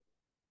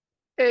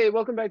Hey,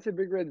 welcome back to the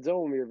Big Red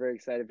Zone. We are very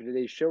excited for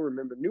today's show.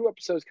 Remember, new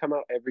episodes come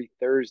out every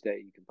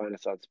Thursday. You can find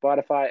us on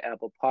Spotify,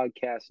 Apple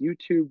Podcasts,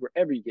 YouTube,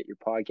 wherever you get your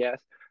podcasts.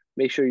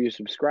 Make sure you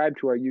subscribe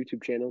to our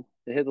YouTube channel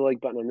and hit the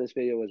like button on this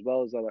video as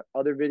well as all our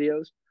other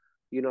videos.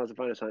 You can also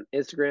find us on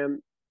Instagram,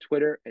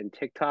 Twitter, and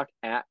TikTok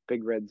at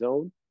Big Red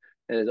Zone.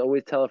 And as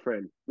always, tell a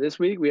friend. This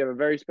week, we have a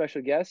very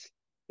special guest,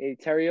 a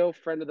Terrio,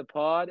 friend of the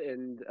pod,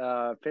 and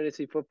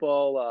fantasy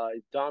football,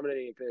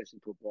 dominating fantasy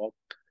football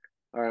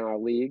in our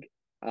league.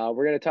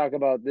 We're going to talk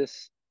about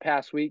this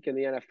past week in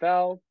the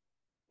NFL,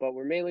 but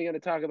we're mainly going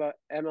to talk about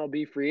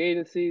MLB free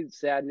agency.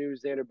 Sad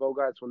news: Xander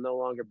Bogaerts will no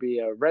longer be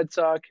a Red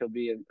Sox. He'll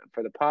be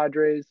for the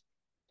Padres.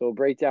 So we'll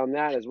break down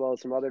that as well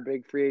as some other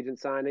big free agent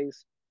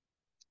signings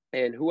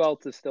and who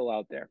else is still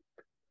out there.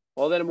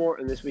 All that and more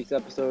in this week's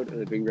episode of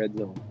the Big Red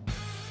Zone.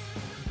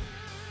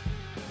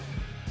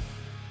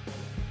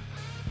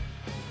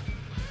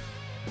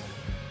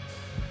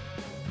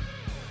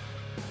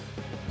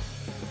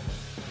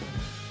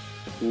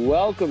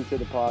 Welcome to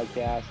the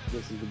podcast.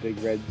 This is the Big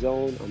Red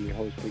Zone. I'm your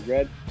host, Big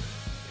Red.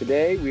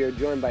 Today, we are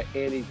joined by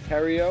Andy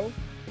Terrio.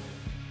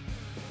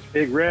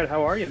 Big Red,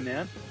 how are you,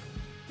 man?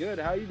 Good.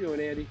 How you doing,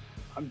 Andy?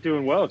 I'm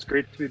doing well. It's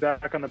great to be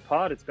back on the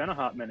pod. It's been a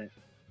hot minute.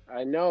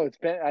 I know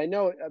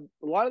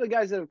a lot of the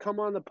guys that have come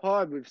on the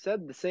pod, we've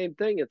said the same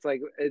thing. It's like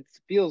it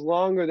feels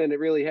longer than it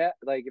really had.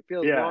 Like it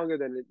feels Yeah, longer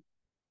than it.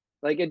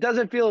 Like it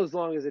doesn't feel as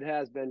long as it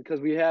has been because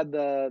we had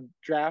the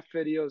draft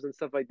videos and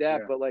stuff like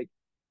that. yeah, But like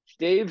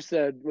Dave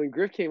said when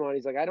Griff came on,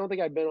 he's like, I don't think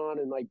I've been on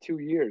in like 2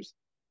 years.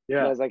 And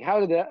I yeah. was like,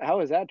 how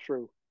is that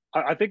true?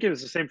 I think it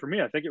was the same for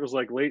me. I think it was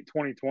like late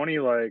 2020,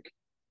 like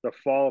the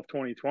fall of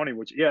 2020,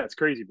 which, yeah, it's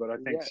crazy. But I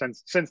think Yeah.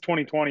 since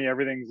 2020,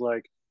 everything's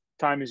like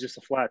time is just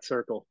a flat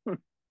circle.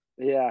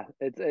 Yeah,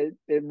 it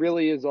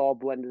really is all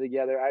blended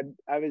together.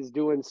 I was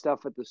doing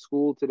stuff at the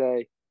school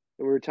today,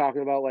 and we were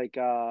talking about like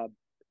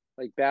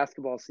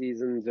basketball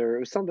seasons or it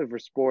was something for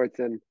sports,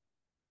 and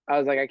I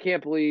was like, I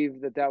can't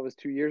believe that was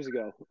 2 years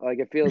ago. Like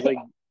it feels Yeah, like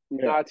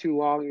yeah, not too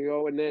long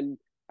ago. And then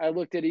I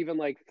looked at even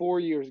like 4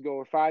 years ago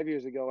or 5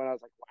 years ago, and I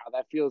was like, wow,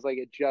 that feels like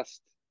it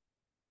just.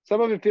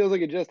 Some of it feels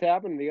like it just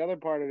happened, and the other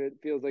part of it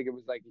feels like it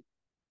was like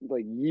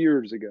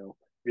years ago.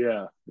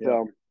 yeah, yeah,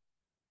 So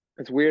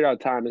it's weird how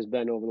time has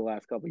been over the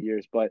last couple of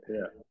years, but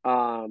yeah.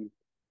 um,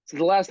 so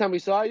the last time we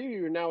saw you,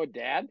 you were now a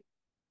dad.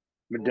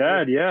 My Or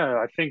dad, yeah.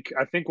 I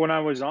think when I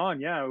was on,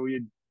 yeah,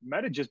 we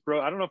might have just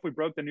broke. I don't know if we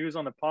broke the news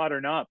on the pod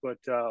or not, but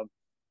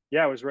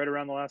yeah, it was right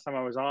around the last time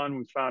I was on.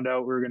 We found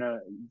out we were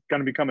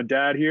gonna become a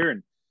dad here,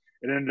 and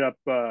it ended up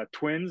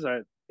twins.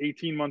 I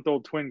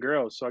 18-month-old twin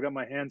girls. So I got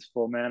my hands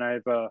full, man.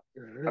 I've got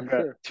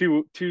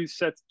two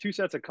sets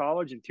of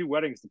college and two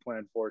weddings to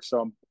plan for.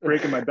 So I'm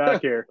breaking my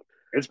back here.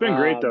 It's been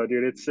great though, um,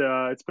 dude.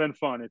 It's been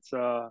fun. It's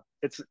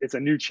a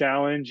new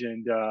challenge,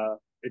 and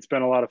it's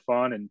been a lot of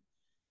fun, and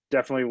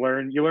definitely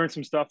learn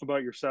some stuff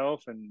about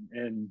yourself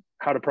and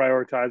how to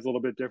prioritize a little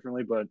bit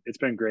differently. But it's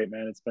been great,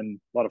 man. It's been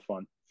a lot of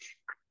fun.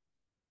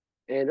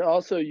 and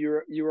also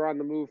you were on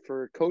the move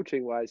for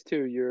coaching wise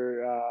too.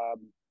 You're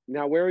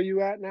now where are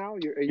you at now?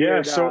 You're Yeah,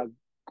 at so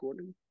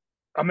Gordon.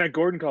 I'm at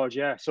Gordon College.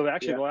 Yeah, so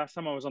actually Yeah. the last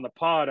time I was on the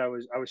pod, I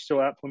was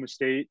still at Plymouth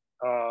State,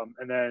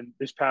 and then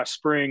this past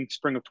spring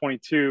of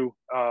 22,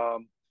 I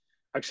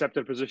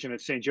accepted a position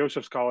at St.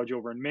 Joseph's College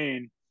over in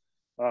Maine.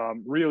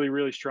 Really,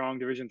 really strong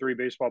Division III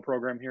baseball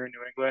program here in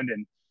New England,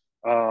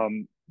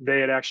 and they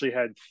had actually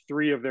had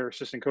three of their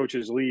assistant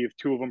coaches leave,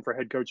 two of them for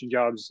head coaching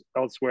jobs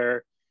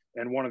elsewhere,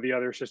 and one of the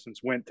other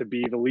assistants went to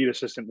be the lead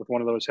assistant with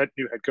one of those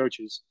new head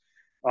coaches.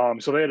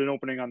 So they had an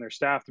opening on their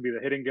staff to be the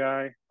hitting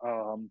guy.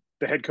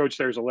 The head coach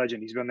there is a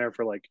legend. He's been there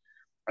for like,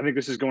 I think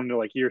this is going to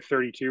like year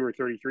 32 or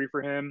 33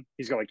 for him.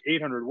 He's got like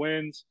 800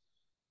 wins.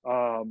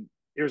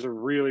 It was a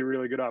really,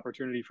 really good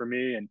opportunity for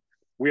me. And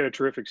we had a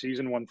terrific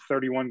season, won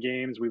 31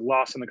 games. We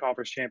lost in the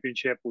conference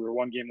championship. We were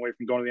one game away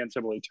from going to the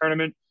NCAA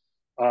tournament.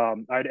 I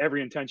had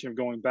every intention of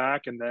going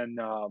back. And then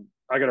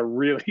I got a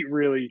really,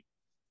 really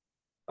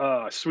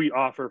sweet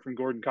offer from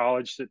Gordon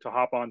College to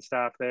hop on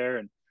staff there.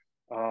 And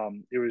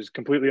it was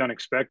completely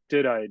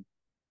unexpected. I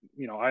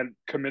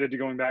committed to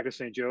going back to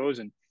St. Joe's,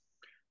 and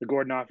the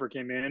Gordon offer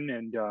came in,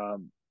 and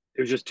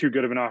it was just too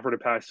good of an offer to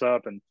pass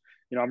up. And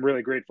I'm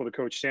really grateful to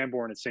Coach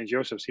Sanborn at St.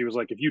 Joseph's. He was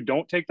like, "If you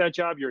don't take that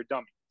job, you're a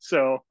dummy."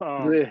 So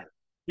Yeah.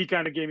 he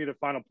kind of gave me the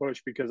final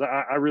push because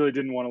I really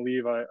didn't want to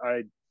leave.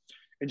 I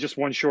in just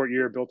one short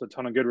year built a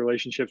ton of good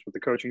relationships with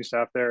the coaching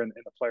staff there and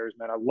the players.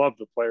 Man, I love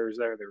the players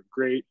there; they were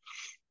great.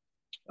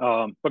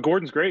 But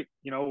Gordon's great.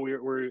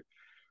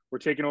 We're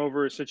taking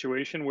over a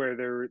situation where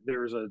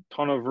there's a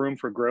ton of room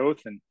for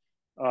growth, and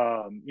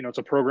it's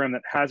a program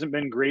that hasn't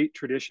been great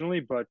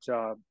traditionally, but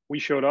we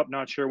showed up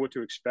not sure what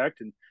to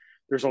expect, and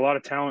there's a lot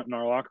of talent in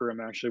our locker room.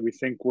 Actually, we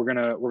think we're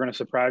gonna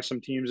surprise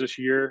some teams this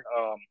year.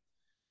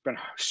 Been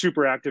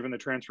super active in the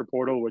transfer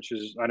portal, which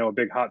is, I know, a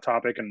big hot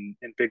topic in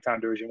big time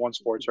Division I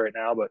sports right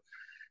now, but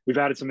we've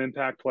added some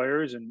impact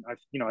players, and I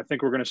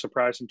think we're going to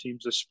surprise some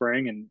teams this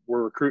spring, and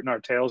we're recruiting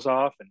our tails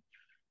off, and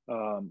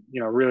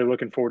really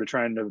looking forward to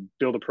trying to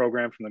build a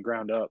program from the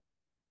ground up.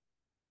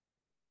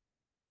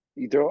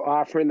 You throw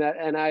offering that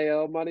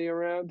NIL money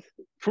around,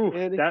 Phew,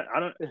 Andy. that I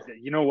don't.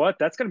 You know what?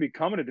 That's going to be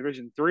coming to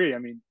Division Three. I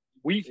mean,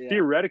 we Yeah.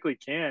 theoretically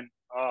can.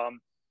 And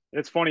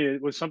it's funny.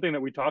 It was something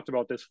that we talked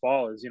about this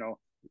fall. Is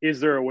is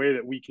there a way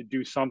that we could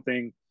do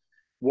something?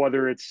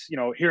 Whether it's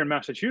here in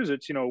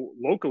Massachusetts,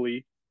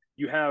 locally,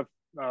 you have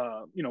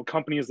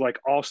companies like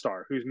All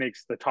Star, who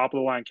makes the top of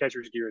the line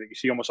catcher's gear that you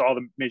see almost all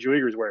the major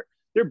leaguers wear.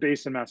 They're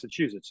based in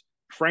Massachusetts.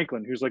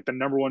 Franklin, who's like the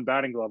number one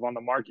batting glove on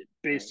the market,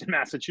 based in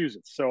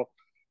Massachusetts. So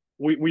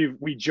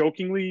we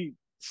jokingly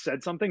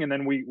said something, and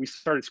then we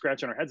started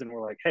scratching our heads, and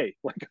we're like, hey,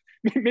 like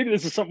maybe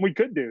this is something we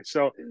could do.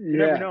 So you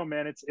never Yeah. know,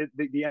 man.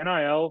 The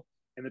NIL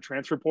and the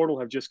transfer portal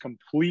have just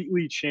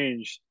completely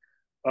changed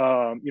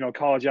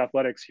college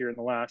athletics here in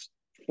the last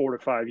 4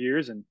 to 5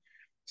 years. And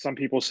some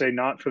people say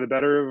not for the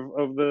better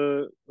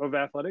of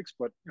athletics,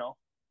 but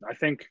I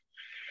think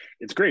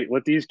it's great.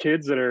 Let these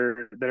kids that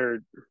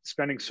are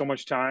spending so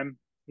much time,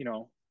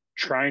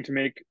 trying to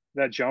make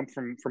that jump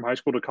from high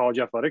school to college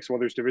athletics,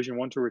 whether it's Division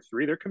 1, 2, or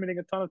 3, they're committing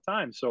a ton of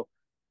time. So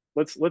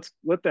let's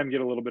let them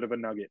get a little bit of a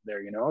nugget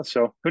there.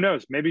 So who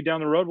knows? Maybe down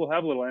the road we'll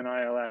have a little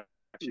NIL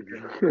action here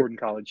in Gordon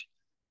College.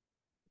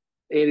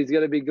 And he's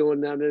gonna be going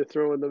down there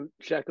throwing the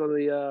check on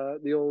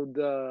the old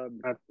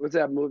what's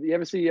that movie? You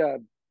ever see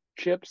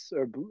Chips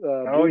or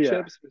Oh Blue yeah,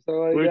 Chips or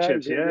something like Blue that?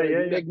 He's Chips. gonna be Yeah, like yeah,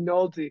 yeah. Nick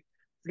Nolte. He's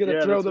gonna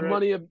Yeah, throw that's the right.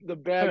 money, the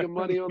bag of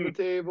money on the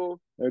table.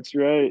 That's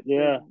right.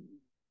 Yeah.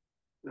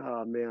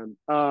 Oh man.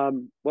 Well,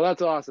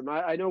 that's awesome.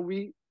 I know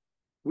we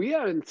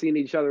haven't seen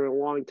each other in a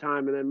long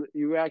time, and then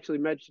you actually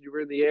mentioned you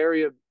were in the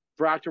area of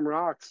Brockton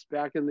Rocks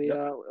back in the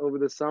Yep. over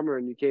the summer,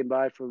 and you came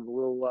by for the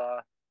little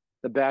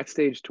the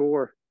backstage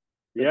tour.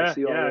 Got to Yeah.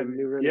 see all Yeah. the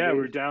new Yeah.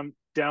 We're renovations.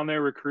 down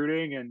there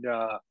recruiting, and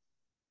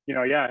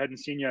yeah, I hadn't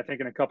seen you I think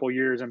in a couple of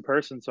years in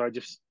person, so I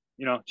just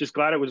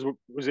glad it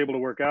was able to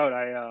work out.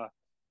 I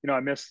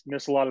miss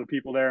a lot of the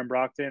people there in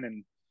Brockton,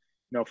 and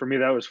for me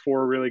that was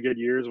 4 really good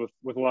years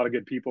with a lot of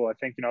good people. I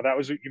think that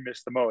was what you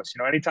miss the most.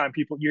 Anytime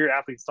people you hear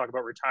athletes talk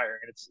about retiring,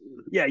 and it's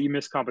yeah, you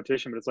miss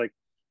competition, but it's like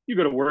you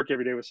go to work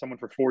every day with someone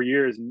for 4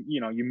 years, and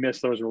you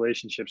miss those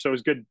relationships. So it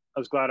was good. I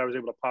was glad I was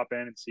able to pop in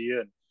and see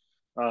you. And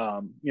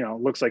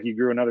looks like you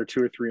grew another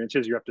 2 or 3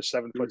 inches. You're up to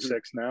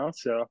 7'6" now.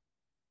 So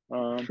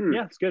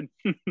yeah, it's good.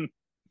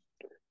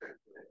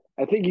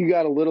 I think you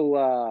got a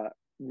little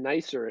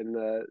nicer in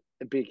the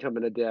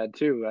becoming a dad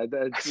too.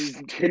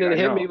 Dude, I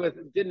know.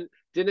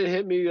 Didn't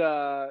hit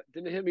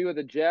me with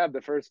a jab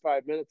the first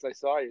 5 minutes I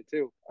saw you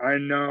too. I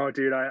know,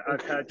 dude.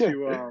 I've had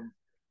to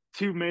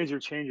two major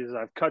changes.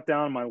 I've cut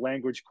down my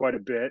language quite a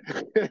bit.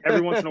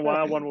 Every once in a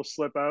while, one will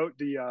slip out.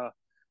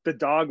 The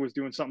dog was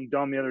doing something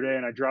dumb the other day,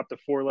 and I dropped a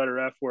 4-letter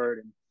F word,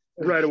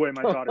 and right away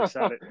my daughter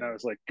said it, and I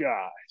was like,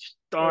 gosh,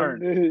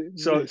 darn.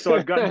 So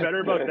I've gotten better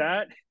about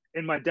that,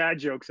 and my dad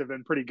jokes have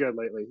been pretty good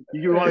lately.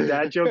 You want a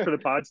dad joke for the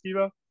pod,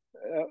 Steve-O?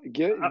 You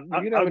can have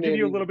I'll an give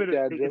you a Andy little bit of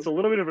dad it's joke. a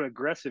little bit of an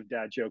aggressive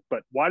dad joke,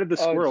 but why did the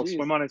Oh, squirrel geez.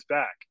 swim on its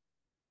back?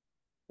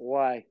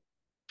 Why?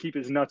 Keep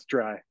his nuts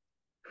dry.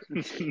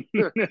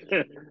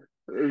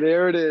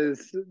 There it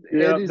is.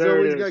 Yeah, Andy's there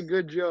always it got is.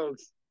 good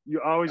jokes. You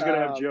always got to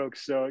have Um,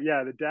 jokes. So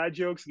yeah, the dad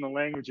jokes and the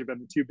language have been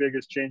the two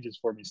biggest changes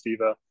for me,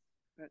 Steve-O.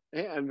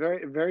 Hey, I'm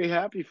very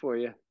happy for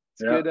you.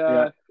 It's Yeah, good.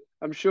 yeah.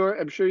 I'm sure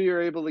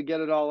you're able to get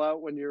it all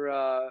out when you're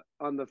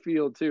on the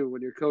field too,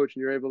 when you're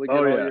coaching. You're able to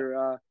Oh get all yeah.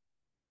 your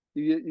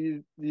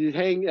you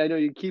hang. I know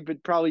you keep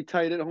it probably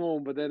tight at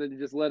home, but then you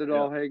just let it Yeah.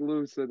 all hang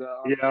loose Yeah. on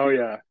the Oh field.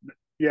 yeah.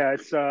 Yeah.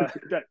 It's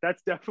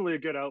that's definitely a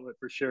good outlet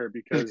for sure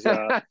because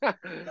I,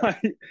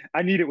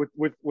 I need it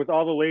with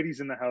all the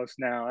ladies in the house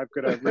now. I've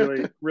got to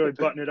really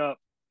button it up.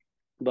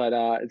 But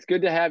it's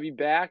good to have you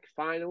back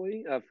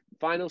finally.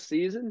 Final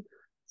season.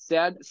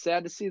 Sad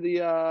to see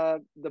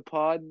the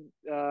pod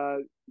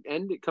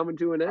end it coming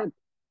to an end.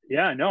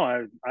 Yeah, no,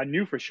 I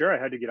knew for sure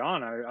I had to get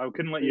on. I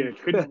couldn't let you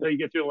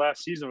get through the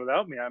last season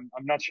without me. I'm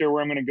not sure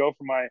where I'm going to go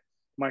for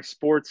my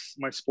sports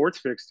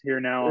fix here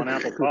now on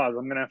Apple Pause.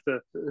 I'm gonna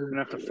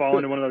have to fall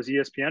into one of those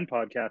ESPN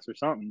podcasts or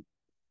something.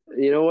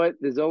 You know what?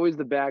 There's always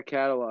the back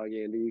catalog,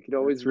 Andy. You can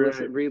always That's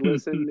right.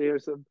 re-listen.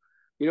 There's some.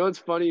 You know, it's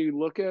funny. You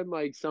look at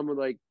like some of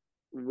like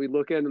we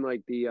look at in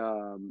like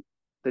the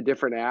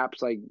different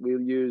apps. Like we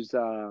use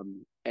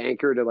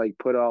Anchor to like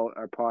put all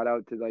our pod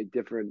out to like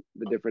the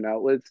different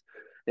outlets,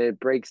 and it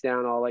breaks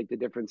down all like the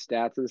different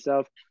stats and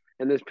stuff.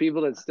 And there's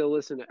people that still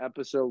listen to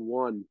episode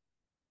one,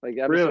 like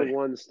episode Really?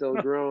 one still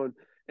growing,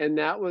 and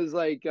that was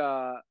like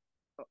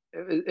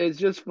it's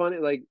just funny.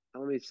 Like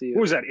let me see.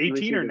 What was that? Let me 18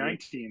 see or the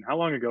 19? How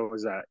long ago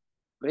was that?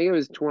 I think it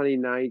was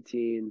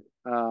 2019.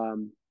 Let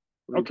me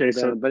Okay, pull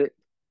so down, but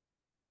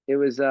it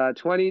was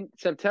 20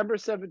 September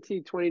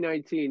 17th,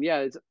 2019.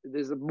 Yeah,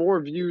 there's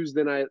more views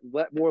than I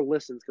let more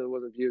listens because it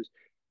wasn't views,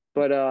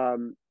 but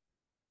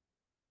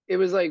it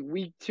was like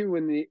week two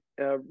in the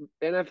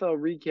NFL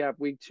recap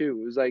week two.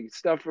 It was like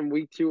stuff from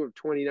week two of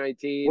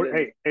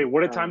 2019, and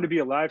what a time to uh, be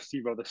alive,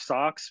 Steve-O. The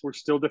Sox were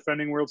still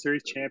defending World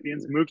Series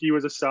champions. Mookie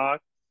was a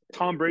Sox.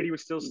 Tom Brady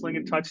was still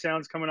slinging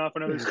touchdowns coming off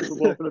another Super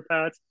Bowl for the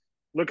Pats.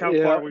 Look how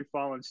Yeah. far we've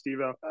fallen,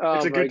 Steve-O. It's Oh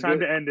a my good time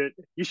good. to end it.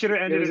 You should have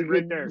It ended was it a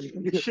right good. there.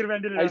 You should have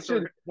ended it I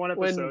after should. one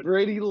When episode.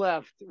 Brady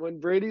left, when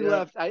Brady Yeah.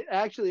 left, I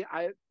actually,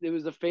 I it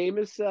was a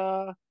famous.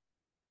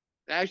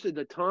 Actually,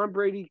 the Tom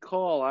Brady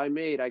call I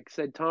made. I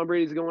said Tom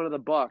Brady's going to the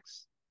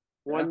Bucks.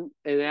 Yeah.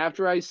 And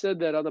after I said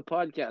that on the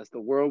podcast, the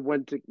world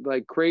went to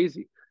like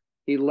crazy.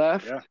 He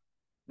left. Yeah.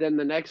 Then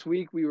the next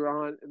week we were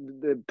on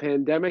the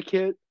pandemic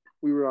hit.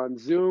 We were on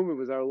Zoom. It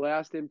was our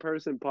last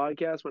in-person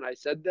podcast when I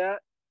said that.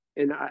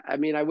 And I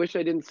mean, I wish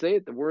I didn't say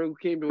it. The world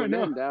came to I an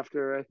know. end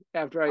after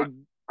I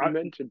I,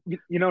 mentioned.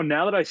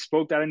 now that I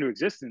spoke that into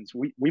existence,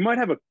 we might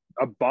have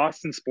a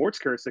Boston sports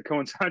curse that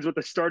coincides with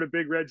the start of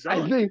Big Red I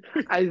Zone. think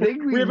I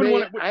think We we haven't may.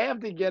 won. I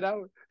have to get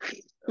out.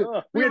 We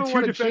We had haven't two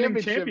won a defending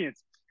championship.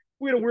 champions.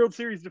 We had a World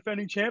Series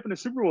defending champ and a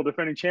Super Bowl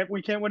defending champ.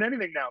 We can't win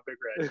anything now, Big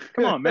Red.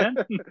 Come on, man.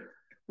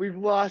 We've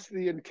lost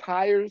the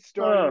entire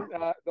starting,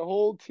 the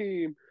whole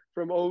team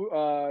from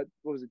what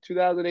was it,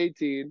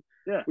 2018.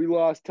 Yeah. We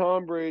lost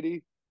Tom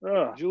Brady,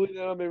 Uh, Julian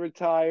Edelman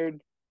retired,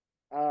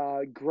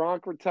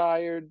 Gronk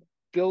retired,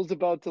 Bill's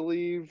about to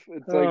leave.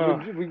 It's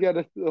like we got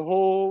the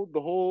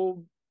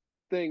whole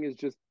thing is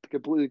just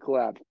completely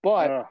collapsed.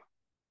 But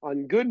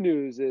on good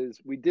news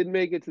is we did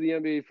make it to the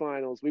NBA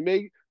Finals. We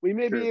may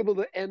True. be able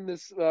to end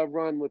this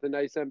run with a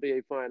nice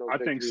NBA Finals I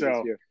victory think so.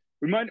 this year.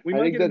 We might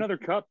get another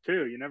cup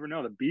too. You never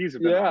know. The bees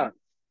have been hot.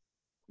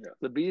 Yeah,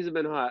 the bees have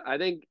been hot. I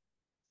think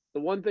the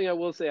one thing I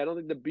will say, I don't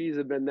think the bees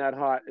have been that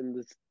hot in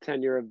this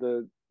tenure of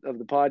the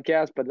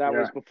podcast, but that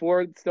was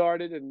before it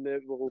started, and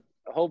it will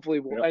hopefully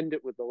we'll end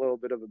it with a little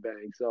bit of a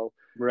bang. So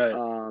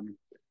right.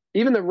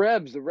 Even the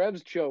Revs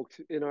choked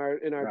in our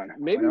Right.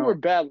 maybe we're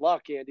bad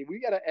luck, Andy. We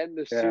got to end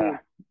this soon.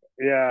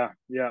 Yeah.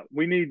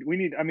 We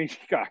need. I mean,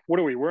 God, what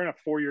are we? We're in a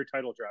 4-year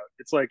title drought.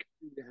 It's like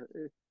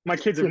my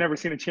kids have never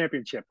seen a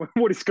championship.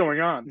 What is going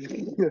on?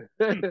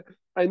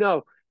 I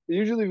know.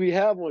 Usually we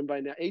have one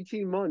by now.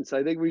 18 months.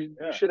 I think we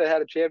should have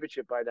had a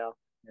championship by now.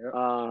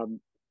 Yeah.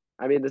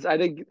 I mean, I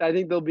think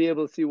they'll be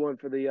able to see one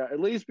for the at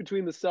least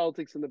between the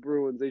Celtics and the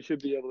Bruins. They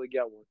should be able to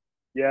get one.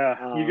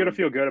 Yeah, you got to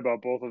feel good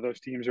about both of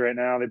those teams right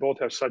now. They both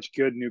have such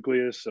good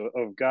nucleus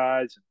of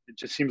guys. It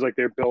just seems like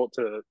they're built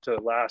to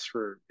last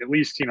for at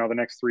least the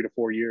next 3 to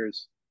 4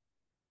 years.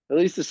 At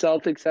least the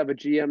Celtics have a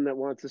GM that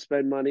wants to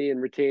spend money in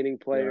retaining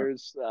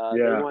players. They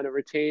want to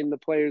retain the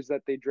players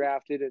that they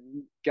drafted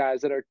and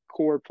guys that are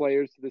core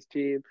players to this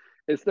team.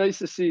 It's nice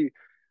to see.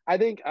 I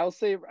think I'll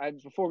say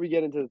before we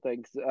get into the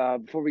things,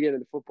 before we get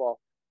into football,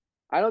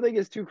 I don't think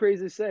it's too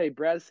crazy to say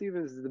Brad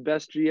Stevens is the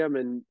best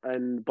GM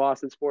in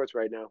Boston sports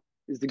right now.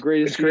 He's the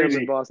greatest GM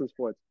in Boston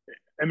sports.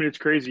 I mean, it's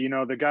crazy.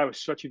 The guy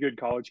was such a good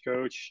college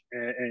coach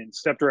and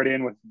stepped right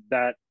in with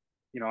that.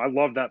 I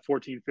love that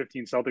 14-15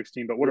 Celtics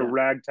team, but what a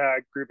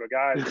ragtag group of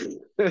guys.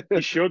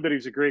 He showed that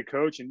he's a great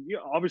coach, and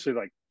obviously,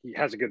 like, he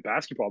has a good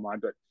basketball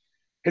mind, but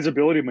his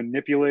ability to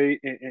manipulate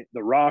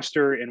the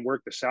roster and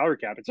work the salary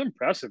cap, it's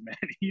impressive, man.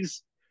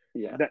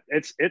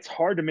 It's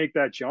hard to make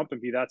that jump and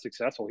be that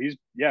successful. He's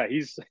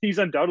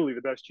undoubtedly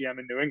the best GM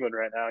in New England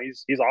right now.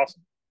 He's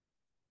awesome.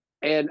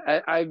 And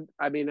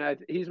I mean,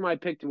 he's my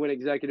pick to win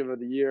Executive of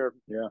the Year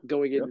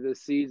going into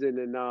this season.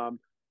 And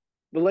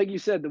but like you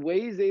said, the way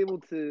he's able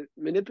to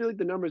manipulate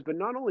the numbers, but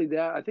not only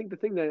that, I think the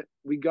thing that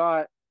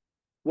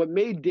what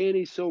made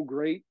Danny so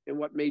great and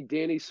what made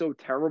Danny so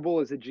terrible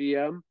as a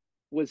GM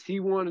was he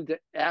wanted to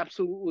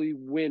absolutely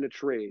win a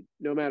trade,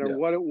 no matter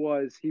what it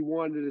was. He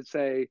wanted to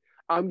say,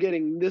 "I'm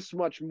getting this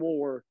much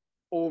more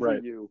over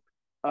you."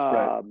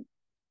 I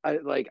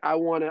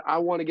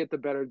want to get the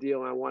better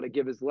deal, and I want to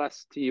give as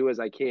less to you as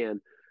I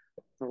can.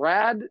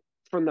 Brad,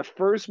 from the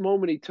first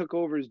moment he took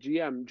over as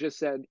GM, just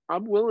said,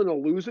 "I'm willing to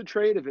lose a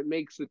trade if it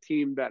makes the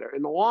team better.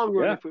 In the long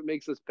run, if it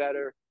makes us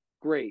better,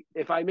 great.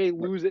 If I may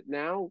lose it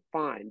now,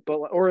 fine.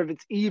 Or if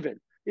it's even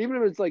if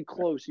it's like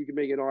close, you can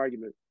make an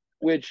argument,"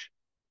 which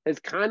has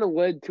kind of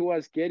led to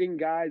us getting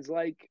guys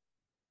like,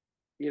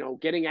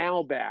 getting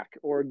Al back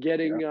or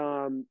getting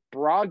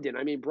Brogdon.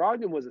 I mean,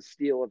 Brogdon was a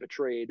steal of a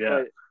trade.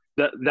 Yeah.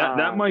 But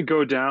that might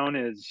go down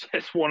as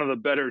one of the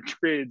better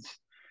trades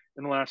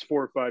in the last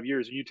 4 or 5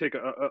 years. And you take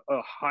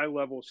a high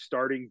level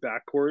starting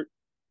backcourt,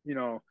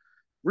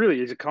 really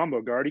he's a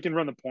combo guard. He can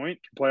run the point,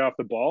 can play off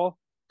the ball,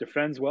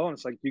 defends well, and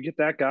it's like you get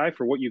that guy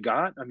for what you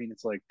got. I mean,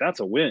 it's like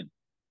that's a win.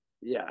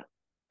 Yeah,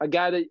 a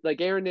guy that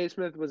like Aaron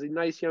Naismith was a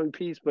nice young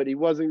piece, but he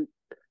wasn't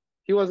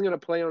going to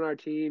play on our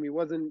team. He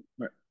wasn't.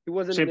 Right. He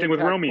wasn't. Same thing with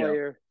Romeo.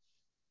 Player.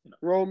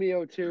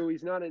 Romeo too.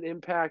 He's not an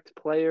impact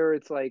player.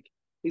 It's like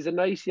he's a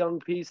nice young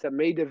piece that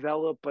may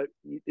develop, but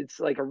it's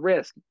like a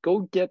risk.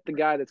 Go get the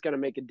guy that's going to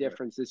make a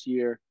difference this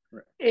year.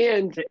 Right.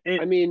 And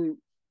I mean,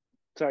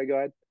 sorry, go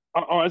ahead.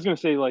 I was going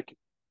to say, like,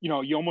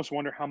 you almost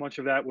wonder how much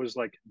of that was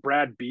like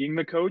Brad being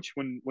the coach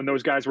when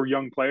those guys were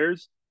young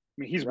players.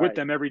 I mean, he's with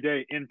them every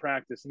day in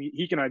practice, and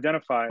he can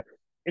identify.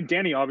 And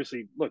Danny,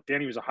 obviously,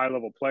 Danny was a high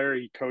level player.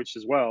 He coached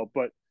as well,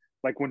 but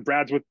like when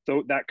Brad's with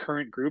that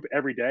current group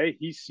every day,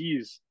 he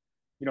sees.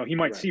 He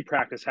might see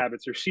practice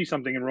habits or see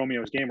something in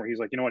Romeo's game where he's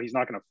like, you know what, he's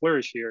not going to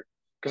flourish here.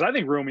 Because I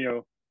think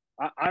Romeo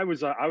I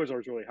was always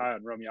really high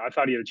on Romeo. I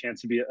thought he had a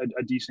chance to be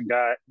a decent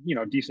guy,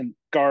 decent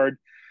guard,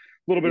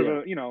 a little bit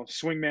Yeah. of a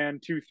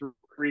swingman,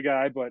 2-3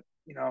 guy. But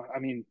I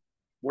mean,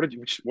 what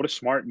a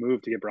smart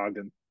move to get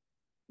Brogdon.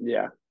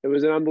 Yeah, it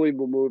was an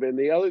unbelievable move. And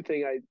the other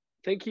thing I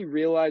think he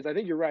realized, I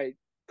think you're right,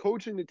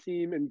 coaching the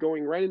team and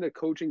going right into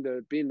coaching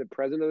the being the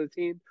president of the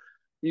team,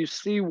 you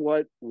see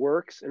what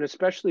works, and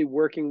especially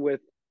working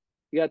with.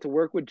 He got to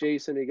work with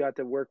Jason. He got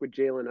to work with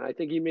Jalen. I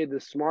think he made the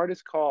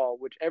smartest call,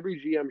 which every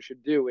GM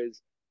should do,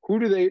 is who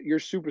do your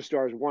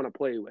superstars want to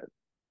play with?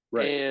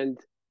 Right. And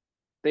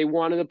they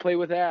wanted to play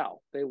with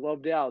Al. They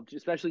loved Al,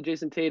 especially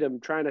Jason Tatum,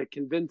 trying to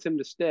convince him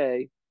to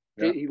stay.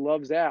 Yeah. He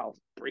loves Al.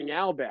 Bring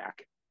Al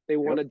back. They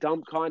want Yep. to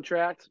dump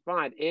contracts.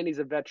 Fine. And he's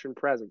a veteran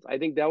presence. I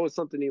think that was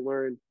something he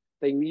learned.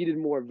 They needed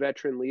more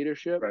veteran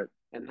leadership. Right.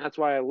 And that's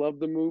why I love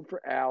the move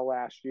for Al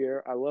last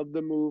year. I love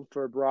the move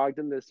for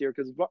Brogdon this year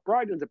because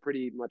Brogdon's a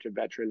pretty much a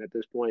veteran at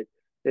this point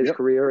in his Yep.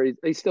 career.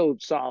 He's still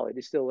solid.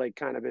 He's still like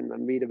kind of in the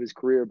meat of his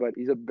career, but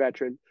he's a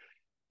veteran.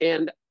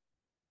 And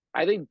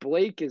I think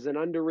Blake is an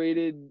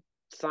underrated Yeah.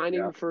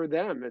 signing for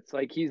them. It's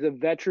like he's a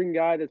veteran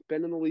guy that's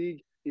been in the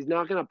league. He's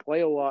not going to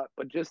play a lot,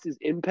 but just his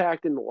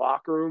impact in the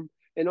locker room.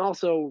 And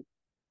also,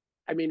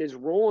 I mean, his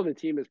role in the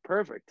team is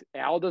perfect.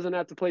 Al doesn't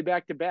have to play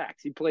back to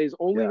backs. He plays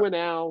only Yeah. when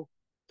Al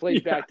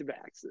plays Yeah. back to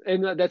backs.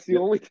 And that's the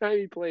Yep. only time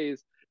he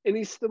plays. And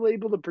he's still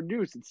able to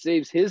produce. It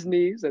saves his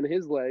knees and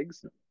his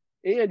legs.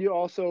 And you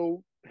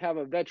also have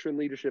a veteran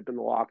leadership in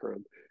the locker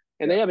room.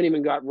 And they Yeah. haven't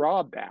even got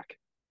Rob back.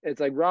 It's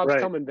like Rob's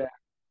Right. coming back.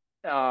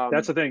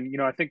 That's the thing.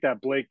 I think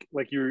that Blake,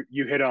 like you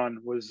hit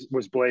on, was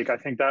Blake. I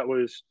think that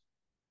was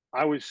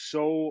I was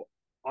so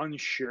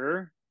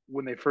unsure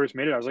when they first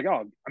made it. I was like,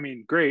 oh, I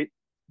mean, great,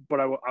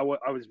 but I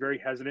was very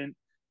hesitant.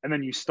 And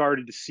then you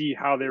started to see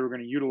how they were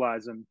going to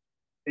utilize him,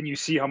 and you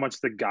see how much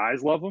the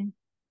guys love him.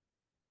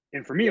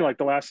 And for me, Yeah, like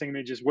the last thing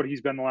they just what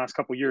he's been the last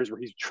couple of years, where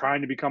he's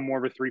trying to become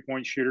more of a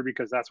 3-point shooter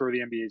because that's where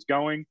the NBA is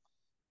going.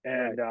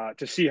 right. And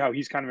to see how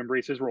he's kind of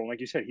embraced his role,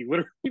 like you said, he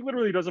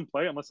literally doesn't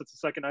play unless it's the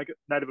second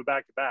night of a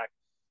back to back,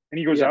 and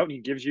he goes Yeah, out and he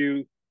gives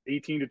you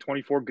 18 to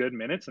 24 good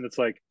minutes, and it's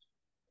like,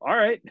 all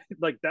right,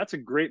 like that's a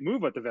great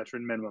move at the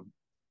veteran minimum.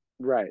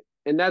 right.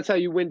 And that's how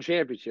you win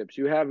championships.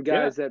 You have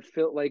Yeah, guys that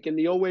fill like in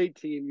the '08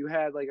 team, you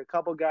had like a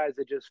couple guys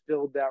that just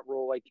filled that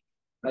role. Like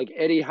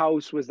Eddie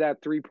House was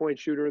that 3-point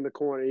shooter in the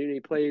corner. And he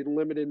played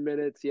limited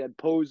minutes. You had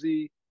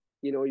Posey.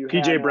 You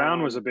PJ had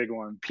Brown was a big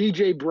one.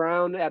 PJ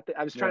Brown at the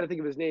I was trying Yeah, to think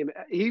of his name.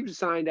 He was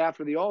signed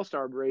after the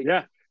All-Star break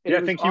yeah, and yeah. he I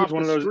was think he was off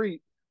one the of those.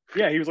 street.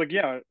 Yeah, he was like,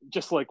 yeah,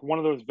 just like one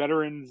of those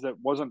veterans that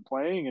wasn't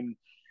playing. And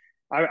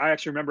I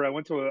actually remember I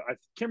went to I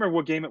can't remember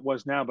what game it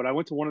was now, but I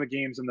went to one of the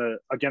games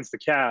against the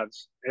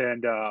Cavs,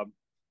 and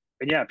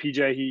yeah,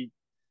 PJ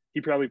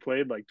he probably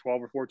played like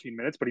 12 or 14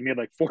 minutes, but he made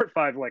like 4 or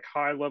 5 like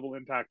high level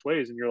impact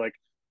plays, and you're like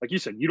you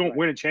said, you don't Right,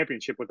 win a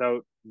championship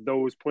without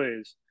those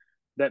plays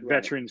that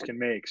right. veterans can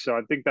make. So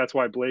I think that's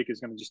why Blake is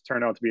going to just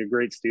turn out to be a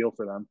great steal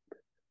for them.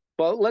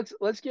 But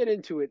let's get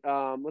into it.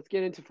 Let's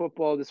get into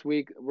football this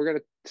week. We're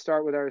gonna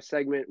start with our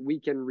segment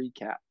weekend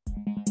recap.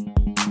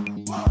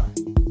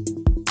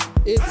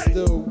 It's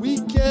the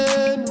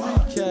weekend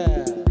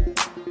recap.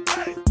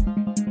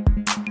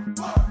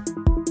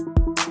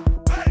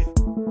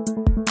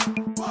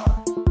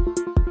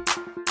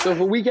 So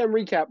for weekend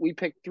recap, we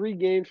picked 3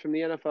 games from the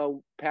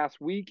NFL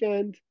past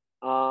weekend.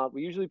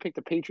 We usually pick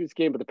the Patriots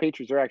game, but the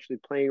Patriots are actually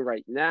playing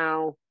right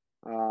now.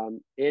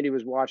 Andy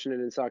was watching it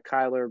and saw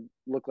Kyler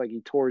look like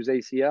he tore his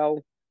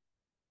ACL,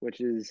 which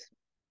is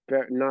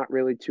not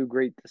really too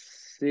great to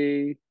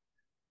see.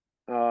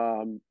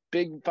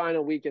 Big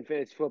final week in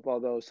fantasy football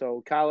though.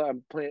 So Kyler,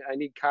 I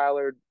need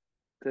Kyler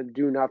to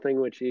do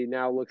nothing, which he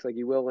now looks like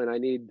he will, and I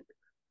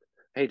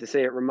hate to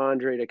say it,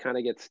 Ramondre to kind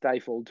of get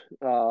stifled.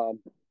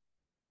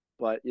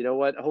 But you know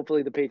what?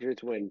 Hopefully the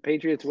Patriots win.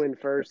 Patriots win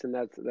first, and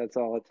that's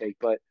all it takes.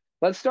 But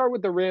let's start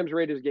with the Rams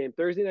Raiders game.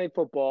 Thursday night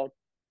football.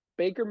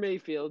 Baker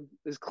Mayfield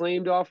is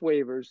claimed off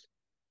waivers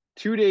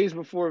 2 days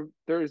before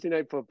Thursday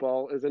night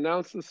football, is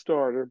announced the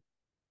starter,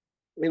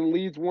 and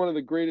leads one of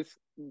the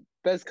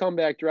best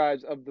comeback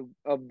drives of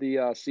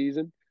the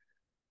season.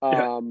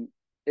 Yeah,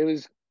 It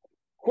was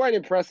quite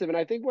impressive, and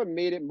I think what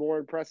made it more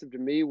impressive to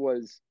me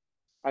was,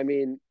 I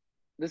mean,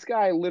 this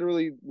guy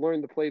literally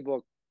learned the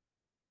playbook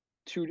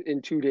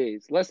in 2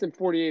 days, less than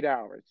 48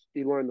 hours.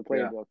 He learned the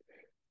yeah, playbook,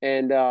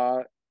 and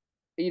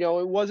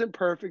it wasn't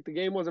perfect. The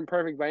game wasn't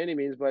perfect by any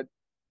means, but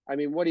I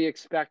mean, what do you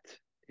expect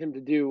him to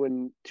do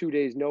in 2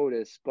 days'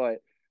 notice?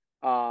 But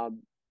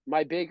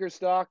my Baker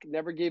stock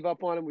never gave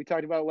up on him. We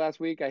talked about it last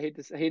week. I hated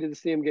to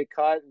see him get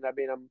cut, and I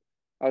mean,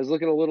 I was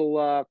looking a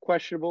little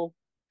questionable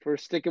for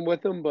sticking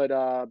with him, but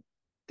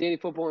Danny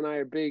Football and I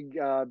are big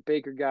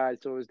Baker guys,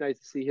 so it was nice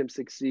to see him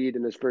succeed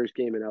in his first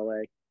game in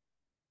LA.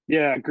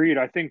 yeah. Agreed.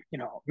 I think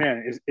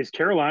man, is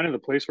Carolina the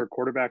place where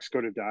quarterbacks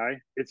go to die?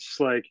 It's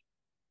like,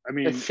 I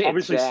mean, It's sad.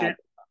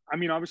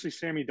 obviously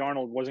Sammy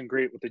Darnold wasn't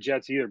great with the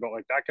Jets either, but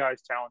like that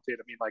guy's talented.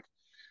 I mean, like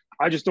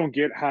I just don't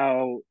get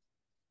how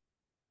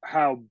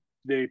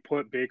they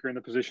put Baker in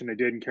the position they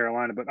did in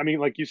Carolina. But I mean,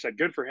 like you said,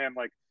 good for him.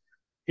 Like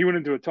he went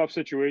into a tough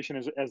situation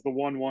as the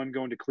 1-1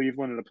 going to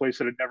Cleveland in a place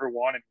that had never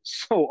won and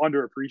so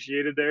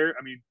underappreciated there.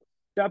 I mean,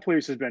 that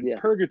place has been Yeah.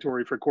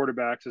 purgatory for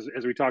quarterbacks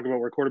as we talk about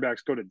where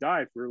quarterbacks go to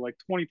die for like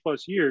 20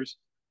 plus years.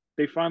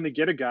 They finally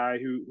get a guy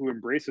who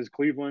embraces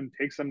Cleveland,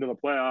 takes them to the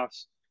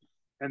playoffs,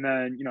 and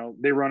then,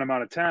 they run him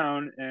out of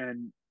town,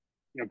 and,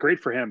 great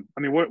for him.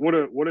 I mean,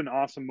 what an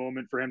awesome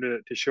moment for him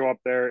to show up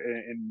there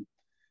in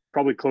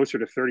probably closer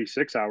to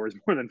 36 hours,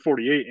 more than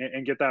 48,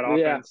 and get that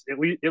Yeah. offense at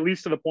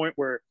least to the point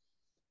where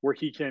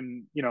he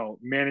can,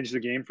 manage the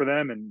game for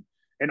them.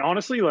 And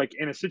honestly, like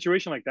in a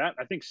situation like that,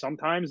 I think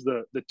sometimes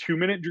the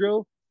 2-minute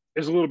drill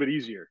is a little bit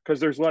easier because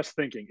there's less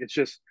thinking. It's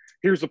just,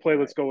 here's the play,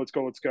 let's go.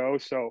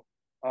 So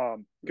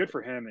good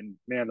for him. And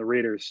man, the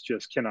Raiders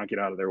just cannot get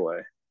out of their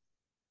way.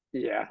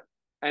 Yeah.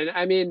 And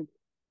I mean,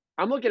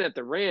 I'm looking at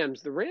the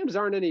Rams. The Rams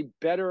aren't any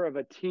better of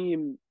a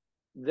team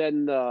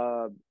than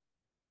the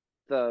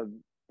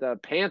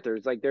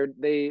Panthers. Like they're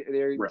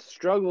Right.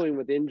 struggling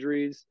with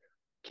injuries.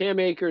 Cam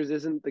Akers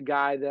isn't the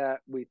guy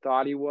that we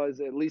thought he was.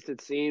 At least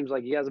it seems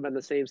like he hasn't been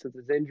the same since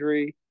his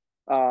injury.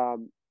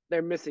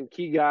 They're missing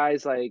key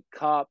guys like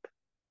Kupp.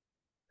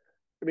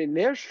 I mean,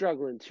 they're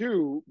struggling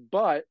too,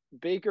 but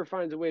Baker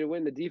finds a way to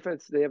win. The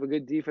defense, they have a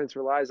good defense,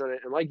 relies on it.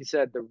 And like you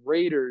said, the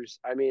Raiders,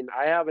 I mean,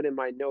 I have it in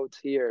my notes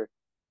here.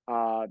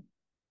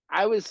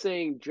 I was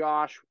saying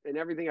Josh, and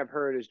everything I've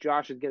heard is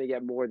Josh is going to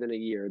get more than a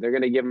year. They're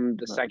going to give him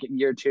the second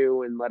year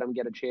too and let him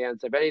get a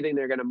chance. If anything,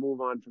 they're going to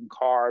move on from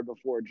Carr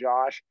before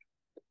Josh.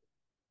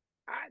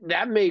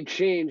 That may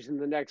change in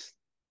the next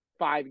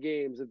 5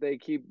 games if they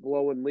keep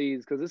blowing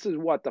leads, because this is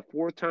the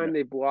fourth time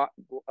they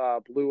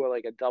blew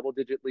like a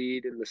double-digit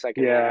lead in the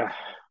second half.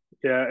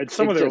 Yeah, it's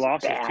some of their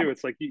losses bad. too.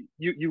 It's like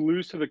you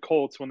lose to the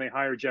Colts when they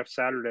hire Jeff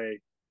Saturday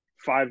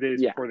 5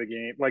 days before the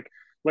game. Like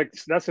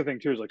that's the thing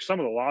too, is like some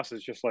of the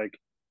losses just like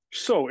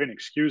so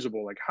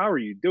inexcusable. Like, how are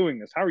you doing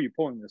this? How are you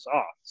pulling this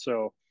off?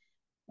 So,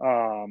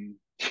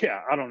 yeah,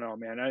 I don't know,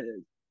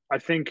 man. I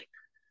think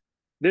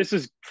this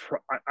is.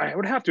 I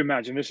would have to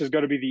imagine this is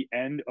going to be the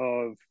end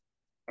of.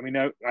 I mean,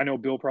 I know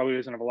Bill probably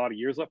doesn't have a lot of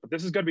years left, but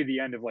this is going to be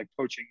the end of like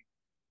poaching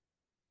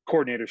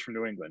coordinators from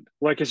New England.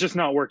 Like, it's just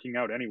not working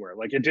out anywhere.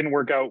 Like, it didn't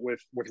work out with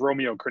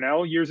Romeo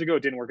Crennel years ago.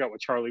 It didn't work out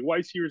with Charlie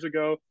Weiss years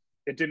ago.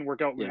 It didn't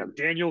work out with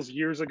Daniels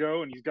years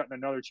ago, and he's gotten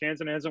another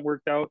chance and it hasn't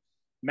worked out.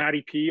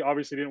 Matty P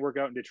obviously didn't work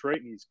out in Detroit,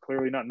 and he's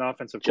clearly not an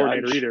offensive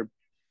coordinator either.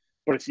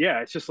 But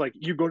it's just like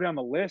you go down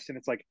the list, and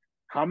it's like,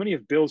 how many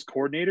of Bill's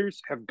coordinators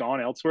have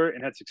gone elsewhere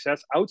and had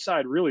success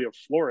outside really of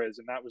Flores,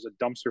 and that was a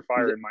dumpster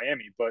fire in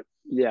Miami. But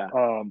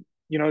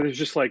there's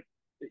just like,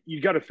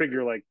 you got to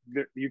figure like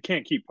you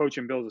can't keep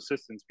poaching Bill's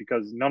assistants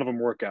because none of them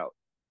work out.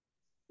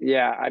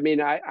 Yeah, I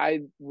mean,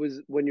 I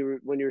was when you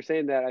were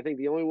saying that, I think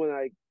the only one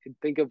I could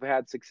think of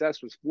had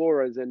success was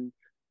Flores, and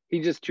he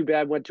just too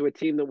bad went to a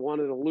team that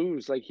wanted to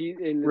lose. Like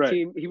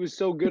team, he was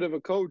so good of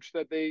a coach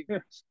that they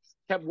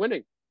kept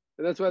winning,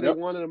 and that's why they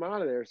wanted him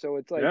out of there. So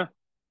it's like,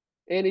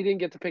 and he didn't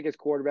get to pick his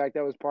quarterback.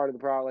 That was part of the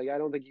problem. Like, I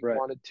don't think he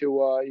wanted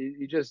to.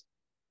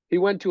 He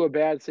went to a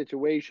bad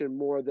situation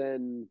more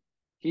than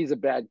he's a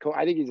bad coach.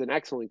 I think he's an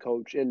excellent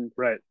coach, and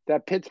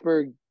that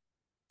Pittsburgh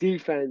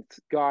defense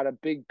got a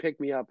big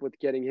pick-me-up with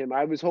getting him.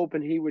 I was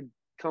hoping he would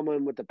come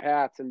in with the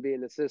Pats and be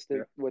an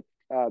assistant with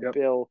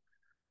Bill.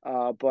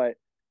 But,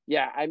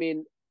 yeah, I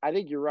mean, I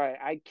think you're right.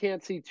 I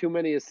can't see too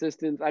many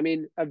assistants. I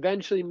mean,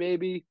 eventually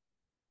maybe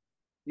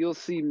you'll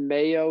see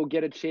Mayo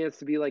get a chance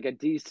to be like a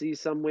DC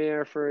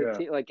somewhere for a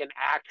team, like an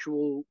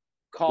actual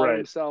call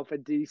himself a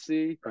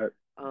DC.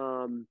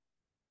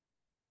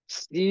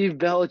 Steve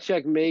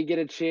Belichick may get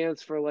a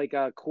chance for like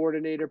a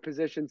coordinator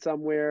position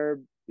somewhere.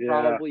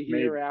 Probably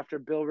here after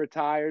Bill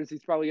retires.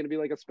 He's probably going to be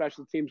like a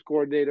special teams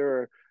coordinator,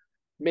 or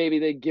maybe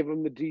they give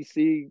him the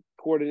DC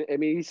coordinator. I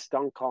mean, he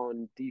stunk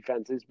calling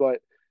defenses, but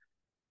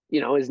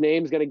his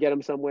name's going to get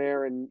him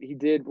somewhere, and he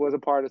was a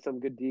part of some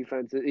good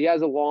defenses. He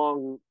has a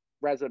long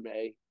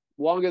resume,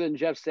 longer than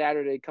Jeff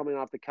Saturday coming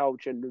off the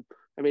couch. And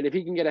I mean, if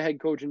he can get a head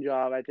coaching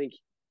job, I think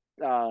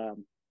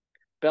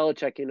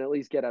Belichick can at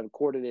least get a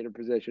coordinator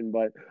position.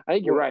 But I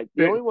think you're right.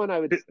 The only one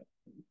I would.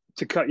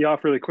 To cut you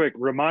off really quick,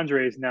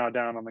 Ramondre is now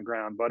down on the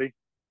ground, buddy.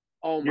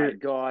 Oh my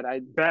God!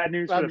 Bad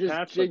news for the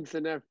Pats.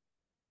 Jinxing them.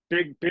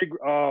 Big.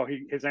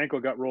 His ankle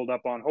got rolled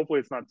up on. Hopefully,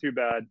 it's not too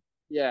bad.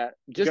 Yeah,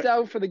 just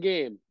out for the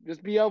game.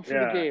 Just be out for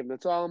the game.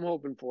 That's all I'm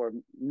hoping for.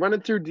 Run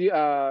it through.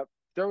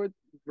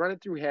 Run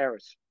it through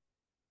Harris.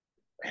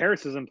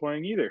 Harris isn't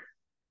playing either.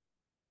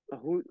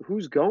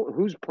 Who's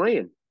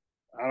playing?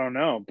 I don't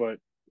know, but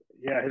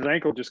yeah, his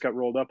ankle just got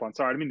rolled up on.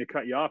 Sorry, I didn't mean to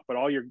cut you off, but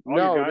all your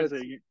guys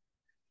that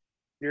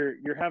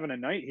you're having a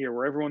night here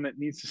where everyone that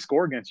needs to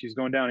score against you is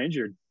going down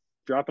injured,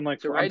 dropping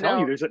like. So I'm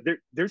telling you,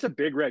 there's a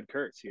big red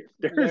curse here.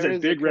 There's a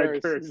big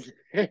red curse.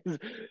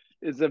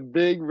 It's a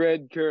big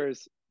red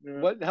curse.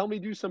 Yeah. Help me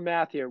do some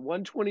math here.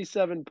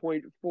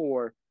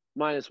 127.4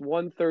 minus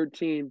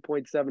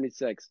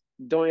 113.76.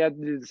 Don't have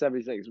to do the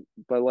 76,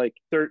 but like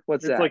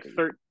what's that? It's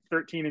like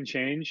 13 and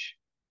change.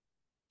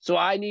 So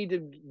I need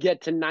to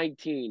get to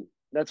 19.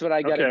 That's what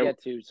I got to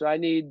get to. So I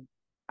need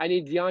I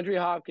need DeAndre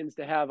Hopkins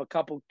to have a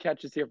couple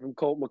catches here from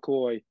Colt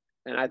McCoy,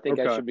 and I think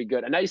I Okay. should be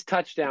good. A nice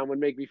touchdown would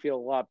make me feel a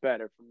lot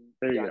better from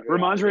There you DeAndre go. Ramondre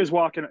Hopkins. is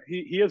walking.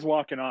 He is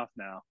walking off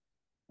now.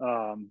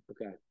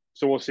 Okay.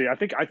 So we'll see. I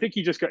think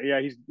he just got.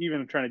 Yeah, he's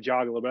even trying to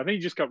jog a little bit. I think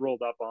he just got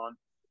rolled up on.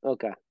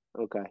 Okay.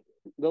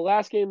 The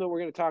last game that we're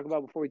going to talk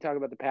about before we talk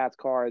about the Pats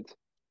cards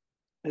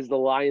is the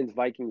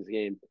Lions-Vikings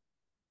game.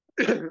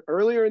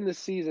 Earlier in the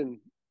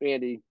season,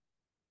 Andy,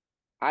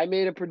 I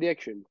made a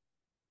prediction,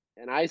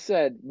 and I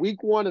said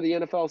week 1 of the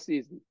NFL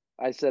season,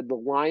 I said the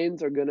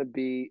Lions are going to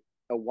be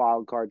a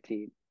wild card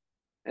team.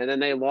 And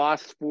then they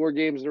lost 4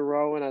 games in a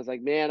row, and I was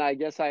like, man, I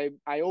guess I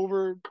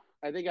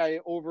think I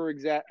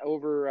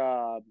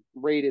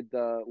rated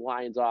the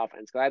Lions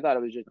offense because I thought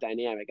it was just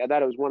dynamic. I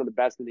thought it was one of the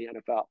best in the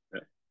NFL. Yeah.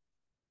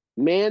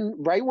 Man,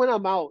 right when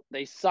I'm out,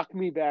 they suck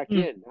me back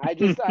in.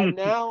 They're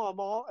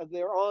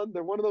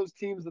one of those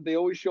teams that they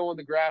always show on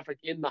the graphic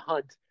in the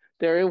hunt.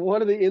 They're in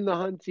one of the in the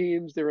hunt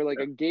teams. They were like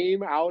a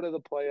game out of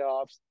the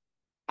playoffs.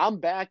 I'm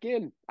back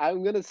in.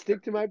 I'm going to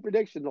stick to my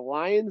prediction. The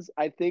Lions,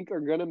 I think, are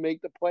going to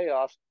make the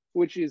playoffs,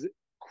 which is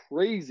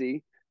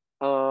crazy.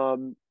 I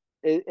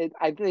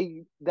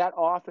think that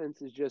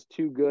offense is just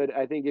too good.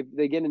 I think if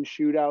they get in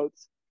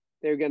shootouts,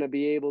 they're going to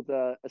be able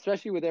to,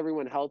 especially with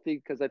everyone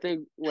healthy, because I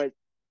think what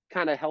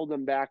kind of held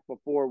them back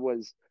before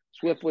was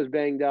Swift was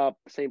banged up,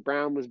 St.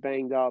 Brown was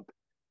banged up,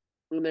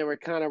 and they were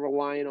kind of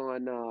relying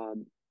on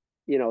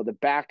the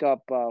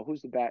backup,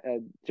 who's the back?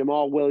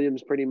 Jamal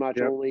Williams, pretty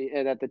much only,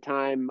 and at the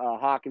time,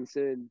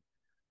 Hawkinson,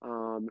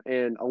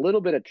 and a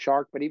little bit of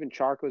Chark, but even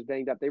Chark was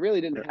banged up. They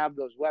really didn't have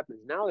those weapons.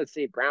 Now that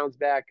St. Brown's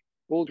back,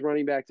 both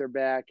running backs are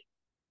back.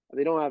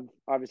 They don't have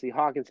obviously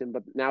Hawkinson,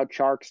 but now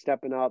Chark's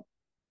stepping up.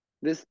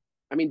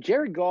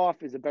 Jared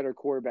Goff is a better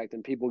quarterback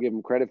than people give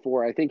him credit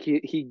for. I think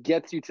he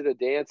gets you to the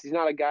dance. He's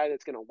not a guy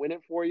that's going to win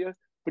it for you,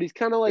 but he's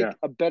kind of like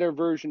a better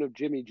version of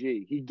Jimmy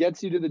G. He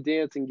gets you to the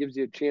dance and gives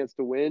you a chance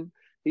to win.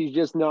 He's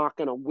just not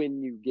going to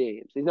win you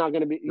games. He's not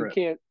going to be. You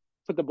can't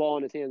put the ball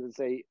in his hands and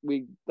say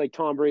like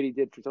Tom Brady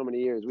did for so many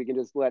years. We can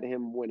just let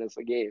him win us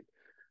a game.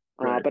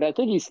 But I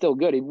think he's still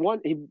good. He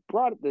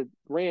brought the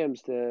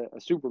Rams to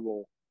a Super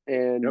Bowl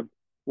and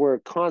were a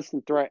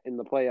constant threat in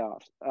the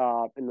playoffs.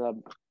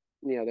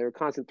 They were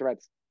constant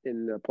threats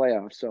in the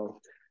playoffs. So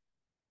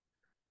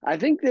I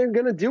think they're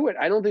going to do it.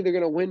 I don't think they're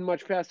going to win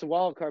much past the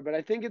wild card, but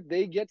I think if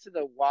they get to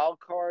the wild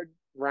card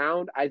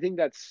round, I think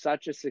that's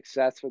such a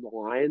success for the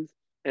Lions.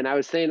 And I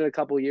was saying it a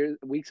couple of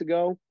weeks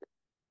ago,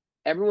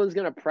 everyone's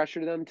going to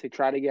pressure them to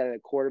try to get a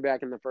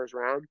quarterback in the first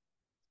round.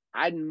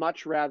 I'd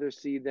much rather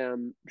see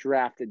them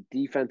draft a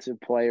defensive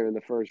player in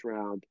the first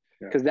round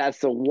because that's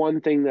the one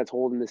thing that's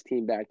holding this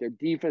team back. Their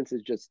defense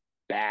is just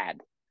bad.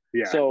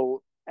 Yeah.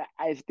 So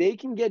if they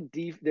can get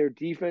their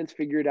defense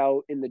figured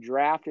out in the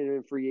draft and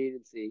in free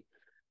agency,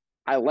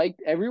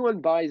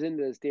 everyone buys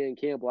into this Dan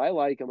Campbell. I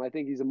like him. I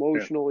think he's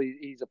emotional. Yeah.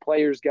 He's a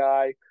player's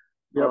guy.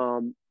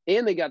 Yep.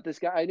 And they got this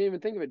guy. I didn't even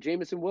think of it.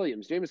 Jameson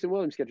Williams. Jameson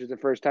Williams catches the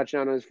first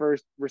touchdown on his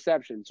first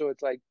reception. So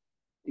it's like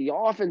the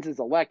offense is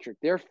electric.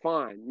 They're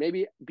fine.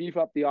 Maybe beef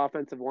up the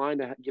offensive line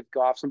to give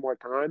Goff some more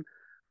time,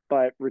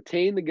 but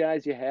retain the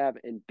guys you have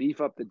and beef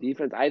up the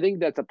defense. I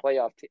think that's a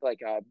playoff like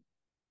a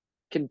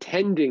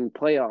contending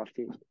playoff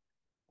team.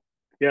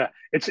 Yeah,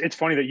 it's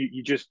funny that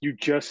you just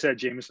said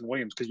Jameson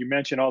Williams because you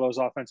mentioned all those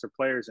offensive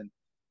players, and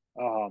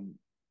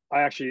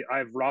I've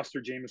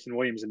rostered Jameson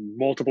Williams in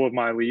multiple of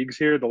my leagues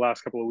here the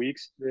last couple of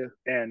weeks. Yeah.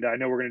 And I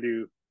know we're going to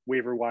do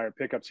waiver wire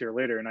pickups here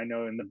later, and I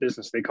know in the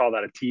business they call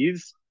that a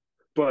tease.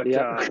 But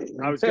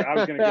I was going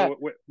to go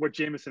with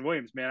Jameson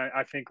Williams, man.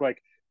 I think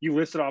like you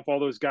listed off all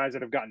those guys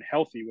that have gotten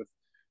healthy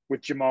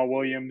with Jamal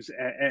Williams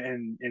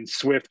and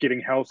Swift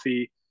getting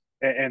healthy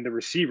and the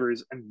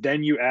receivers, and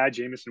then you add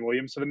Jameson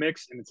Williams to the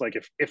mix, and it's like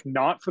if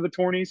not for the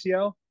torn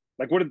ACL,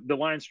 like what did the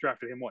Lions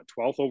drafted him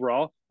 12th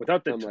overall?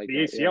 Without the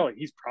ACL,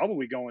 he's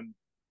probably going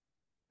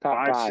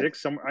top 5,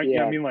 6 somewhere.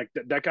 Yeah. I mean, like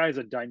that guy is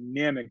a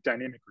dynamic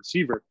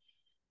receiver.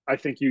 I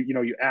think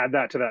you add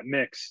that to that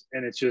mix,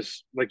 and it's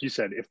just like you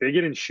said, if they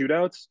get in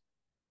shootouts,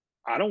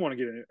 I don't want to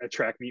get in a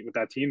track meet with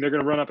that team. They're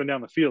going to run up and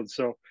down the field.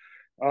 So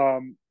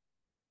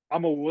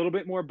I'm a little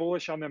bit more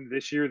bullish on them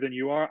this year than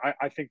you are.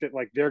 I think that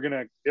like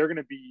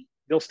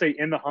they'll stay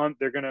in the hunt.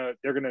 They're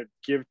gonna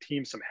give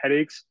teams some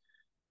headaches.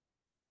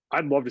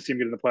 I'd love to see him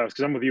get in the playoffs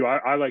because I'm with you.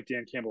 I like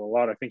Dan Campbell a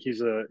lot. I think he's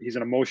an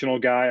emotional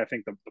guy. I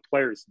think the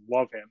players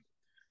love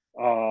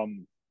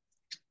him.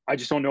 I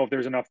just don't know if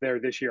there's enough there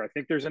this year. I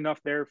think there's enough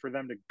there for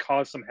them to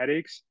cause some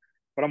headaches,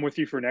 but I'm with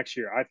you for next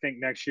year. I think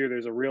next year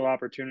there's a real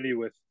opportunity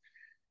with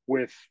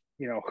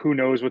who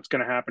knows what's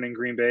going to happen in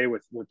Green Bay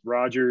with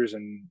Rodgers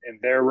and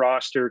their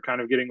roster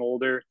kind of getting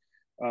older.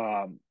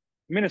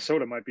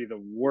 Minnesota might be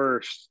the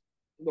worst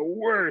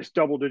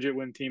double-digit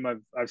win team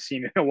I've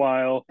seen in a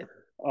while.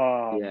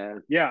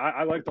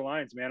 I like the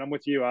Lions, man. I'm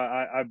with you.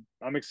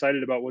 I'm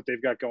excited about what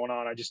they've got going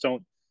on.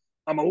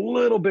 I'm a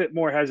little bit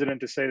more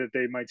hesitant to say that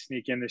they might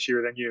sneak in this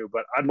year than you,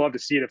 but I'd love to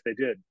see it if they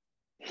did.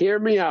 Hear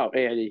me out,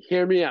 Andy.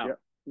 Hear me out. Yep.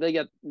 They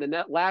get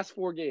the last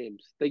 4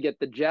 games. They get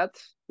the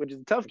Jets, which is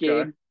a tough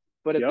game,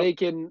 but if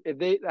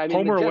they,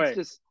 home or away?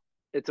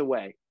 It's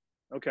away.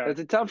 Okay. It's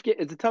a tough game.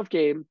 It's a tough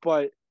game,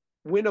 but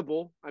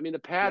winnable. I mean, the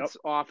Yep. Pats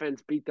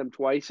offense beat them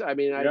twice. I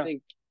mean, Yeah.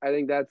 I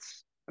think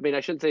that's. I mean, I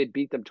shouldn't say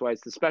beat them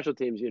twice. The special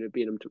teams unit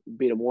beat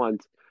them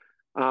once.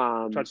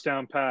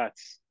 Touchdown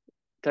Pats.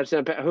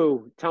 Touchdown.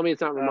 Who? Tell me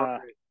it's not Ramon. Uh,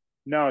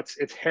 no,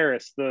 it's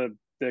Harris, the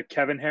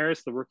Kevin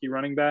Harris, the rookie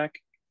running back.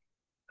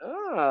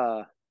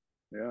 Ah,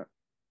 Yeah.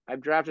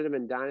 I've drafted him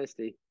in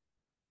Dynasty.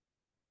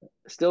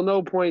 Still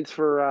no points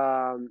for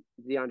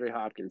DeAndre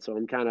Hopkins, so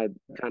I'm kind of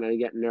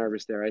getting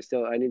nervous there.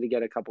 I need to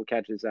get a couple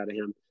catches out of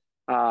him.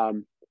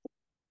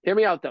 Hear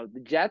me out though. The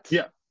Jets.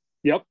 Yeah.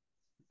 Yep.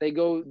 They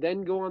go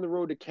on the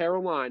road to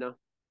Carolina.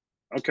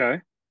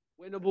 Okay.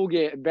 Winnable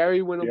game, very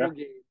Yeah. winnable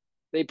game.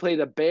 They play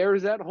the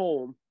Bears at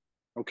home.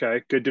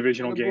 Okay. Good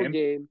divisional Winnable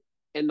game.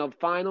 and the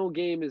final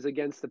game is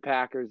against the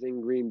Packers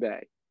in Green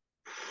Bay.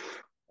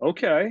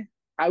 Okay.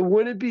 I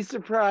wouldn't be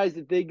surprised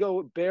if they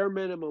go bare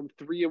minimum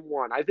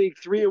 3-1. I think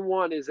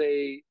 3-1 is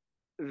a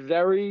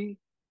very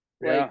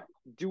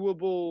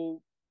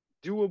doable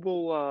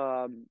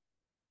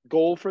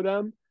goal for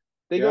them.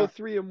 They go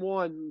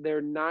 3-1.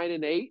 They're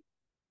 9-8.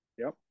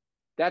 Yep.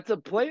 That's a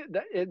play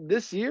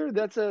this year.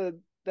 That's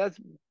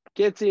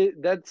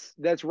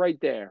right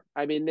there.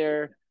 I mean,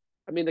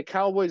 the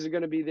Cowboys are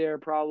going to be there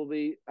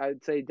probably.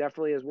 I'd say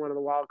definitely as one of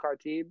the wild card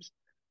teams.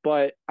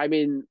 But I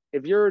mean,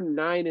 if you're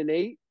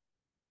 9-8,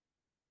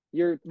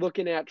 you're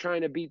looking at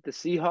trying to beat the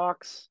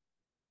Seahawks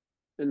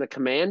and the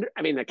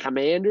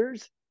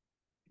Commanders.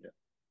 Yeah.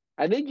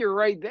 I think you're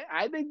right there.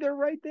 I think they're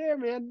right there,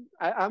 man.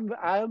 I'm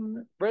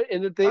right.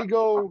 And if they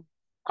go,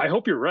 I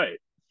hope you're right.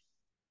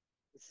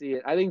 See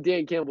it. I think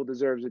Dan Campbell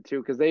deserves it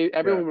too because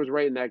everyone was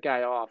writing that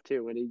guy off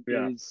too, and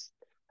he's.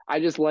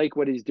 I just like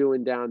what he's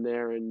doing down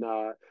there, and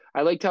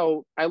I liked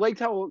how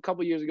a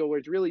couple years ago where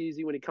it's really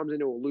easy when he comes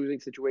into a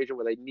losing situation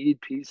where they need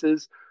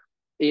pieces.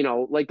 You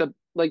know, like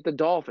the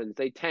Dolphins,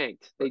 they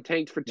tanked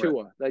for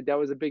Tua. Like that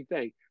was a big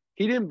thing.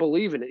 He didn't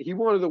believe in it. He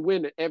wanted to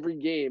win every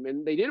game,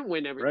 and they didn't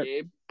win every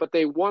game, but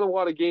they won a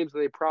lot of games that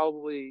they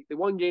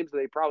won games that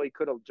they probably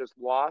could have just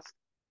lost.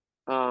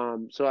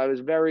 So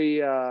I'm very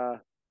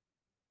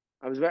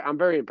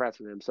impressed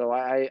with him. So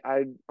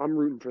I'm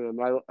rooting for them.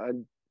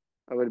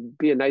 I would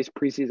be a nice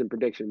preseason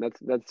prediction.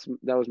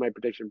 That was my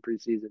prediction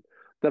preseason.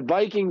 The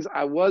Vikings,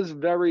 I was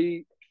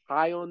very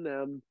high on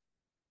them.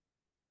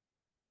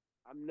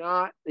 I'm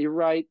not. You're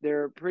right.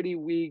 They're a pretty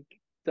weak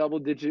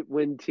double-digit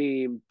win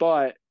team,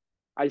 but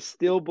I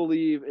still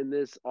believe in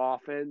this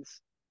offense.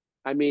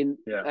 I mean,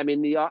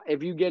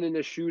 if you get in a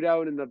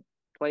shootout in the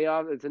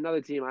playoff, it's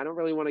another team. I don't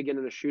really want to get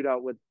in a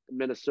shootout with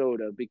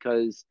Minnesota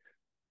because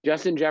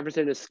Justin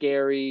Jefferson is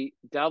scary.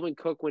 Dalvin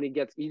Cook, he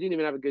didn't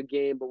even have a good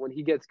game, but when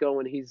he gets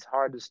going, he's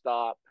hard to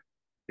stop.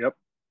 Yep.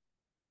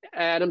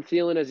 Adam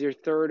Thielen as your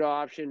third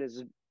option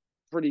is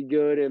pretty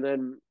good, and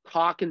then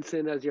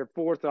Hawkinson as your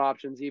fourth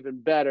option is even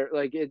better.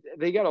 Like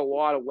they got a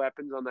lot of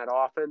weapons on that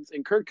offense,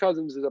 and Kirk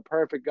Cousins is a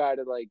perfect guy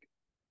to like.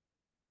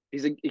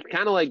 He's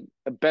kind of like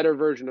a better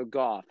version of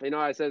Goff. You know,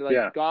 I said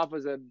Goff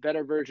was a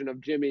better version of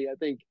Jimmy. I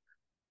think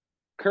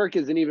Kirk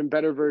is an even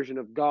better version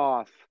of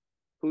Goff,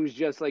 who's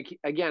just like,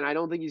 again, I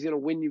don't think he's going to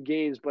win you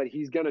games, but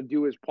he's going to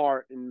do his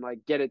part and like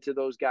get it to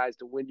those guys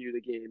to win you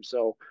the game.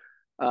 So,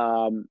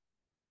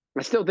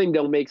 I still think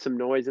they'll make some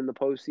noise in the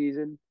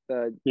postseason,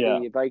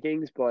 the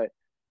Vikings, but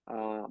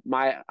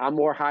I'm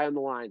more high on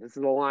the Lions. This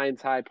is the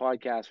Lions High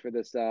podcast for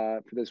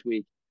this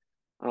week.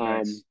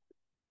 Nice.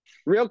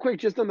 Real quick,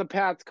 just on the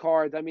Pats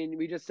cards. I mean,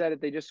 we just said it.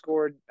 They just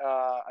scored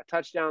a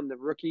touchdown. The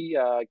rookie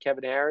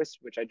Kevin Harris,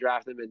 which I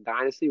drafted him in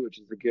Dynasty, which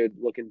is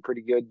looking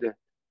pretty good.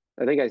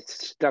 I think I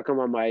stuck him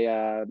on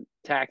my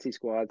taxi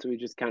squad, so he's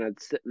just kind of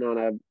sitting on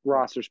a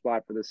roster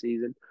spot for the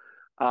season.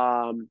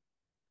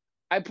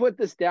 I put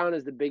this down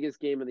as the biggest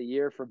game of the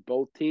year for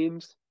both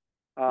teams.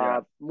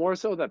 More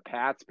so the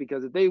Pats,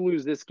 because if they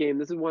lose this game,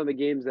 this is one of the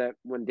games that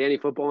when Danny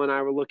Football and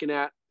I were looking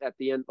at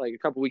the end, like a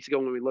couple weeks ago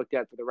when we looked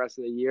at for the rest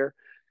of the year,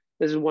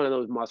 this is one of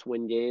those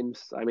must-win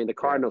games. I mean, the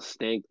Cardinals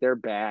stink. They're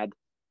bad.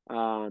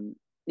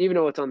 Even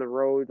though it's on the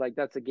road, like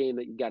that's a game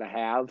that you got to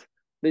have.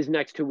 These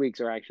next 2 weeks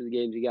are actually the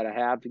games you got to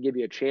have to give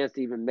you a chance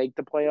to even make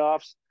the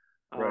playoffs,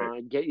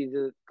 get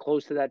you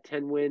close to that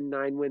 10-win,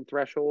 9-win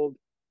threshold.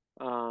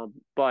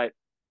 But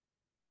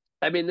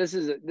I mean, this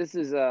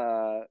is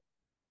a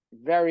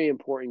very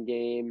important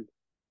game,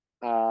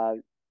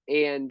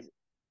 and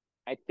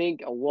I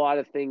think a lot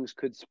of things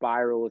could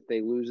spiral if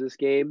they lose this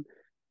game.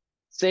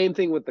 Same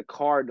thing with the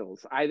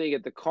Cardinals. I think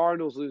if the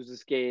Cardinals lose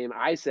this game,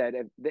 I said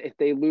if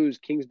they lose,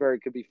 Kingsbury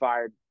could be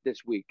fired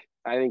this week.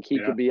 I think he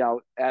could be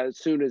out as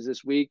soon as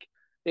this week,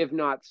 if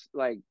not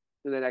like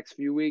in the next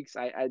few weeks.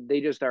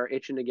 They just are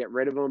itching to get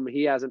rid of him.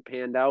 He hasn't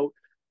panned out.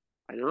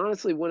 I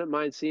honestly wouldn't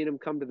mind seeing him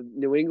come to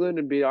New England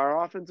and be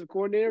our offensive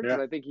coordinator because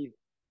I think he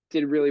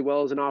did really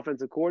well as an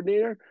offensive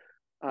coordinator.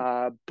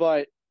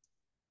 But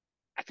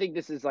I think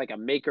this is like a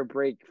make or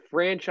break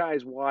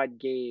franchise-wide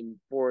game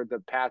for the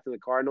Pats and the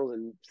Cardinals,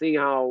 and seeing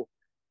how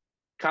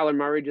Kyler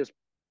Murray just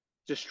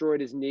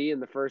destroyed his knee in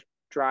the first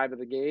drive of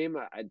the game,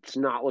 it's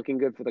not looking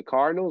good for the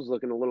Cardinals.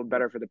 Looking a little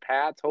better for the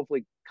Pats.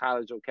 Hopefully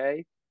Kyler's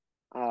okay.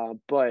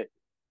 But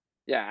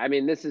yeah, I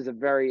mean, this is a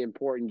very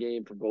important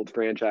game for both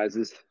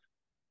franchises.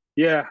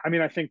 Yeah, I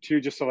mean, I think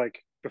too, just to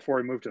like before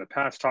we move to the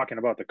past, talking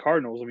about the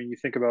Cardinals. I mean, you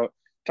think about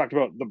talked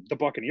about the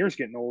Buccaneers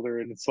getting older,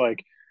 and it's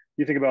like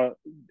you think about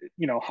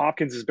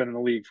Hopkins has been in the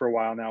league for a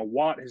while now.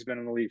 Watt has been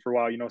in the league for a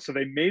while. So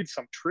they made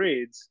some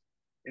trades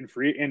and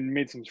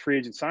made some free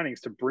agent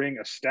signings to bring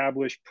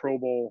established Pro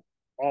Bowl,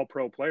 All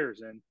Pro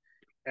players in,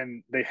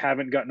 and they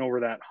haven't gotten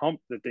over that hump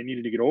that they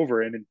needed to get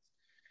over. And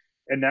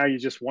now you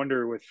just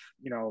wonder with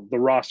the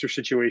roster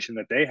situation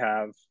that they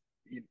have,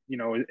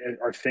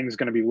 are things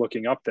going to be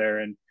looking up there?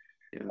 And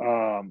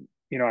Yeah.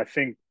 I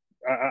think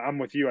I'm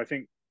with you. I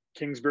think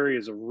Kingsbury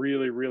is a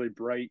really, really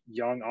bright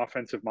young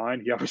offensive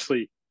mind. He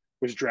obviously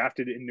was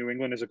drafted in New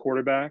England as a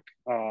quarterback.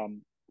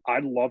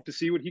 I'd love to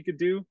see what he could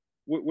do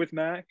with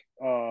Mac.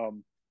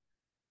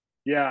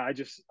 Yeah,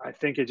 I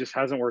think it just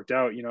hasn't worked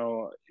out.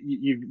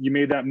 You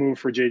made that move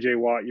for J.J.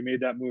 Watt, you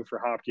made that move for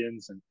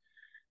Hopkins, and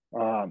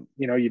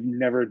you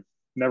never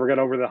got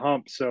over the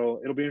hump. So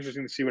it'll be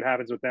interesting to see what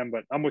happens with them.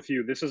 But I'm with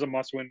you. This is a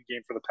must-win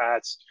game for the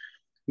Pats.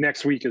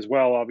 Next week as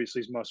well, obviously,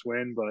 is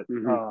must-win. But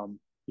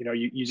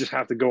you just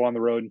have to go on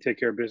the road and take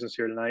care of business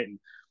here tonight. And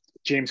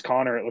James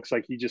Conner, it looks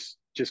like he just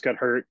got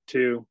hurt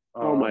too.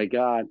 Oh my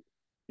God.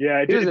 Yeah,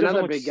 it was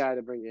another big guy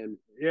to bring in.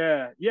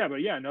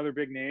 But another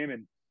big name,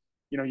 and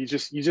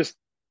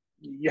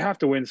you have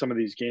to win some of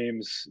these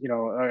games,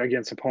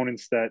 against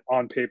opponents that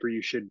on paper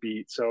you should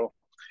beat. So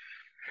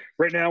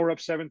right now we're up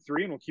 7-3,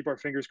 and we'll keep our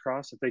fingers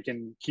crossed that they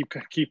can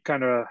keep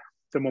kind of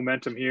the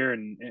momentum here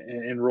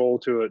and roll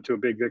to a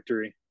big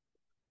victory.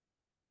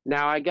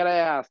 Now I gotta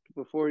ask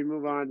before we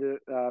move on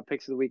to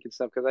picks of the week and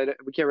stuff, because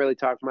we can't really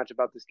talk much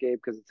about this game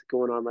because it's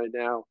going on right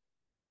now.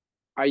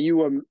 Are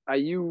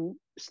you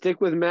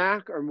stick with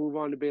Mac or move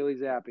on to Bailey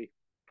Zappi?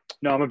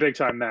 No, I'm a big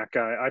time Mac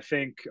guy. I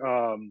think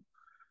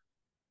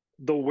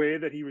the way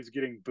that he was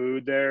getting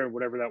booed there,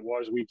 whatever that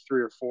was, week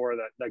 3 or 4,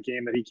 that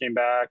game that he came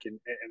back and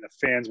the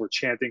fans were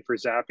chanting for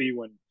Zappi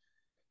when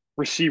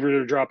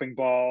receivers are dropping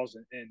balls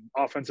and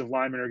offensive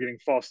linemen are getting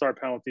false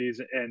start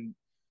penalties. And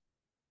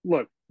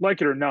look,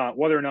 like it or not,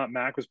 whether or not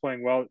Mac was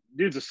playing well,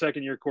 dude's a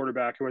second-year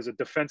quarterback who has a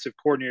defensive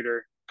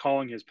coordinator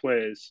calling his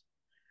plays.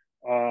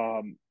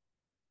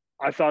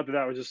 I thought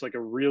that was just like a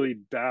really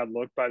bad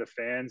look by the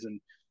fans. And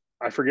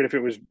I forget if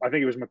I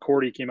think it was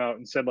McCourty came out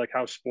and said like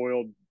how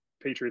spoiled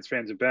Patriots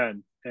fans have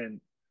been,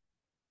 and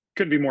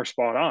couldn't be more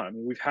spot on. I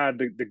mean, we've had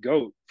the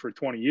GOAT for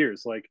 20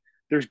 years. Like,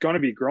 there's going to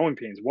be growing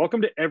pains.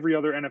 Welcome to every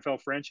other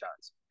NFL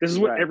franchise. This is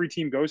what every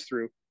team goes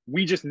through.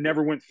 We just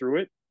never went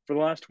through it for the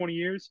last 20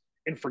 years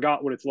and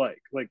forgot what it's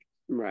like. Like,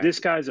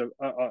 this guy's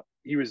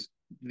he was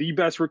the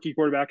best rookie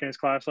quarterback in his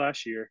class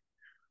last year.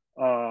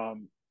 I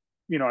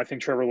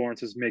think Trevor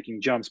Lawrence is making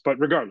jumps, but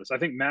regardless, I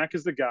think Mac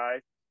is the guy.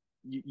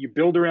 You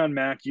build around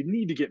Mac. You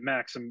need to get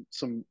Mac some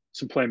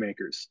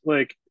playmakers.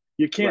 Like,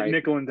 you can't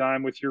nickel and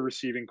dime with your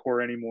receiving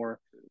core anymore.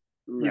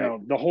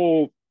 The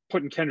whole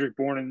putting Kendrick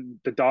Bourne in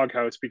the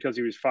doghouse because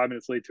he was 5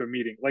 minutes late to a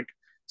meeting. Like,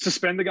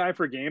 suspend the guy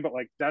for a game, but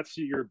like, that's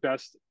your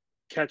best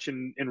catch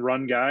and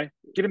run guy.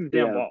 Get him the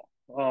damn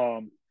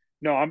ball.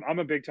 No, I'm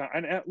a big time.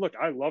 And look,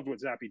 I loved what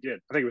Zappi did.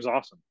 I think it was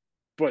awesome.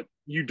 But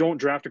you don't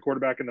draft a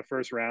quarterback in the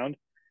first round,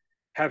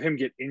 have him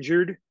get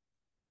injured,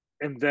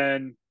 and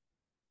then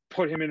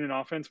put him in an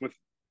offense with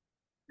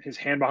his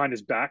hand behind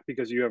his back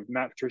because you have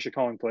Matt Patricia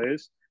calling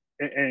plays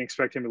and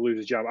expect him to lose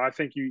his job. I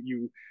think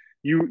you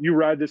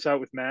ride this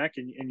out with Mac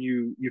and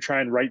you try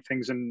and right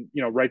things and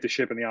right the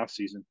ship in the off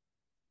season.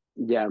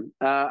 Yeah,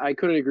 I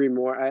couldn't agree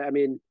more. I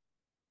mean,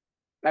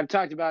 I've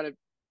talked about it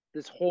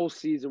this whole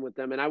season with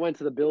them, and I went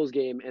to the Bills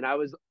game, and I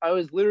was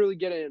literally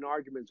getting in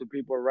arguments with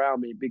people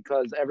around me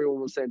because everyone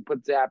was saying,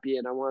 "Put Zappi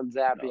in. I want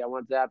Zappi. No. I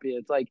want Zappi."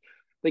 It's like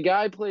the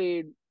guy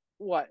played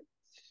what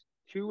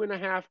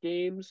 2.5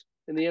 games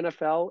in the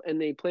NFL, and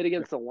they played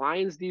against the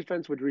Lions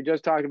defense, which we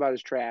just talked about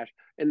is trash.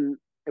 And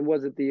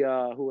was it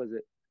the who was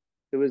it?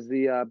 It was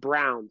the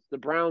Browns. The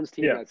Browns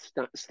team that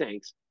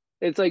stinks.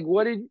 It's like,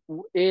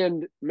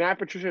 and Matt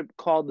Patricia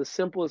called the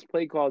simplest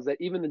play calls that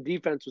even the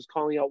defense was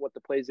calling out what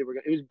the plays they were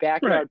going to. It was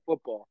backyard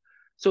football.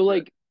 So,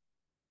 like,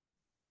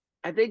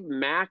 I think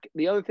Mac,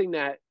 the other thing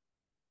that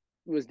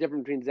was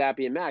different between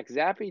Zappi and Mac,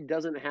 Zappi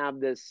doesn't have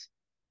this,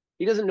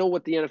 he doesn't know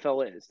what the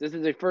NFL is. This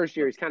is his first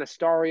year. He's kind of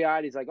starry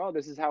eyed. He's like, oh,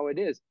 this is how it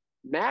is.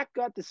 Mac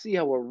got to see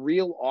how a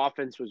real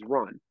offense was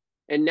run.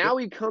 And now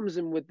he comes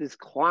in with this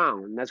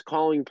clown that's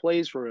calling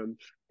plays for him.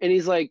 And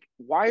he's like,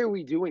 why are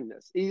we doing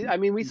this?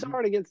 We saw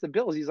it against the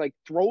Bills. He's like,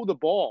 throw the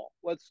ball.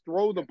 Let's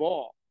throw the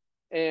ball.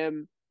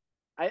 And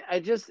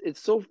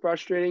it's so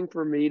frustrating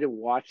for me to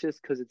watch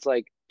this because it's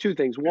like two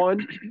things.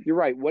 One, you're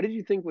right. What did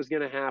you think was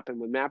going to happen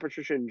with Matt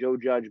Patricia and Joe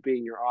Judge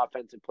being your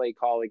offensive play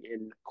calling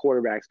and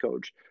quarterbacks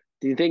coach?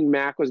 Do you think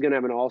Mac was going to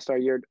have an all-star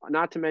year?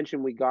 Not to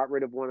mention we got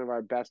rid of one of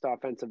our best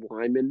offensive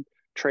linemen,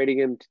 trading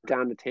him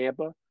down to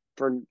Tampa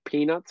for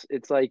peanuts.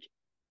 It's like,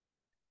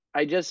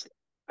 it's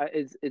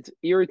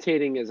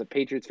irritating as a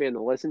Patriots fan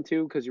to listen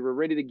to because you were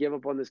ready to give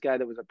up on this guy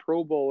that was a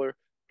Pro Bowler,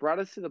 brought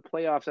us to the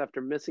playoffs after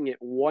missing it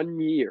 1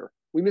 year,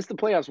 we missed the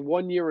playoffs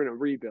 1 year in a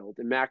rebuild,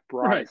 and Mac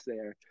brought Right. us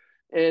there.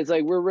 And it's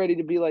like we're ready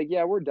to be like,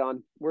 yeah, we're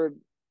done.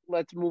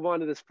 Let's move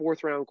on to this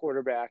 4th-round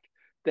quarterback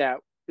that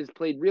has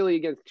played really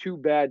against 2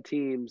 bad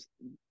teams,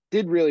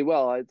 did really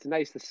well. It's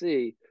nice to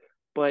see,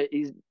 but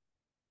he's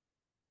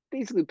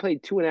basically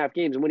played 2.5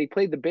 games. And when he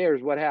played the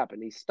Bears, what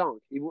happened? He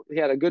stunk. He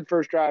had a good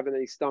first drive, and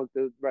then he stunk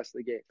the rest of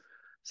the game.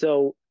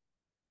 So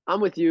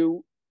I'm with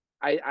you.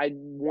 I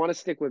want to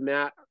stick with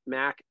Mac.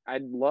 I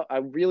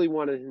really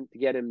wanted to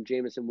get him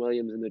Jameson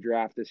Williams in the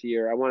draft this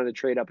year. I wanted to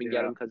trade up and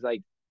get him because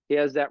like he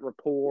has that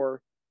rapport.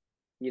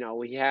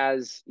 He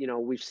has.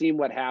 We've seen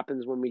what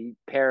happens when we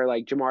pair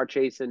like Jamar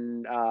Chase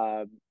and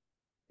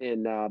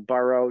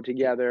Burrow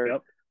together.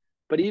 Yep.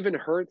 But even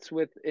Hurts and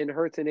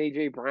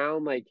AJ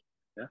Brown, like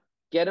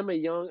get him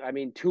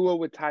Tua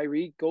with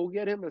Tyreek. Go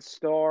get him a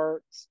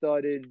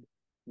star-studded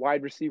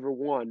wide receiver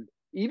 1.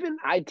 Even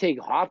I'd take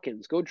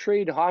Hopkins. Go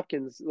trade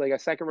Hopkins, like a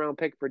 2nd-round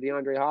pick for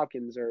DeAndre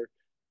Hopkins or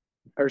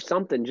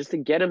something, just to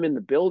get him in the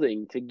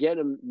building, to get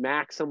him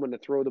someone to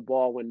throw the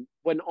ball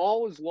when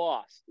all is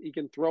lost. He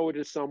can throw it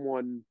to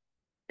someone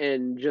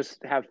and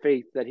just have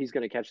faith that he's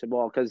going to catch the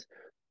ball, because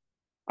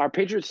our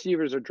Patriots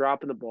receivers are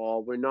dropping the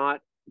ball. We're not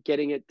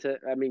getting it to.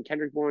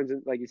 Kendrick Bourne's,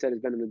 like you said,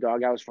 has been in the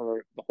doghouse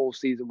for the whole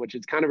season, which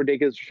is kind of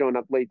ridiculous for showing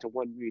up late to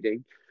one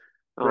meeting.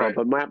 Right.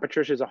 But Matt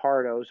Patricia's a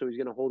hardo, so he's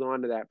going to hold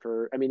on to that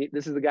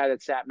this is the guy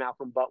that sat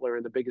Malcolm Butler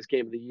in the biggest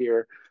game of the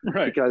year,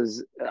 Right.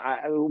 because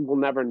we'll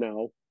never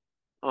know.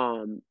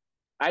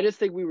 I just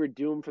think we were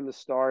doomed from the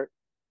start.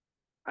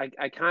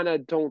 I kind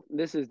of don't.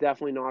 This is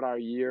definitely not our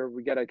year.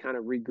 We got to kind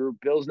of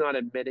regroup. Bill's not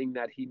admitting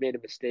that he made a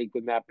mistake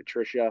with Matt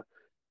Patricia,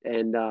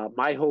 and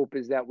my hope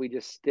is that we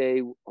just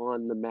stay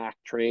on the Mac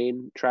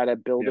train, try to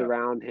build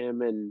around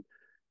him, and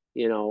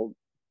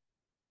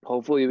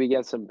hopefully we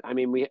get some.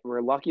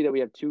 We're lucky that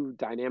we have 2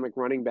 dynamic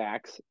running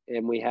backs,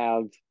 and we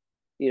have,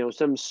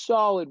 some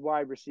solid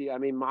wide receiver.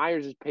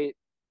 Myers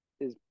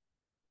is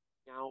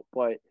out,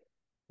 but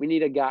we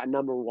need a guy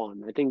number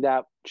 1. I think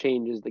that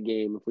changes the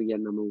game if we get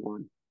number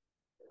 1.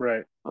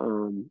 Right.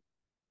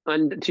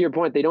 And to your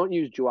point, they don't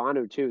use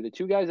Juanu too. The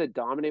 2 guys that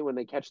dominate when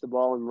they catch the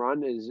ball and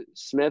run is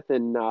Smith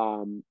and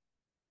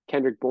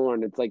Kendrick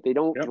Bourne. It's like they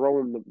don't throw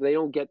them, they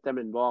don't get them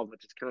involved,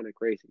 which is kind of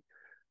crazy.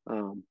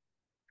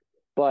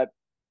 But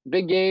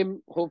big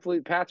game.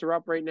 Hopefully, Pats are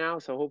up right now,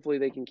 so hopefully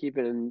they can keep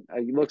it. And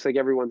it looks like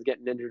everyone's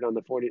getting injured on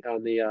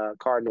the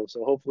Cardinals.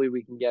 So hopefully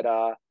we can get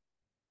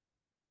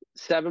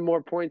 7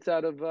 more points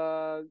out of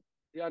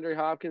DeAndre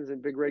Hopkins,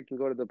 and Big Ray can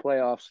go to the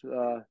playoffs.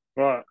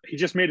 Well, he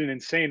just made an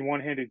insane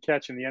one-handed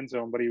catch in the end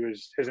zone, but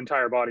his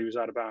entire body was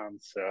out of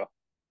bounds. So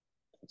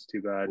that's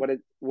too bad.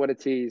 What a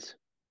tease.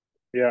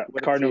 Yeah,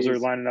 the Cardinals are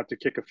lining up to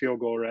kick a field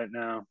goal right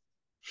now.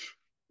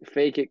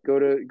 Fake it. Go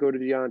to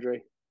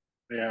DeAndre.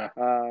 Yeah.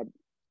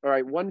 All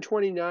right,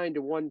 129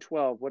 to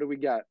 112. What do we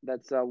got?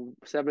 That's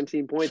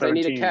 17 points.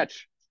 17. I need a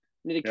catch.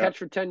 Catch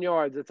for 10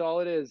 yards. That's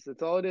all it is. Yeah.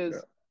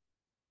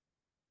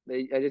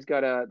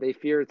 They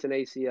fear it's an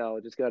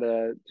ACL. Just got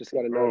a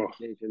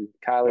notification.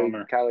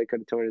 Kyler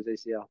could have torn his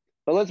ACL.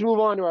 But let's move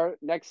on to our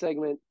next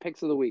segment,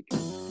 Picks of the Week.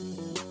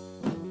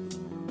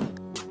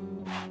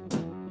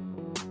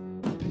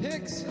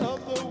 Picks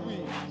of the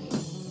Week.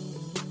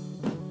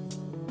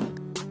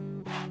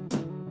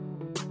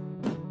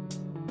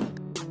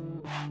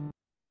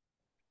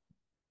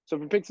 So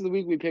for Picks of the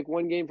Week, we pick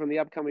one game from the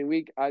upcoming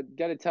week. I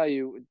got to tell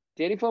you,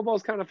 Danny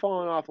Football's kind of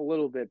fallen off a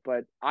little bit,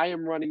 but I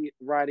am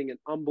riding an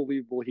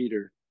unbelievable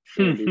heater.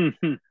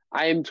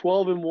 I am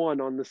 12-1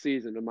 on the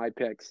season of my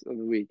picks of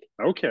the week.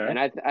 Okay. And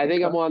I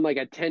think I'm on like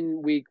a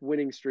 10-week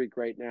winning streak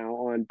right now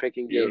on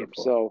picking games.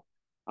 So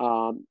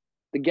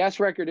the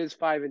guess record is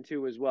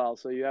 5-2 as well.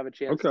 So you have a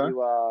chance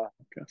to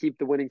keep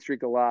the winning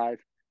streak alive.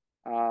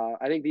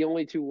 I think the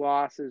only 2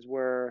 losses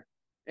were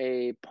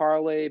a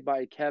parlay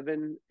by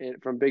Kevin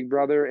from Big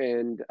Brother,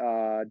 and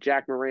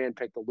Jack Moran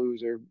picked the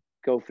loser.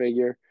 Go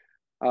figure.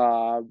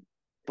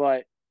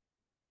 But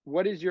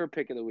what is your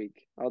pick of the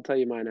week? I'll tell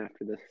you mine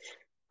after this.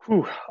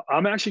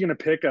 I'm actually going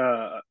to pick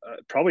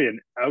probably an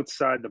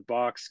outside the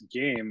box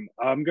game.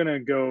 I'm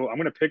going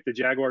to pick the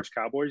Jaguars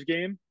Cowboys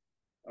game.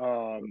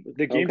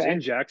 The game's in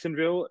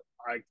Jacksonville.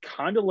 I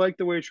kind of like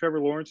the way Trevor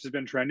Lawrence has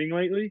been trending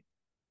lately.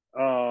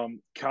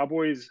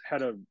 Cowboys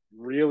had a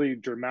really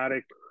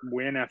dramatic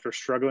win after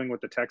struggling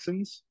with the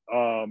Texans.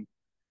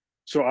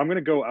 So I'm going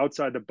to go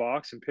outside the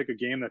box and pick a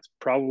game that's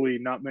probably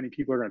not many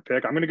people are going to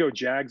pick. I'm going to go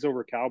Jags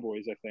over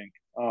Cowboys, I think.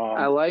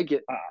 I like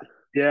it.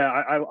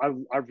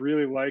 I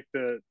really like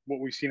what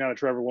we've seen out of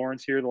Trevor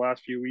Lawrence here the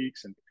last few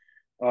weeks, and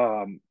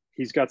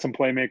he's got some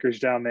playmakers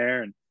down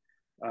there, and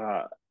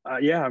I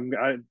don't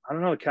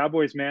know, the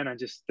Cowboys, man.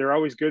 They're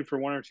always good for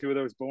 1 or 2 of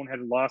those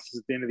boneheaded losses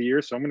at the end of the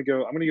year. So I'm gonna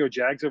go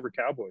Jags over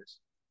Cowboys.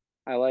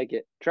 I like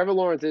it. Trevor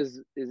Lawrence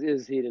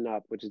is heating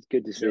up, which is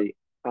good to see.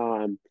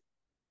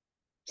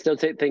 Still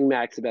think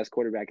Mac's the best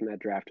quarterback in that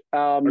draft.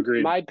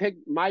 Agreed. My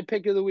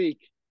pick of the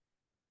week.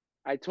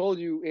 I told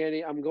you,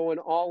 Andy, I'm going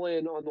all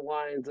in on the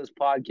Lions this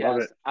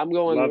podcast. I'm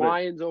going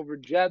Lions over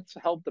Jets.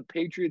 Help the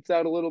Patriots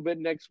out a little bit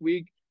next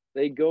week.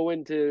 They go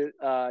into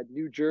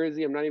New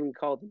Jersey. I'm not even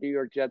called the New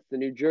York Jets, the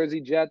New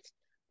Jersey Jets.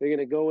 They're going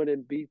to go in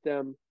and beat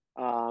them.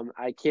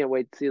 I can't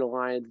wait to see the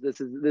Lions.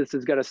 This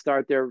is going to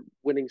start their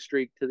winning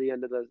streak to the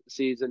end of the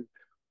season.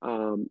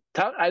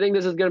 I think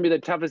this is going to be the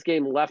toughest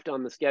game left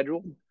on the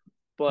schedule,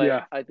 but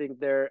Yeah. I think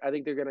they're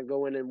going to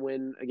go in and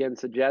win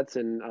against the Jets,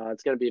 and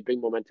it's going to be a big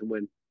momentum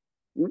win.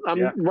 I'm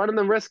Yeah. running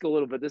the risk a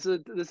little bit. This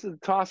is a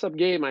toss-up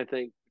game, I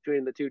think,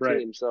 between the two Right.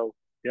 teams. So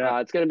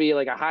Yeah. it's going to be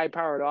like a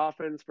high-powered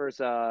offense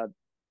versus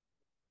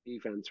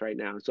defense right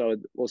now. So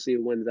we'll see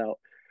who wins out.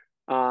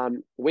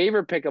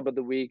 Waiver pickup of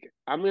the week.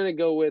 I'm going to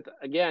go with,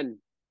 again,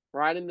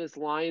 riding this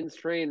Lions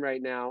train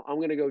right now. I'm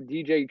going to go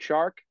DJ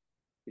Chark.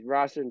 He's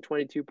rostered in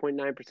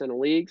 22.9% of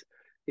leagues.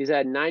 He's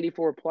had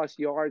 94 plus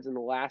yards in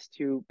the last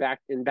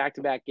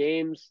back-to-back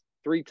games.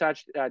 Two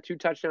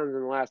touchdowns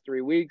in the last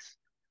 3 weeks.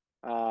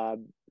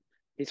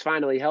 He's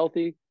finally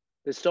healthy.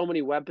 There's so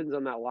many weapons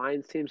on that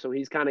Lions team, so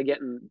he's kind of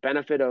getting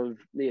benefit of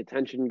the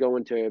attention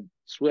going to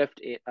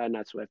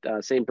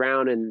St.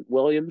 Brown and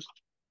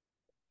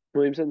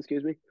Williamson,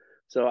 excuse me.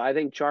 So I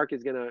think Chark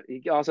is gonna.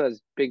 He also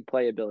has big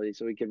playability,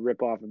 so he could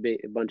rip off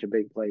a bunch of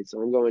big plays.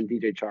 So I'm going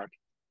DJ Chark.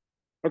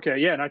 Okay.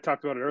 Yeah. And I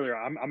talked about it earlier.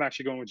 I'm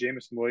actually going with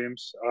Jamison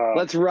Williams.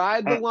 Let's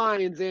ride the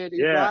Lions, Andy.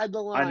 Yeah, Ride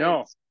the I know.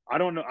 Lions. I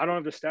don't know. I don't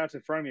have the stats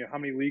in front of me of how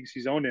many leagues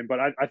he's owned in, but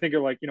I think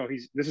of, like,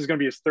 this is going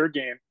to be his third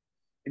game.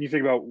 And you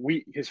think about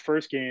his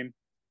first game,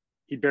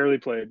 he barely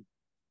played.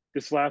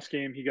 This last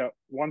game, he got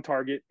one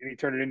target and he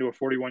turned it into a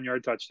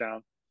 41-yard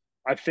touchdown.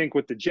 I think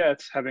with the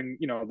Jets having,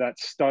 that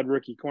stud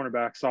rookie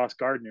cornerback, Sauce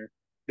Gardner,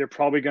 they're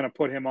probably going to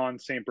put him on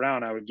St.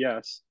 Brown, I would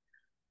guess,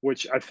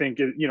 which I think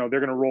is, they're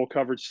going to roll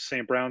coverage to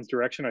St. Brown's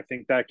direction. I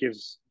think that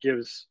gives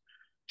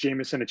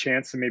Jamison a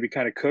chance to maybe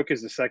kind of cook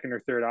as the second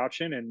or third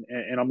option.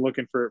 And I'm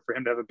looking for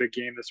him to have a big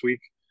game this week.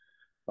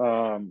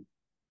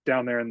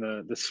 Down there in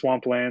the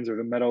swamplands or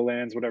the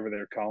meadowlands, whatever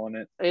they're calling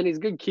it. And he's a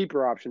good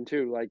keeper option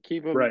too. Like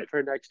keep him right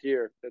for next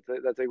year.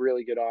 That's a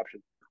really good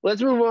option. Let's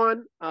move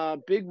on.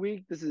 Big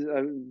week. This is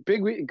a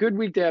big week. Good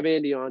week to have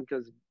Andy on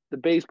because the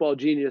baseball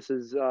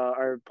geniuses,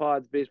 our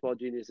pod's baseball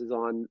geniuses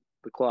on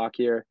the clock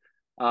here.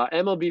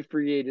 MLB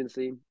free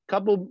agency.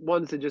 Couple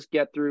ones to just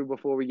get through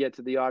before we get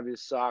to the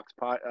obvious Sox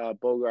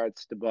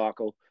Bogarts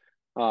debacle,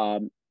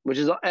 which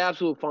is an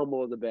absolute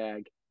fumble of the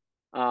bag.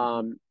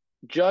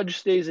 Judge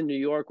stays in New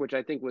York, which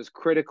I think was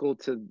critical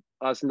to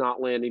us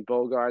not landing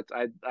Bogarts.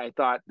 I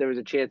thought there was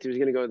a chance he was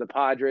going to go to the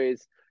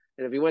Padres.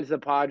 And if he went to the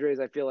Padres,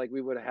 I feel like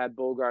we would have had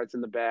Bogarts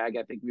in the bag.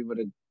 I think we would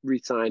have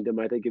re-signed him.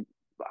 I think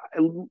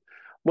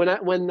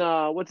when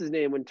what's his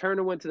name? When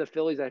Turner went to the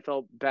Phillies, I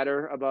felt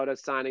better about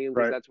us signing him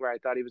because that's where I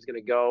thought he was going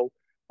to go.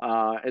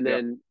 And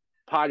then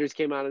Padres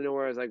came out of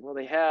nowhere. I was like, well,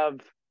 they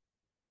have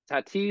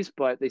Tatis,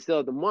 but they still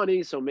have the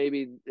money. So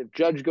maybe if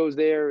Judge goes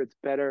there, it's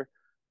better.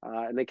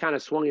 And they kind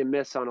of swung and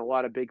missed on a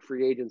lot of big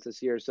free agents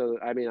this year. So,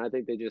 I mean, I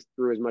think they just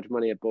threw as much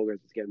money at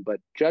Bogarts as can. But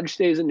Judge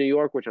stays in New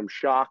York, which I'm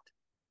shocked.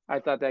 I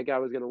thought that guy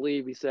was going to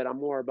leave. He said, I'm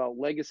more about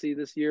legacy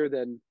this year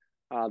than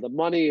the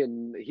money,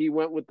 and he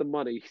went with the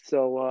money.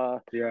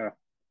 So,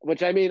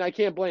 which, I mean, I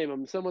can't blame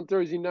him. Someone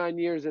throws you 9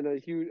 years in a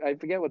huge – I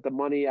forget what the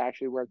money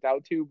actually worked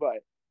out to,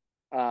 but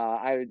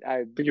I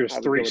think it was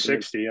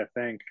 360, I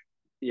think.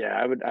 Yeah,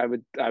 I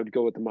would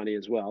go with the money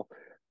as well.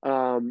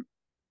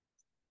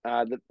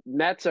 The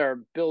Mets are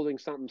building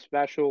something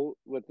special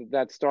with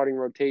that starting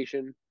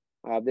rotation.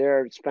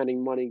 They're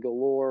spending money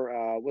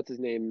galore. What's his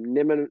name?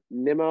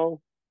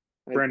 Nimmo?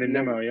 Brandon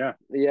Nimmo, yeah.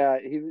 Yeah,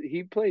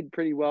 he played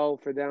pretty well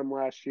for them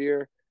last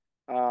year.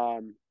 They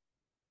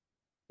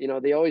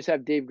always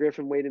have Dave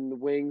Griffin waiting in the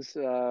wings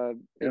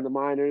in the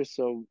minors.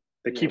 So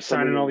they keep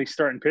signing all these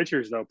starting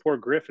pitchers, though. Poor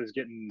Griff is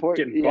getting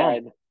bumped.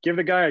 Give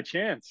the guy a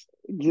chance.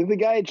 Give the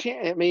guy a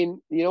chance. I mean,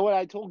 you know what?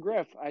 I told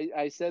Griff.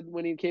 I said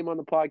when he came on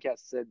the podcast, I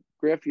said,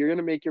 Griff, you're going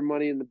to make your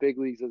money in the big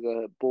leagues as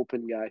a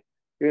bullpen guy.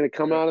 You're going to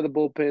come out of the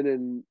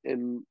bullpen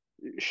and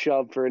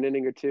shove for an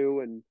inning or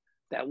two. And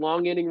that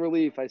long inning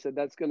relief, I said,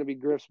 that's going to be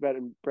Griff's bread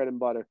and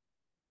butter.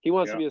 He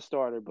wants to be a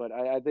starter, but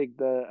I think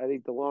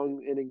the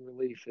long inning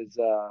relief is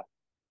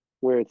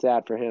where it's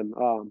at for him.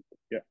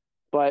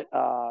 But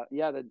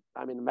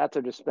the Mets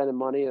are just spending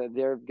money.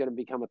 They're going to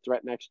become a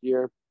threat next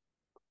year.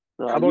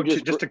 How about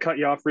just to cut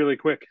you off really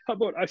quick? How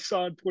about I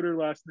saw on Twitter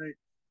last night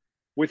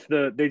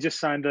they just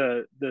signed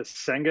the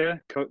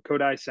Senga,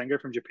 Kodai Senga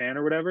from Japan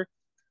or whatever.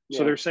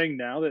 So they're saying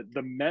now that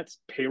the Mets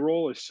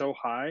payroll is so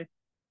high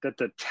that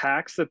the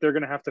tax that they're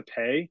going to have to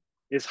pay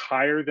is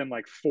higher than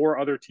like 4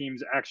 other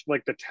teams. Actually,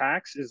 like the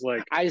tax is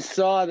like, I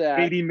saw that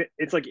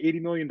it's like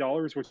 $80 million,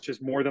 which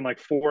is more than like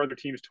 4 other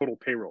teams' total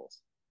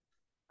payrolls.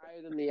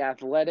 Higher than the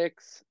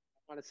Athletics.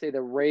 I want to say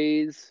the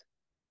Rays,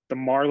 the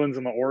Marlins,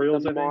 and the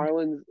Orioles. The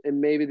Marlins, and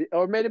maybe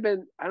or it might have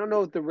been. I don't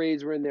know if the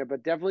Rays were in there,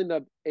 but definitely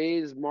the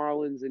A's,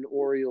 Marlins, and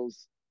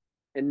Orioles,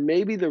 and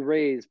maybe the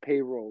Rays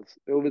payrolls.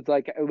 It was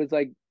like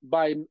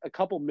by a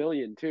couple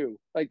million too.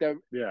 I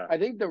think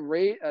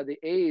the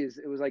A's,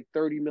 it was like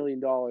 $30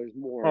 million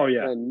more. Oh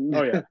yeah.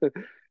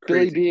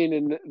 Billy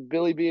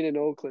Bean in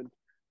Oakland.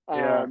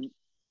 Yeah.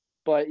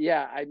 But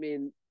yeah, I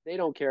mean, they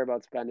don't care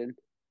about spending.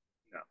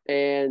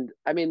 And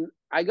I mean,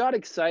 I got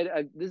excited.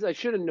 I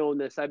should have known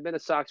this. I've been a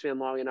Sox fan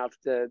long enough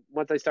to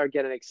once I start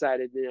getting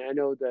excited, I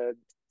know the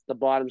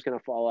bottom's going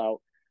to fall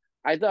out.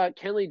 I thought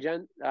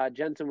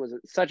Jensen was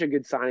such a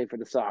good signing for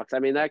the Sox. I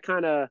mean, that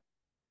kind of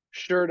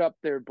shored up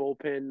their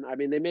bullpen. I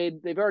mean,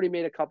 they've already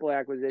made a couple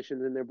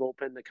acquisitions in their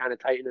bullpen to kind of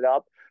tighten it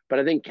up, but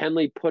I think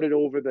Kenley put it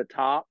over the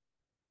top.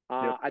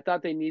 Yep. I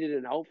thought they needed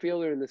an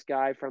outfielder, and this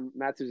guy from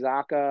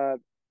Matsuzaka,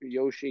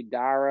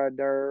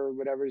 Yoshidara,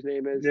 whatever his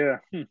name is, Yeah.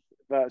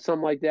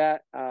 something like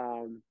that.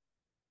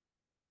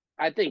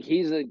 I think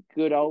he's a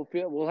good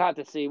outfield. We'll have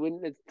to see.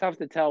 It's tough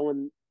to tell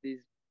when these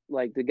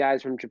like the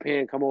guys from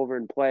Japan come over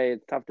and play.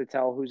 It's tough to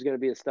tell who's going to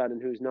be a stud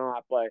and who's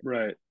not. But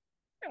Right.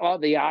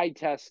 the eye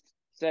test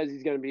says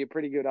he's going to be a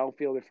pretty good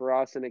outfielder for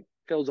us, and it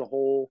fills a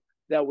hole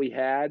that we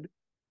had.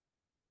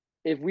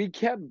 If we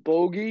kept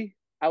Bogey,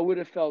 I would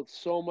have felt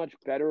so much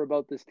better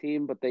about this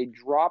team. But they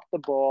dropped the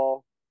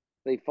ball,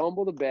 they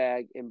fumble the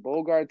bag, and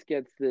Bogaerts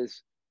gets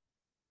this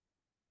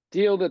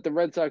deal that the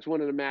Red Sox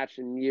wouldn't have matched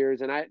in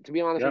years. And to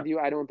be honest with you,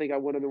 I don't think I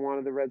would have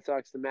wanted the Red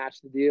Sox to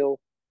match the deal.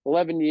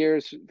 11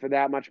 years for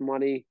that much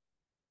money,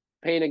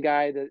 paying a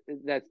guy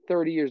that's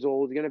 30 years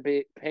old, you're going to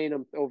be paying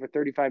him over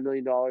 $35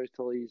 million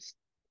till he's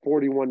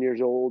 41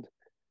 years old.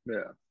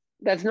 Yeah.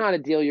 That's not a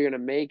deal you're going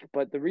to make.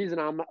 But the reason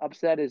I'm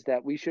upset is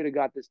that we should have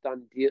got this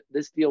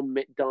deal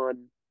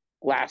done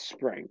last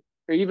spring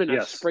or even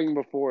a spring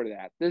before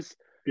that.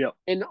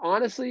 And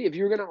honestly, if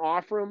you were going to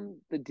offer him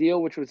the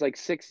deal, which was like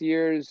 6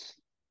 years,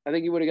 I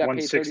think he would have got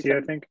paid 160,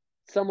 I think.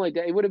 Something like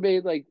that. It would have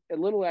made like a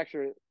little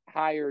extra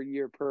higher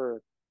year per. I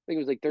think it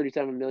was like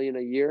 37 million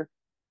a year.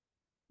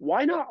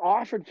 Why not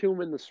offer to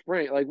him in the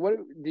spring? Like, what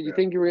did you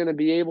think you were going to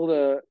be able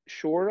to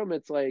short him?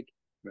 It's like,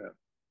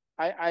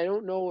 I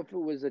don't know if it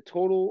was a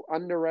total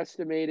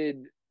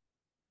underestimated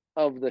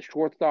of the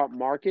shortstop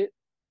market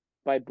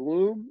by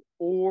Bloom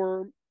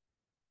or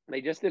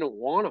they just didn't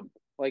want him.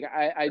 Like,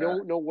 I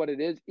don't know what it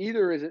is.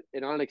 Either is it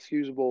an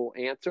unexcusable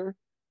answer,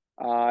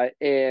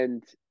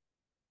 and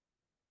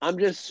I'm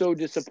just so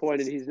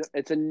disappointed.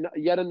 It's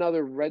yet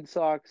another Red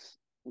Sox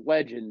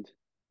legend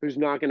who's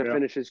not going to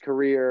finish his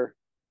career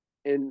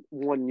in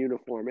one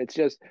uniform.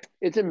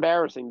 It's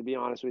embarrassing, to be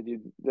honest with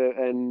you.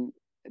 And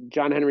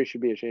John Henry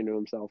should be ashamed of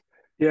himself.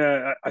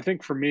 Yeah, I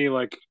think for me,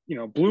 like,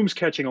 Bloom's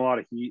catching a lot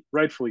of heat,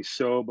 rightfully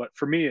so. But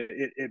for me,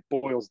 it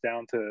boils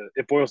down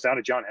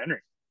to John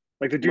Henry.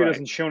 Like, the dude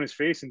hasn't shown his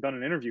face and done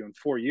an interview in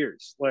 4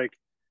 years. Like,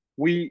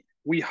 we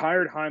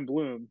hired Chaim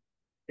Bloom,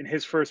 and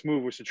his first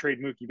move was to trade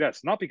Mookie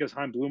Betts, not because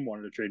Chaim Bloom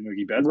wanted to trade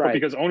Mookie Betts, but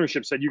because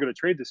ownership said, you got to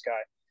trade this guy.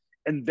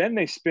 And then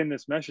they spin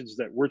this message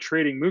that we're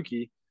trading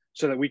Mookie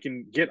so that we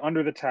can get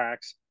under the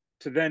tax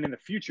to then in the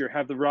future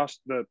have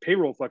the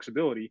payroll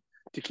flexibility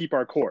to keep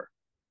our core.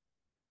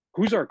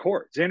 Who's our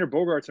core? Xander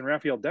Bogaerts and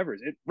Rafael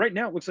Devers. Right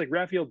now, it looks like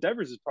Rafael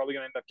Devers is probably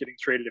going to end up getting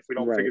traded if we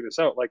don't figure this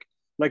out.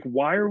 Like,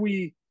 why are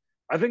we?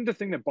 I think the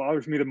thing that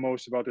bothers me the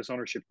most about this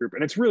ownership group,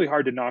 and it's really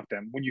hard to knock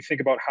them when you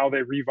think about how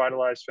they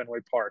revitalized Fenway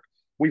Park.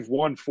 We've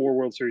won 4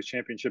 World Series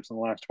championships in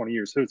the last 20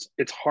 years, so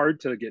it's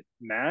hard to get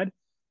mad.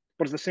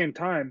 But at the same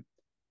time,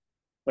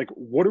 like,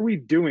 what are we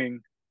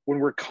doing when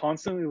we're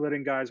constantly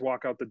letting guys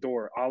walk out the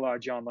door, a la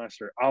John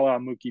Lester, a la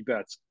Mookie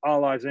Betts, a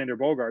la Xander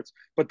Bogaerts,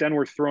 but then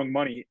we're throwing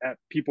money at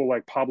people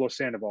like Pablo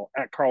Sandoval,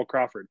 at Carl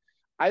Crawford?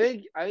 I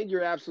think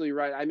you're absolutely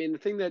right. I mean, the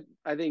thing that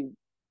I think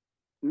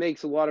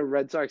makes a lot of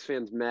Red Sox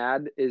fans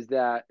mad is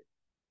that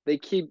they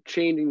keep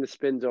changing the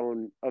spin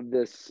zone of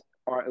this,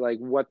 like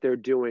what they're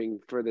doing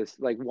for this,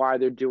 like why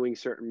they're doing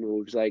certain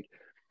moves. Like,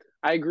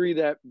 I agree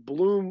that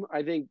Bloom,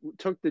 I think,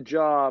 took the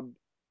job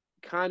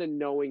kind of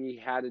knowing he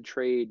had to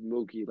trade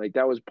Mookie. Like,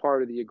 that was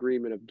part of the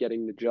agreement of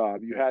getting the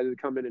job. You had to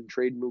come in and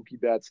trade Mookie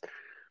Betts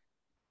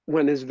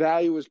when his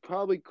value was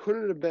probably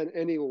couldn't have been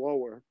any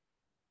lower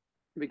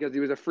because he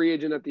was a free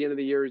agent at the end of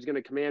the year. He's going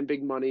to command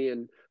big money,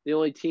 and there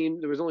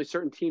was only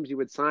certain teams he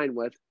would sign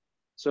with.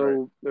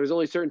 So there was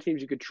only certain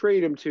teams you could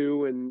trade him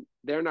to, and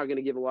they're not going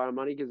to give a lot of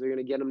money because they're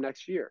going to get him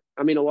next year.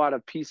 I mean, a lot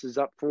of pieces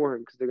up for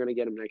him because they're going to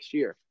get him next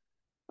year.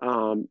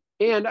 And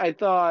I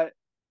thought,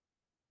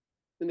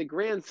 in the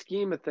grand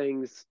scheme of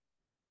things,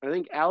 I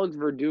think Alex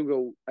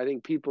Verdugo,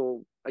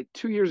 people like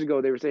 2 years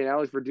ago, they were saying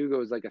Alex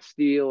Verdugo is like a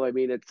steal. I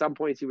mean, at some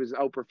points he was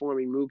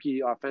outperforming Mookie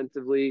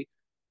offensively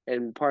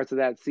in parts of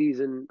that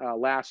season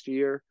last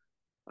year.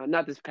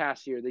 Not this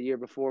past year, the year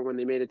before when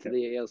they made it to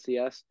the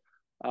ALCS.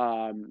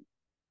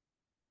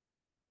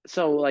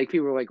 So like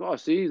people were like, oh,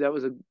 see, that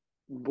was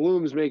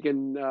Bloom's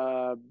making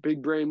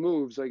big brain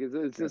moves. Like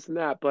it's this and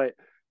that. But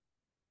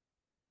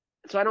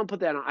so I don't put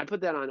that on. I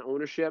put that on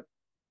ownership.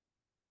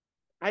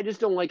 I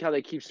just don't like how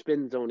they keep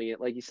spin zoning it.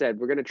 Like you said,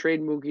 we're going to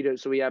trade Mookie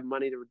so we have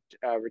money to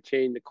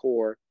retain the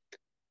core,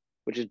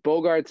 which is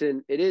Bogaerts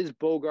and it is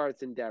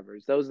Bogaerts and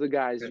Devers. Those are the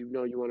guys you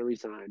want to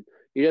resign.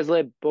 You just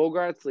let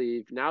Bogaerts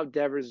leave. Now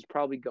Devers is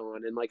probably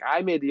gone. And like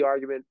I made the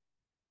argument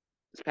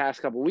this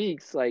past couple of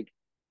weeks, like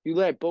you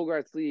let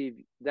Bogaerts leave,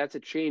 that's a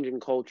change in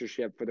culture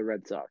shift for the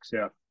Red Sox.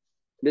 Yeah.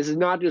 This is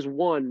not just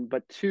one,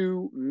 but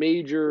 2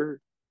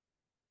 major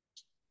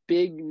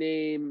big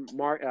name,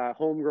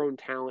 homegrown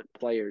talent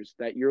players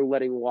that you're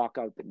letting walk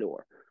out the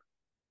door.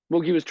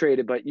 Mookie was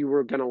traded, but you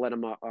were going to let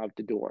him out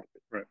the door.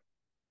 Right.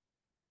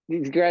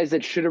 These guys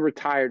that should have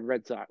retired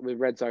with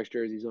Red Sox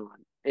jerseys on.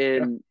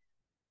 And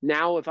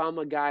now if I'm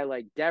a guy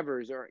like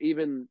Devers, or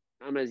even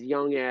I'm as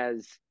young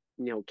as,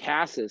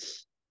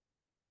 Cassis,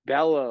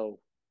 Bello,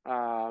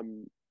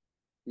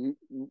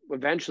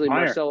 eventually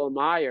Meyer. Marcelo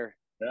Meyer.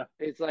 Yeah.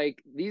 It's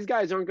like these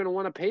guys aren't going to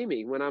want to pay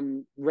me when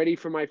I'm ready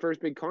for my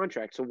first big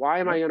contract. So why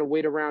am I going to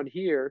wait around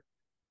here?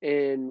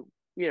 And,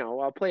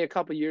 I'll play a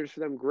couple years for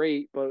them.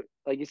 Great. But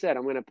like you said,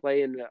 I'm going to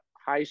play in a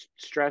high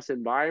stress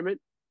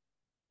environment.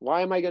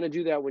 Why am I going to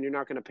do that when you're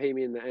not going to pay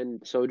me in the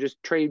end? So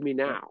just trade me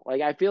now.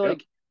 Like, I feel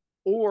like,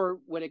 or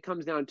when it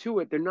comes down to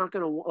it, they're not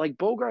going to, like,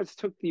 Bogaerts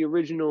took the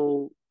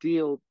original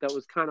deal that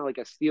was kind of like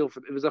a steal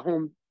it was a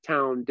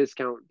hometown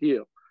discount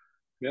deal.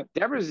 Yep.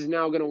 Devers is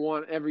now going to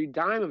want every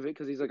dime of it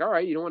because he's like, all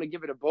right, you don't want to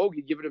give it to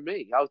Bogey, give it to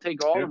me. I'll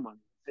take all the money.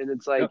 And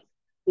it's like,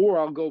 or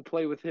I'll go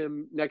play with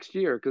him next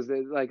year because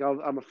like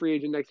I'm a free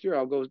agent next year.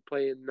 I'll go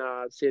play in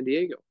San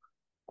Diego.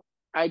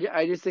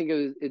 I just think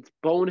it's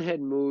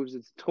bonehead moves.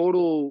 It's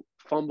total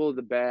fumble of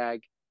the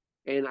bag.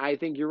 And I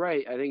think you're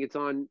right. I think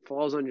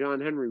falls on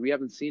John Henry. We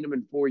haven't seen him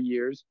in 4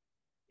 years.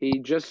 He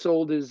just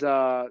sold his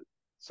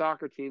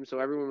soccer team, so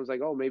everyone was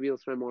like, oh, maybe he'll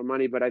spend more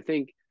money. But I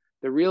think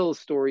the real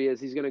story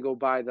is he's going to go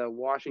buy the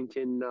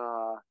Washington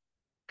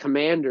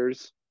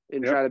Commanders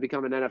and try to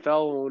become an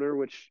NFL owner,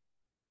 which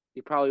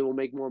he probably will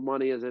make more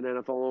money as an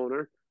NFL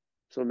owner.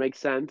 So it makes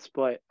sense.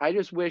 But I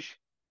just wish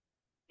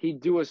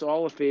he'd do us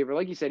all a favor.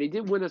 Like you said, he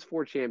did win us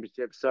 4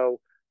 championships. So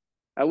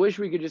I wish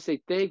we could just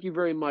say thank you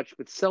very much,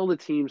 but sell the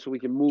team so we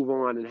can move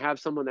on and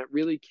have someone that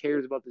really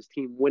cares about this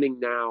team winning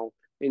now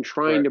and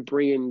trying to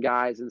bring in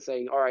guys and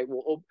saying, all right,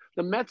 well,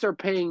 the Mets are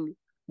paying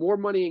more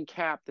money in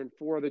cap than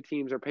 4 other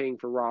teams are paying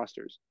for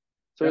rosters.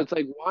 So it's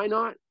like, why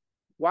not?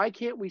 Why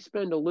can't we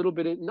spend a little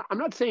bit? I'm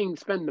not saying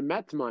spend the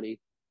Mets money,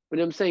 but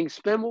I'm saying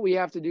spend what we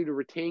have to do to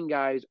retain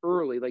guys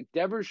early. Like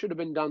Devers should have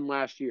been done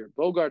last year.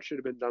 Bogart should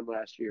have been done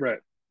last year. Right.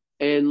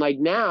 And like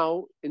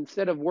now,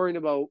 instead of worrying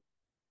about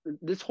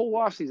this whole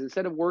offseason,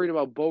 instead of worrying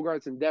about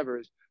Bogarts and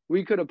Devers,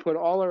 we could have put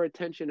all our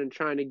attention in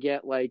trying to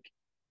get a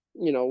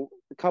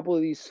couple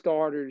of these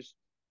starters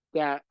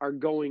that are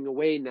going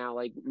away now,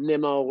 like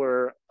Nimmo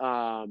or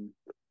I'm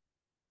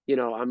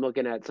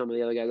looking at some of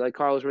the other guys like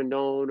Carlos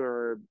Rendon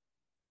or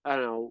I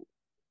don't know,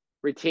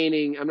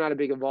 retaining. I'm not a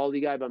big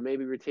Evaldi guy, but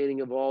maybe retaining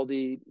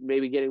Evaldi,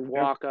 maybe getting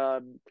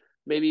Waka,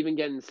 maybe even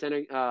getting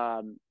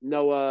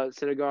Noah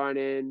Syndergaard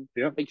in.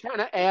 Like trying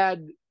to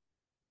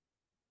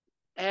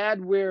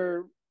add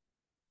where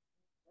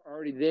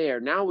already there.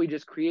 Now we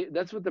just create.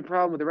 That's what the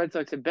problem with the Red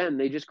Sox have been.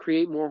 They just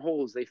create more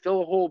holes. They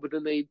fill a hole, but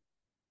then they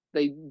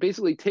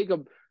basically take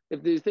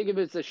if they think of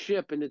it as a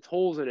ship and it's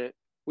holes in it,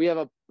 we have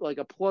a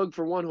plug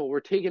for one hole. We're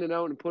taking it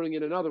out and putting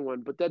in another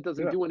one, but that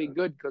doesn't do any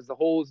good because the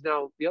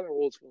other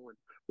hole's filling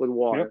with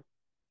water.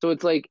 So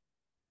it's like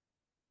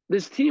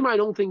this team I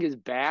don't think is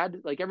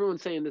bad. Like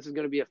everyone's saying this is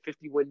going to be a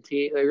 50-win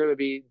team. They're going to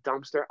be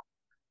dumpster.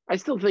 I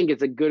still think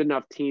it's a good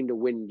enough team to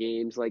win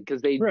games, like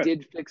because they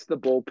did fix the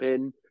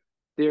bullpen.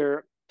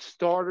 Their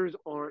starters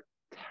aren't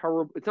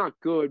terrible. It's not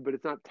good, but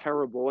it's not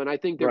terrible. And I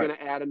think they're going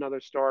to add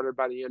another starter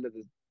by the end of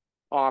the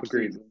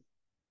offseason.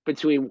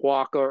 Between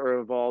Walker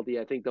or Evaldi,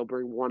 I think they'll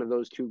bring one of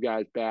those two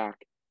guys back.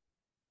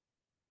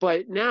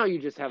 But now you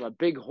just have a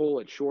big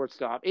hole at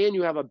shortstop, and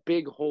you have a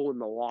big hole in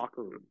the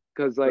locker room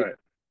because,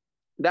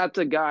 that's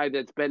a guy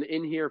that's been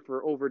in here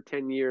for over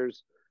 10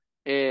 years,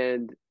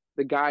 and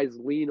the guys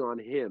lean on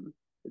him.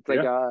 It's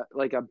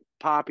like a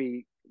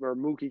Poppy or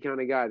Mookie kind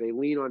of guy. They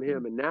lean on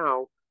him, and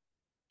now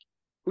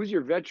who's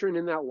your veteran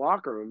in that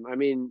locker room? I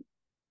mean,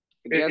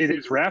 it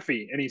is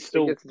Raffy, and he's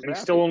still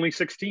only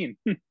 16.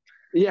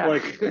 Yeah,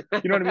 like you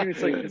know what I mean.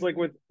 It's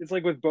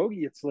like with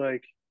Bogey. It's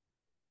like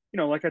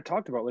like I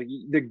talked about. Like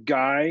the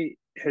guy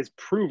has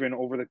proven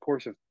over the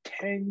course of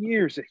 10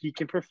 years that he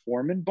can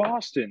perform in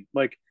Boston.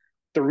 Like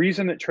the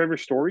reason that Trevor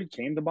Story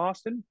came to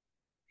Boston,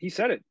 he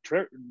said it.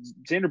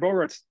 Xander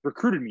Bogaerts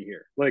recruited me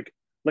here. Like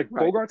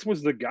Bogaerts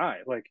was the guy.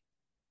 Like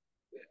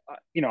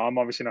I'm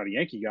obviously not a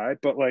Yankee guy,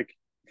 but like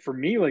for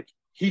me, like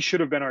he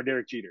should have been our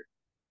Derek Jeter.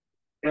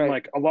 And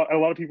like a lot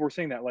of people were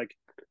saying that like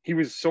he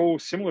was so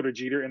similar to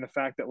Jeter in the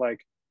fact that like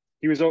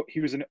he was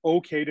an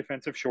okay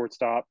defensive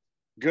shortstop,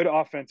 good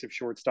offensive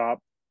shortstop,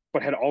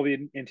 but had all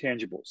the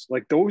intangibles.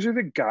 Like those are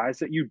the guys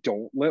that you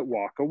don't let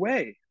walk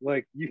away.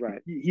 Like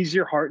he's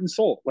your heart and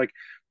soul. Like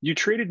you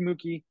traded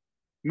Mookie.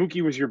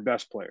 Mookie was your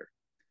best player.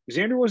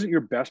 Xander wasn't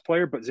your best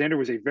player, but Xander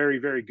was a very,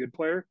 very good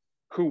player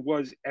who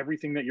was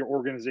everything that your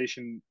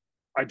organization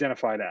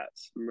identified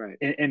as. Right.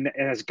 And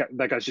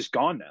that guy's just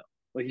gone now.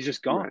 Like he's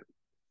just gone.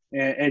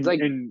 Right.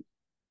 And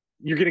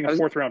you're getting a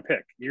fourth-round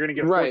pick. You're going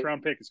to get a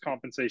fourth-round pick as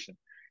compensation.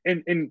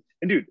 And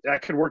dude,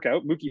 that could work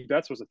out. Mookie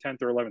Betts was a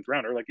 10th or 11th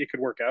rounder. Like it could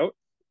work out.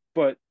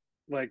 But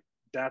like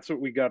that's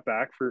what we got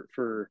back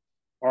for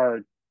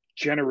our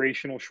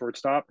generational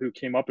shortstop who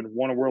came up and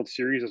won a World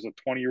Series as a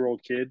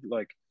 20-year-old kid.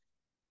 Like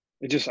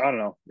it just, I don't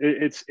know.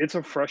 It's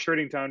a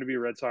frustrating time to be a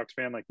Red Sox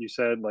fan, like you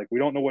said. Like we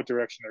don't know what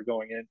direction they're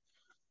going in,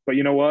 but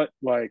you know what?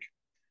 Like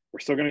we're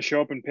still going to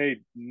show up and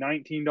pay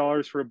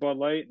 $19 for a Bud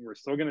Light, and we're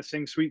still going to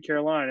sing Sweet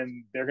Caroline,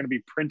 and they're going to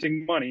be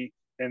printing money,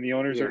 and the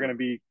owners are Yeah. going to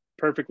be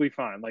perfectly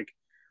fine. Like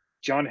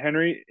John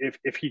Henry,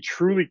 if he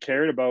truly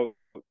cared about,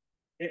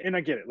 and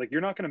I get it, like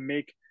you're not going to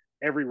make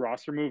every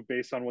roster move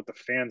based on what the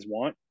fans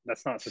want.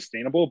 That's not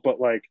sustainable. But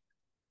like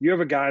you have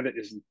a guy that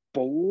is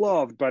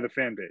beloved by the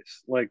fan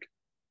base. Like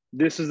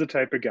this is the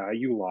type of guy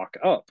you lock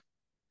up.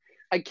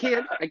 I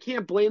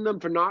can't blame them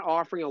for not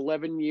offering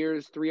 11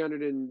 years,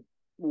 300 and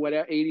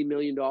whatever $80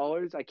 million.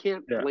 I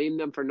can't Yeah, blame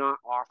them for not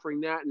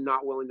offering that and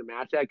not willing to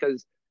match that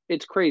because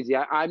it's crazy.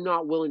 I'm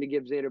not willing to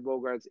give Xander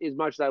Bogaerts as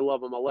much as I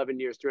love him 11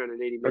 years, agreed,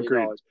 $380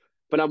 million,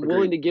 but I'm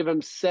willing agreed. to give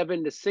him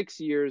 7 to 6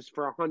 years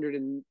for 100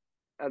 and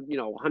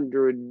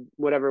 100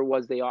 whatever it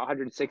was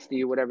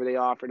 160 whatever they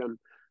offered him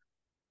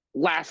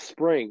last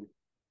spring.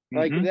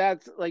 Like Mm-hmm.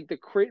 that's like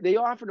they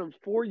offered him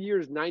 4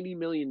 years, $90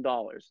 million.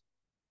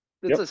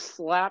 That's Yep. a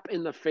slap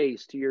in the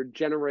face to your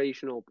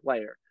generational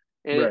player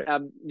and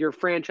Right. your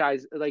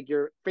franchise, like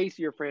your face of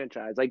your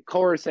franchise. Like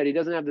Cora said, he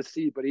doesn't have the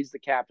seat, but he's the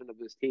captain of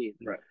this team.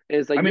 Right. And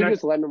it's I like mean, you're I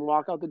just letting him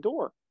walk out the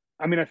door.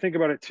 I mean, I think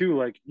about it too.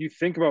 Like you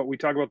think about, we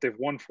talk about they've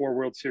won 4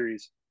 World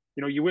Series.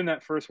 You know, you win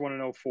that first one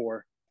in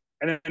 '04,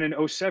 and then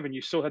in '07,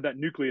 you still had that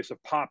nucleus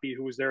of Poppy,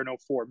 who was there in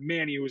 '04,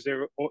 Manny, who was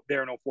there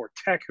in '04,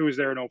 Tech, who was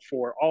there in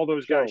 '04, all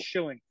those guys, Joe,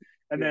 Schilling.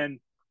 And yeah, then,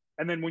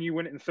 and then when you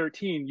win it in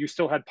 13, you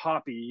still had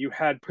Poppy, you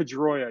had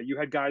Pedroia, you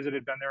had guys that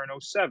had been there in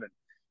 '07.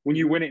 When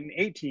you mm-hmm, win it in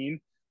 18,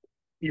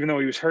 even though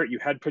he was hurt, you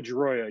had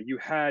Pedroia, you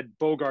had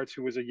Bogarts,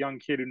 who was a young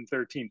kid in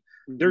 13.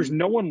 There's mm-hmm,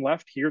 no one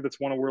left here that's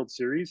won a World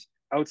Series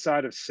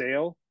outside of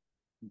Sale,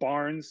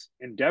 Barnes,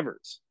 and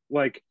Devers.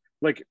 Like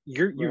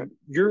right,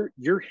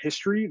 your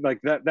history, like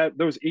that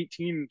those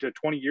 18 to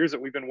 20 years that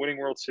we've been winning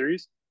World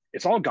Series,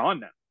 it's all gone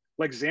now.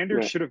 Like Xander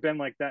right, should have been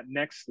like that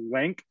next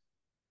link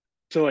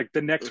to like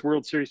the next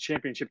World Series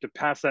championship to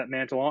pass that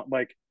mantle on.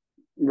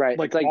 right.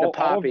 Like It's like the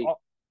Poppy. all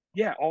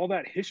yeah, all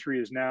that history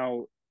is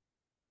now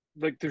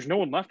like there's no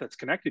one left that's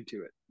connected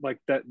to it. Like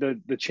that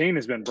the chain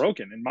has been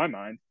broken in my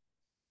mind.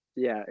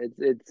 Yeah,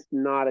 it's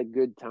not a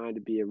good time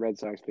to be a Red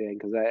Sox fan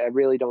because I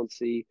really don't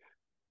see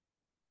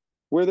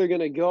where they're going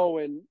to go.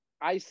 And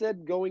I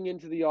said going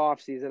into the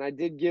offseason, I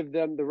did give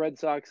them the Red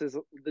Sox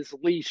this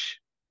leash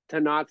to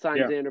not sign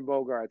Yeah. Xander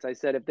Bogaerts. I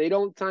said if they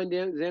don't sign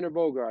Xander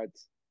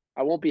Bogaerts,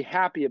 I won't be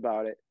happy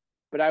about it,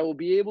 but I will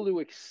be able to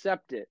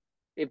accept it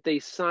if they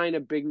sign a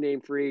big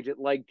name free agent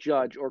like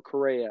Judge or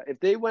Correa. If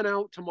they went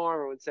out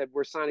tomorrow and said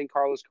we're signing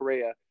Carlos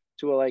Correa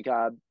to like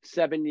a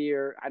 7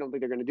 year, I don't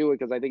think they're going to do it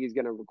because I think he's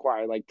going to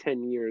require like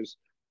 10 years,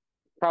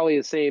 probably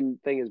the same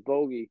thing as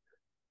Bogey.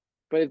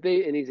 But if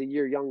they, and he's a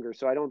year younger,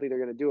 so I don't think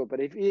they're going to do it. But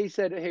if he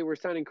said, "Hey, we're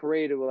signing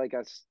Correa to like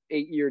a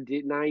 8 year,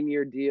 9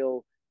 year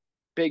deal,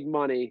 big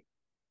money,"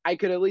 I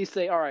could at least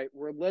say, "All right,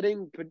 we're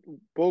letting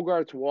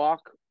Bogarts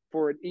walk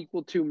for an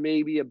equal to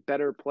maybe a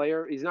better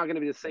player. He's not going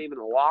to be the same in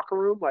the locker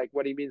room, like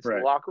what he means to the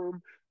Right. locker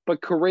room,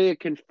 but Correa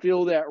can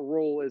fill that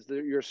role as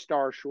your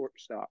star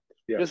shortstop,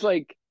 just Yes.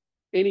 like,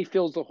 and he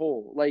fills the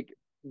hole. Like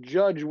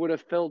Judge would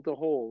have filled the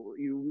hole.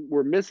 You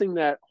were missing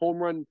that home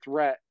run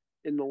threat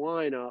in the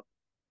lineup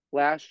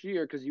last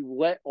year because you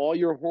let all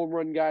your home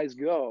run guys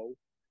go,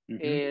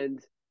 Mm-hmm.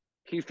 and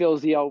he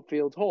fills the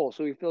outfield hole.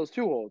 So he fills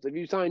two holes. If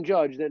you sign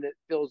Judge, then it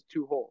fills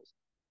two holes,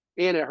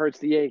 and it hurts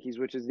the Yankees,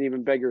 which is an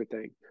even bigger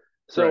thing.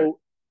 Right. So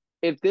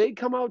if they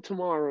come out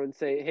tomorrow and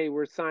say, "Hey,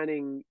 we're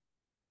signing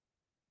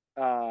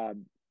uh,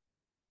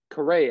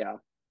 Correa,"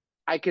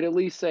 I could at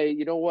least say,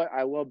 "You know what?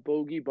 I love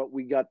Bogey, but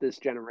we got this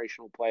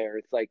generational player."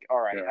 It's like,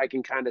 all right, Yeah. I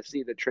can kind of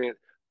see the trans.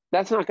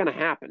 That's not going to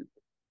happen.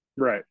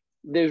 Right.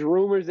 There's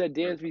rumors that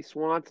Dansby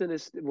Swanson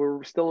is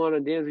we're still on a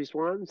Dansby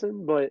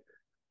Swanson, but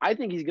I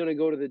think he's going to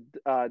go to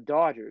the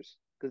Dodgers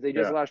because they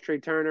just Yeah. lost Trey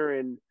Turner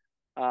and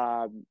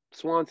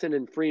Swanson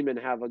and Freeman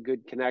have a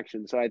good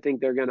connection. So Right.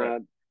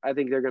 I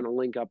think they're gonna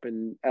link up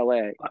in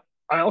L.A.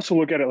 I also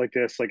look at it like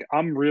this. Like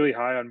I'm really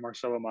high on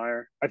Marcelo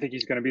Meyer. I think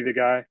he's going to be the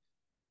guy.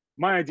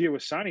 My idea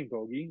with signing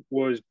Bogey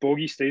was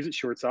Bogey stays at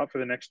shortstop for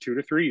the next 2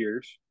 to 3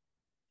 years,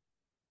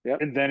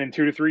 Yep. and then in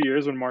 2 to 3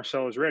 years, when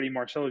Marcelo is ready,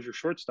 Marcelo is your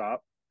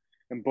shortstop,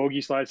 and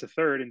Bogey slides to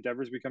third, and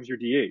Devers becomes your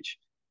DH.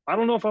 I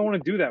don't know if I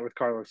want to do that with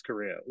Carlos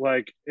Correa.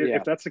 Like if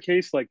Yeah. that's the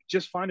case, like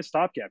just find a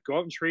stopgap. Go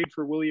out and trade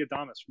for Willie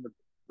Adames from the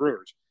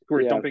Brewers, who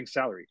are Yeah. dumping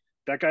salary.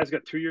 That guy's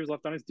got 2 years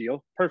left on his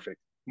deal. Perfect.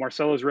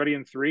 Marcelo's ready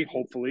in three,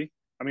 hopefully.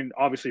 I mean,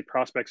 obviously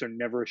prospects are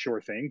never a sure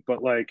thing,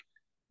 but like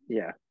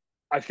Yeah.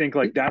 I think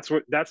like that's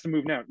the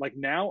move now. Like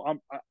now,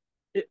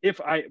 if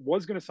I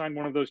was going to sign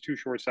one of those two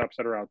shortstops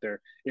that are out there,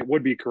 it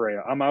would be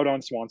Correa. I'm out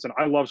on Swanson.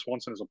 I love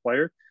Swanson as a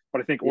player,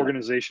 but I think Yeah.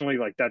 organizationally,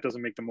 like that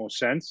doesn't make the most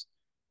sense.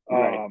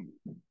 Right. Um,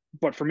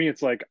 but for me,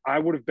 it's like I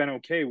would have been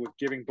okay with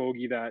giving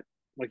Bogey that,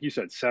 like you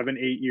said, 7,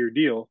 8 year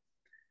deal,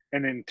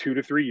 and in 2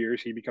 to 3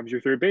 years he becomes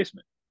your third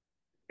baseman,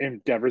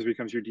 and Devers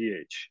becomes your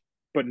DH.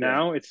 But Yeah.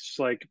 now it's just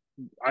like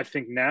I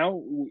think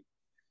now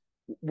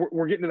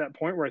we're getting to that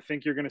point where I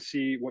think you're going to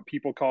see what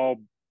people call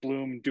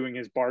Bloom doing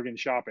his bargain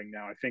shopping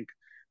now. I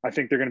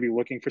think they're going to be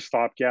looking for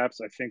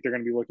stopgaps. I think they're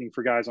going to be looking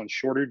for guys on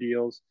shorter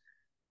deals,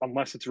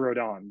 unless it's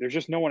Rodon. There's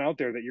just no one out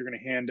there that you're going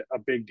to hand a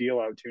big deal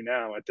out to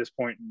now at this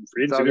point in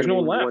free It's agency. all There's going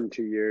to no be one left.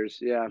 1-2 years.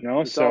 Yeah. You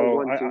know, It's all so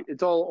one, two.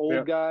 It's all old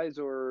yeah. guys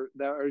or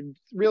that are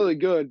really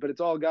good, but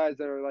it's all guys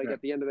that are like Yeah.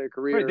 at the end of their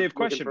career. Right, they have looking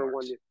question for marks.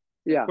 1 year.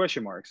 Yeah.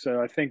 Question marks.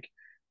 So I think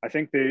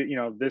they,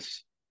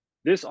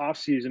 this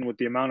offseason, with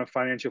the amount of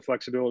financial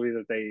flexibility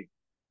that they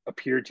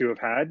appear to have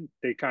had,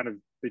 they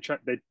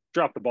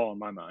dropped the ball in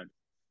my mind.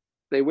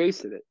 They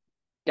wasted it.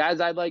 Guys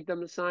I'd like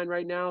them to sign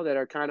right now that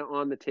are kind of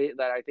on the tape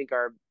that I think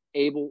are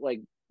able,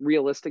 like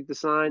realistic to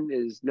sign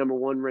is number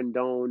one,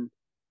 Rendon.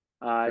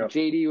 Yep.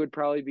 JD would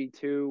probably be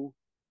 2.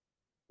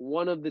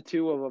 One of the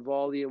two of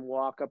Evaldi and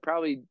Walker.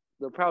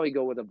 They'll probably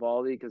go with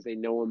Evaldi because they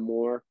know him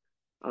more.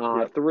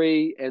 Yep.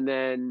 3, and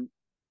then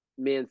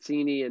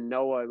Mancini and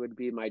Noah would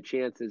be my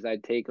chances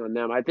I'd take on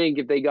them. I think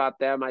if they got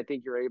them, I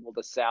think you're able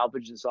to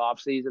salvage this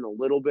offseason a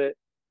little bit.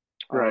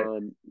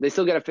 Right. They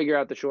still got to figure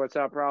out the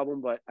shortstop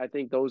problem, but I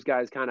think those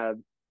guys kind of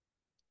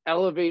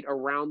elevate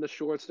around the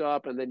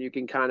shortstop, and then you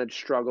can kind of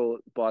struggle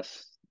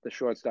bust the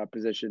shortstop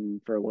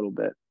position for a little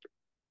bit.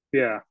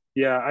 Yeah.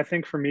 Yeah. I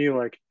think for me,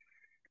 like,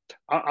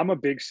 I'm a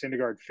big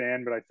Syndergaard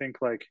fan, but I think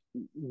like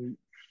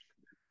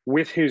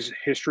with his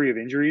history of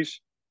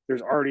injuries,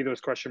 there's already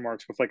those question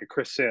marks with like a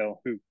Chris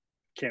Sale who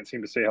can't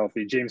seem to stay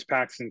healthy, James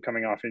Paxton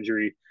coming off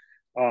injury.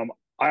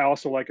 I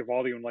also like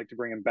Evaldi and like to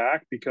bring him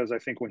back because I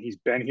think when he's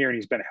been here and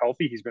he's been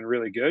healthy, he's been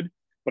really good.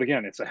 But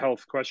again, it's a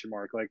health question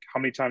mark. Like, how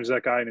many times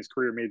that guy in his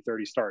career made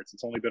 30 starts?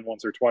 It's only been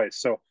once or twice.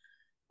 So,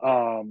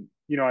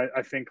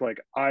 I think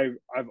like I've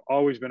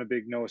always been a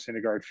big Noah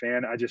Syndergaard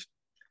fan. I just,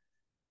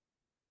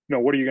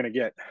 what are you going to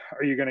get?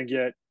 Are you going to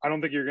get? I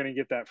don't think you're going to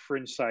get that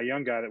fringe Cy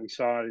Young guy that we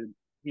saw,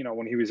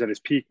 when he was at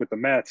his peak with the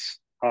Mets.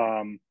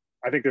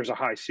 I think there's a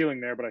high ceiling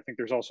there, but I think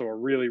there's also a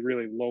really,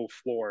 really low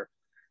floor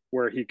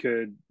where he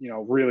could,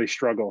 really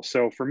struggle.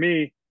 So for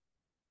me,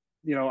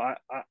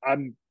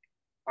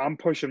 I'm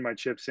pushing my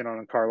chips in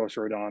on Carlos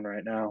Rodon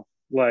right now.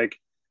 Like,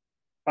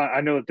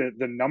 I know that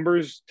the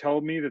numbers tell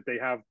me that they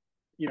have,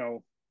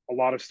 a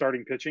lot of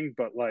starting pitching,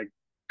 but like,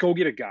 go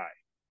get a guy.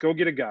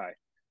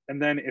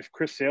 And then if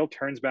Chris Sale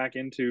turns back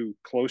into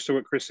close to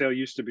what Chris Sale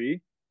used to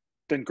be,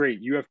 then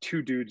great. You have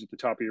 2 dudes at the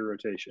top of your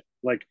rotation.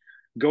 Like,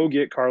 go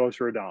get Carlos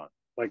Rodon.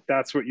 Like,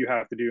 that's what you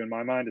have to do in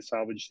my mind to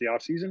salvage the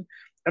offseason.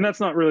 And that's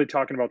not really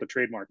talking about the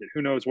trade market.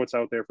 Who knows what's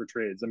out there for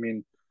trades? I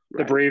mean,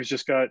 the Braves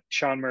just got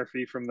Sean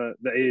Murphy from the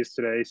A's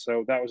today,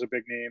 so that was a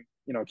big name,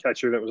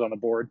 catcher that was on the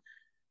board.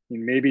 I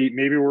mean,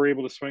 maybe we're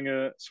able to swing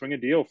a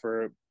deal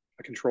for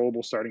a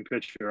controllable starting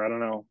pitcher. I don't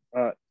know.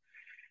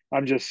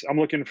 I'm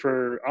looking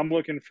for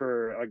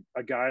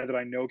a guy that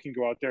I know can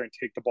go out there and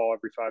take the ball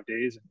every 5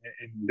 days.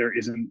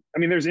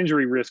 And there's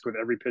injury risk with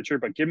every pitcher,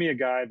 but give me a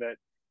guy that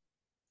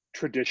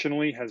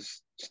traditionally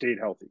has stayed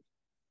healthy.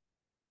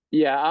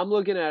 Yeah, I'm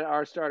looking at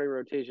our starting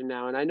rotation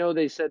now, and I know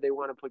they said they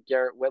want to put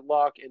Garrett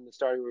Whitlock in the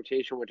starting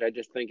rotation, which I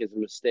just think is a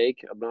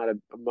mistake. I'm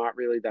not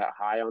really that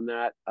high on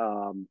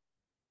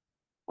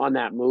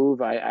that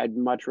move. I'd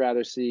much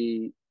rather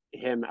see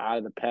him out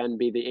of the pen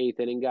be the 8th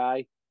inning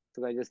guy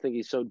because I just think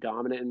he's so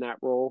dominant in that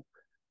role.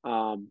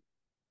 But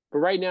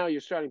right now,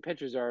 your starting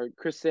pitchers are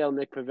Chris Sale,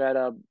 Nick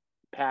Pivetta,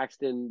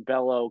 Paxton,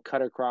 Bello,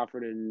 Cutter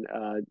Crawford, and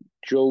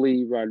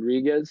Joely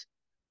Rodriguez.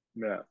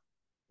 Yeah.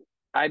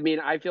 I mean,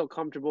 I feel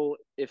comfortable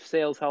if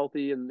Sale's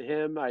healthy and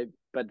him.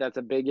 But that's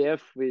a big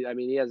if.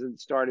 He hasn't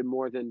started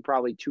more than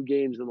probably 2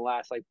 games in the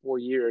last 4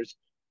 years.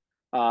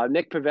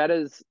 Nick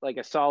Pavetta's like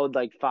a solid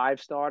 5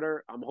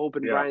 starter. I'm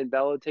hoping Brian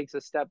Bello takes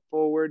a step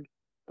forward.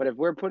 But if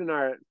we're putting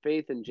our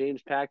faith in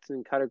James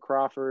Paxton, Cutter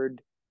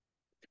Crawford,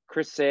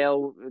 Chris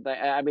Sale,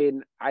 I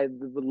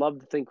would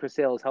love to think Chris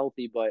Sale is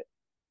healthy, but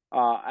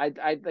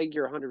I think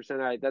you're 100%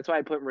 right. That's why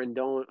I put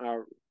Rendon.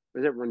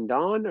 Is it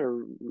Rendon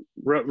or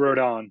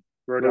Rodon?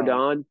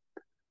 Rodon.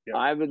 Yep.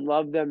 I would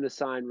love them to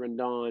sign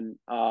Rendon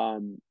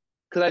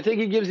because I think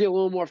it gives you a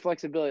little more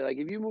flexibility. Like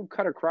if you move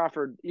Cutter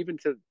Crawford even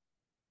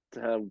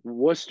to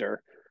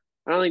Worcester,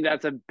 I don't think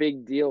that's a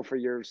big deal for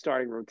your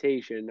starting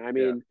rotation. I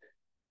mean,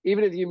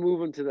 even if you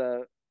move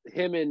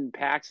him and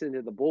Paxton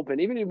to the bullpen,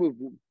 even if you move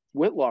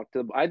Whitlock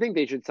I think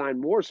they should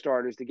sign more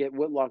starters to get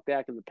Whitlock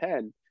back in the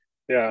pen.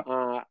 Yeah.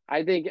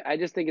 I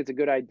just think it's a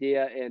good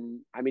idea,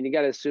 and I mean you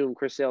got to assume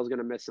Chris Sale's going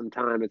to miss some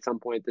time at some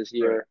point this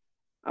year.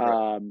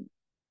 Right.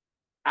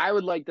 I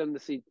would like them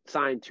to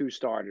sign 2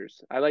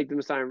 starters. I like them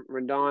to sign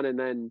Rendon and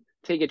then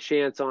take a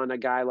chance on a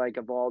guy like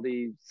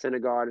Evaldi,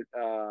 Syndergaard,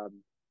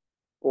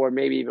 or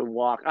maybe even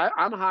Walker.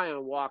 I'm high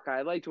on Walker.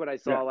 I liked what I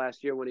saw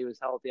last year when he was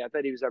healthy. I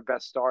thought he was our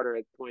best starter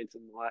at points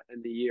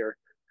in the year.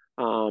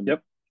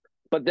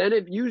 But then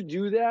if you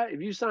do that,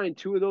 if you sign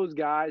 2 of those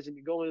guys and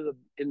you go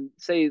and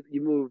say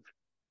you move,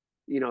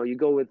 you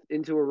go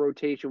into a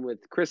rotation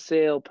with Chris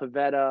Sale,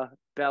 Pivetta,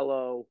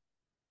 Bello,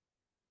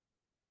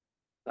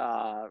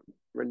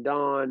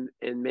 Rendon,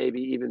 and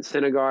maybe even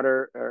Syndergaard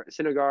or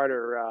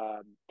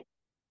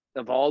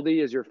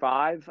Evaldi as your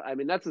 5. I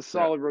mean, that's a Yeah.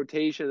 solid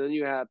rotation. Then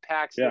you have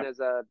Paxton Yeah. as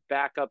a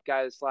backup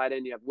guy to slide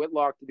in. You have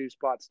Whitlock to do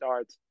spot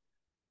starts.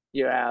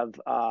 You have,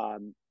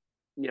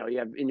 you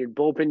have in your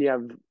bullpen, you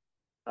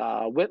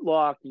have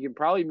Whitlock. You can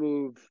probably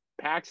move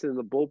Paxton in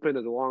the bullpen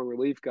as a long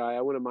relief guy.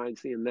 I wouldn't mind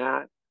seeing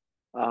that.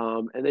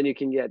 And then you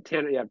can get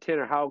Tanner. You have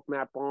Tanner Houck,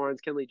 Matt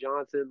Barnes, Kenley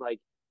Johnson. Like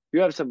you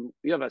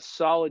have a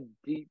solid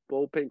deep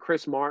bullpen.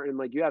 Chris Martin.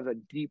 Like you have a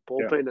deep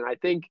Yeah. bullpen, and I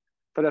think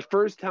for the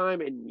first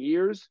time in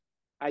years,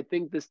 I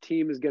think this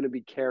team is going to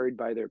be carried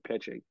by their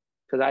pitching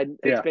because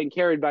it's been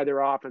carried by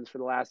their offense for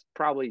the last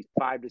probably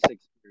 5 to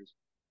 6 years,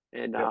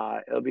 and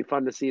Yep. It'll be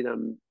fun to see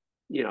them,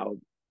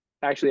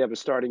 actually have a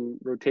starting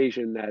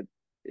rotation that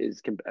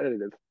is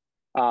competitive.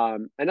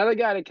 Another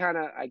guy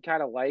that I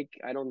kind of like.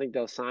 I don't think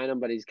they'll sign him,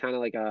 but he's kind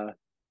of like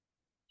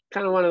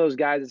one of those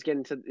guys that's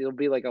getting to. It'll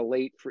be like a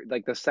late,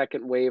 like the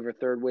second wave or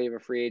third wave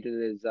of free agent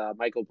is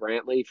Michael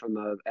Brantley from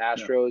the Yeah.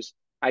 Astros.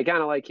 I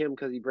kind of like him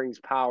because he brings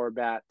power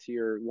bat to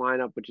your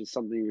lineup, which is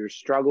something you're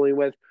struggling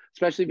with,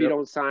 especially if you Yep.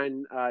 don't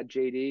sign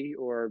JD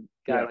or a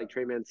guy Yeah. like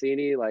Trey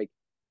Mancini. Like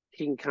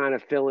he can kind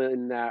of fill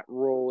in that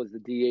role as the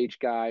DH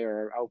guy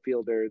or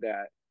outfielder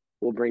that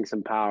will bring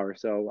some power.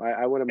 So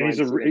I wouldn't And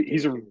mind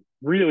he's seeing a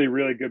really,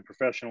 really good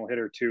professional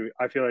hitter too.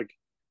 I feel like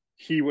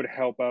he would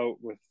help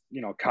out with,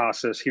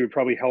 Casas. He would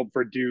probably help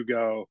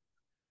Verdugo.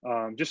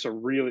 Just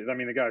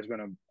the guy's been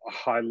a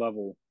high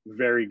level,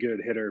 very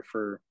good hitter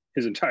for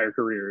his entire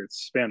career. It's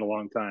spanned a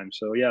long time.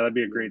 So yeah, that'd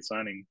be a great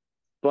signing.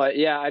 But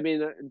yeah, I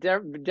mean,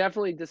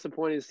 definitely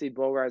disappointed to see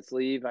Bogarts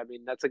leave. I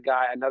mean, that's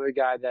another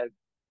guy that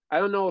I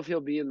don't know if he'll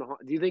be in the.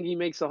 Do you think he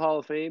makes the Hall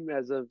of Fame?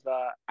 As of,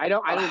 I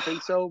don't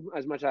think so.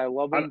 As much as I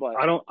love him, but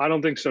I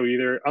don't think so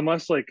either.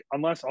 Unless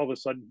all of a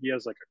sudden he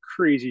has like a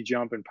crazy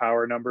jump in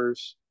power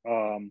numbers.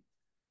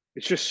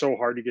 It's just so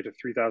hard to get to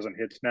 3,000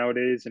 hits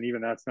nowadays, and even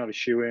that's not a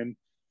shoe in.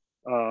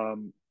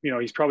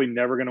 He's probably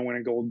never going to win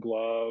a Gold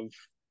Glove.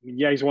 I mean,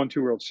 yeah, he's won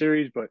 2 World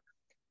Series, but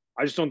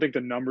I just don't think the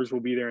numbers will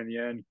be there in the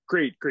end.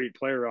 Great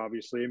player,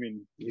 obviously. I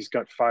mean, he's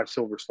got 5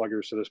 Silver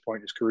Sluggers to this point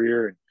in his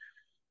career and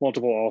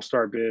multiple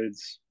All-Star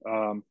bids.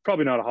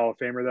 Probably not a Hall of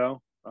Famer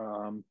though.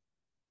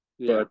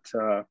 yeah,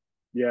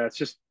 Yeah, it's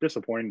just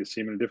disappointing to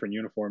see him in a different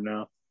uniform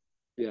now.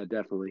 yeah,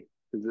 definitely.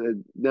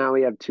 Now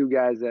we have 2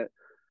 guys that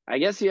I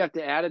guess you have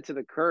to add it to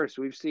the curse.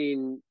 We've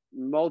seen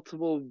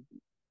multiple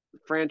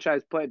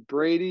franchise play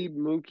Brady,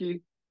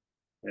 Mookie,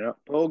 Yeah,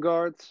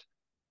 Bogarts.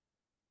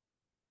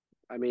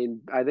 I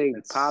mean, I think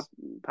it's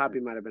Poppy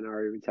might have been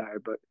already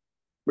retired, but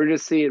we're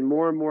just seeing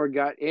more and more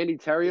guys. Andy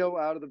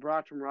Terrio out of the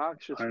Brockton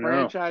Rocks, just I know.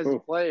 franchise Oh,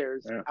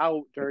 players yeah,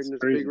 out during it's this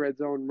big crazy. red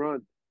zone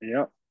run.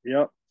 Yep.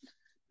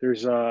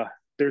 There's a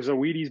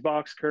Wheaties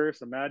box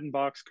curse, a Madden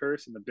box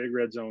curse, and the Big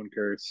Red Zone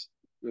curse.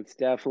 It's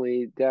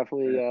definitely. Yeah.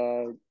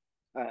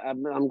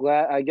 I'm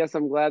glad. I guess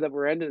I'm glad that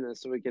we're ending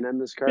this so we can end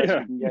this curse.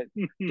 Yeah.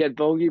 We can get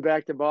Bogey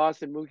back to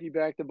Boston, Mookie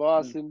back to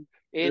Boston,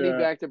 Andy Yeah.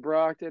 back to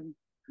Brockton.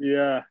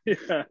 Yeah.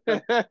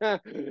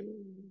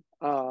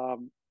 All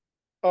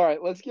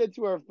right, let's get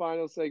to our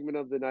final segment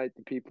of the night,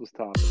 the People's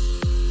Topic.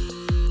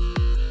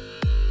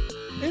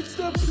 It's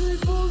the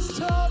People's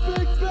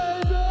Topic,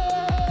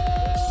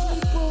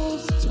 baby!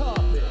 People's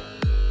Topic.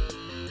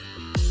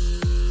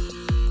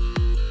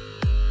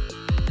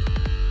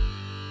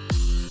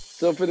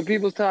 So for the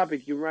People's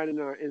Topic, you can write in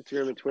our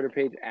Instagram and Twitter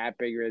page at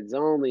Big Red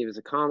Zone. Leave us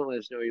a comment. Let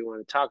us know what you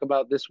want to talk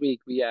about. This week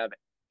we have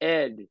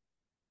Ed.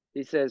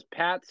 He says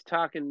Pat's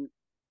taking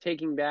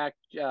back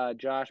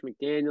Josh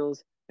McDaniels,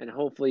 and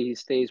hopefully he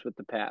stays with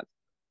the Pats.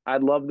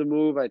 I'd love the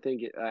move. I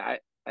think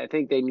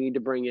they need to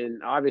bring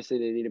in. Obviously,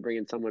 they need to bring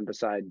in someone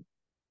beside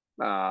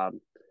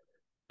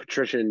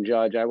Patricia and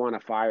Judge. I want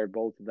to fire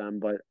both of them,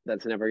 but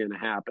that's never going to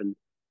happen.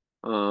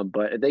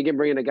 But if they can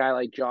bring in a guy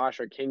like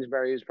Josh or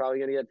Kingsbury, who's probably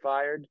going to get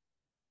fired,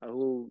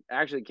 who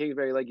actually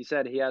Kingsbury, like you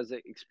said, he has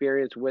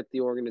experience with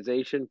the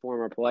organization,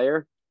 former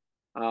player.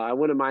 I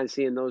wouldn't mind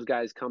seeing those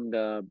guys come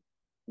to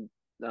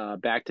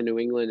back to New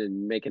England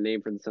and make a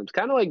name for themselves.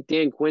 Kind of like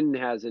Dan Quinn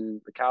has in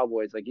the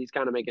Cowboys. Like he's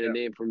kind of making a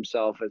name for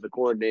himself as a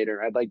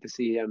coordinator. I'd like to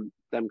see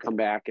them come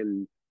back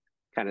and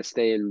kind of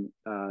stay in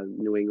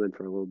New England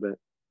for a little bit.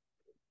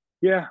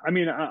 Yeah. I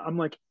mean, I'm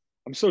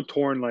so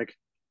torn. Like,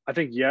 I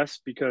think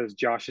yes, because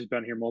Josh has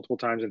been here multiple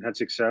times and had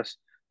success.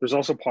 There's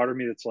also part of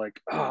me that's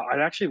like, I'd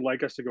actually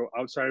like us to go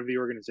outside of the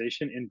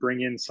organization and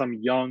bring in some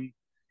young,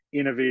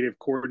 innovative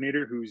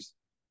coordinator who's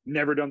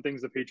never done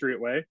things the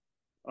Patriot way.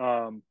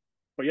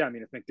 But yeah, I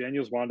mean, if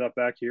McDaniels wound up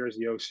back here as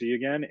the OC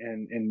again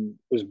and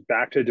was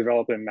back to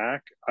developing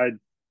Mac, I'd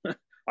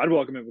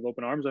welcome it with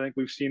open arms. I think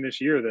we've seen this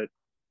year that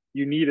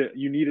you need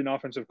an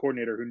offensive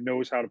coordinator who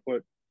knows how to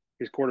put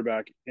his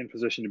quarterback in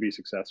position to be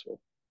successful.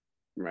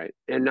 Right.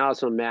 And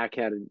also Mac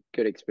had a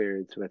good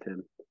experience with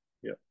him.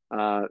 Yeah.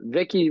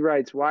 Vicky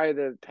writes, why are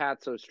the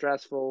Pats so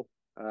stressful?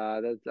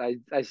 I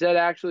said,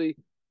 actually,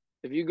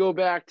 if you go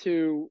back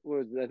to,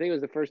 I think it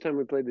was the first time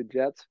we played the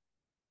Jets,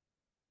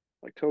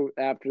 October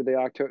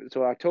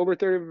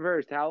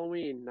 31st,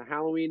 Halloween, the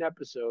Halloween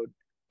episode.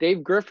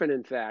 Dave Griffin,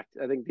 in fact,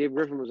 I think Dave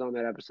Griffin was on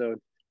that episode.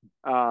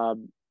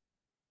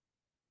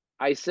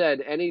 I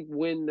said any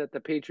win that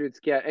the Patriots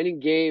get, any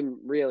game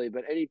really,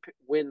 but any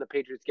win the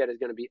Patriots get is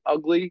going to be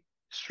ugly,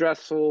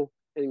 stressful,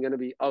 and going to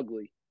be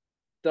ugly,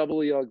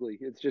 doubly ugly.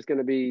 It's just going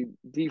to be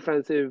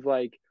defensive,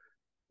 like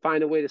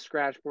find a way to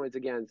scratch points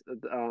against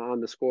on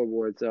the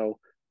scoreboard. So,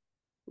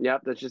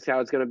 yep, that's just how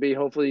it's going to be.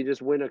 Hopefully, you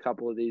just win a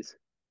couple of these.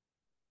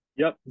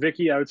 Yep,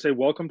 Vicky, I would say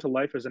welcome to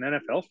life as an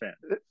NFL fan.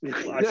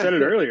 I said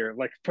it earlier,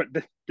 like, but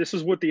this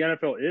is what the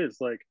NFL is.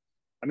 Like,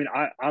 I mean,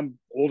 I'm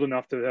old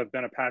enough to have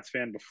been a Pats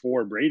fan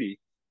before Brady,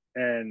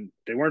 and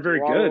they weren't very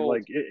good.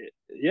 Like,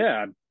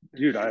 yeah,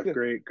 dude, I have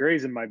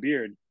grays in my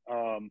beard.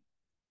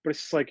 But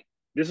it's just like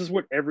this is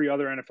what every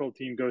other NFL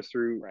team goes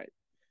through. Right.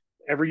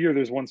 Every year,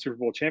 there's one Super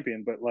Bowl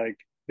champion, but like,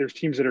 there's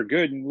teams that are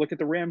good. And look at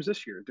the Rams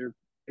this year.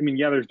 I mean,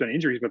 yeah, there's been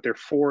injuries, but they're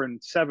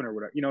 4-7 or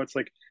whatever. You know, it's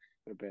like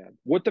bad.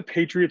 What the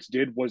Patriots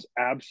did was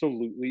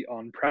absolutely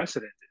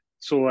unprecedented.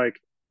 So, like,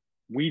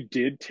 we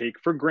did take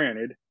for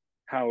granted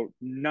how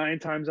 9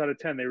 times out of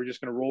 10 they were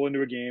just going to roll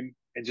into a game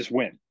and just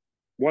win,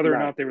 whether or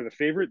not they were the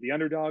favorite, the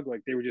underdog.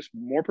 Like, they were just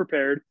more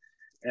prepared.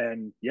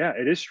 And yeah,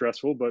 it is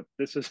stressful, but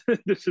this is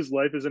this is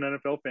life as an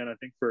NFL fan. I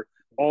think for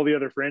all the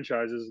other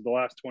franchises the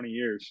last 20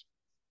 years.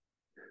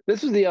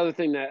 This was the other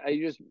thing that I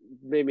just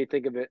made me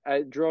think of it.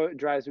 It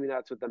drives me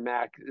nuts with the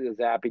Mac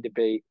Zappe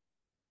debate.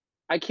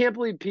 I can't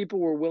believe people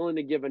were willing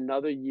to give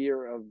another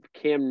year of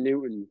Cam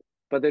Newton,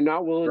 but they're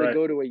not willing to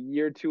go to a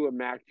year 2 of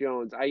Mac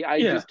Jones.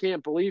 I just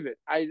can't believe it.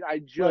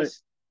 I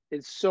just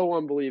it's so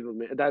unbelievable,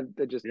 man.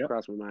 That just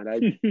crossed my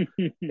mind.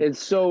 And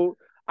so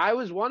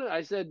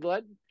I said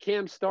let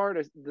Cam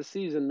start the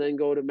season, then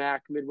go to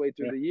Mac midway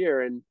through the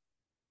year, and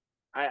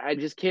I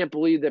just can't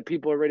believe that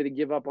people are ready to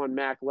give up on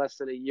Mac less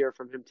than a year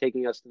from him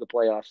taking us to the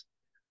playoffs.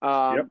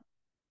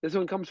 This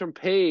one comes from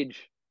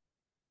Paige.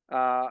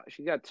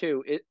 She got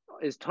 2.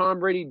 Is Tom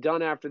Brady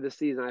done after the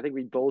season? I think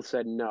we both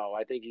said no.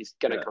 I think he's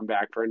going to come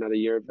back for another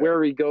year.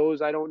 Where he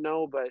goes, I don't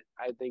know, but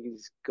I think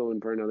he's going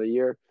for another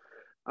year.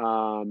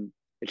 And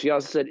she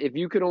also said, if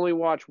you could only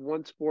watch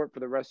one sport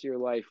for the rest of your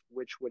life,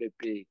 which would it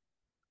be?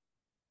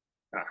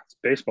 It's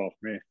baseball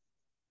for me.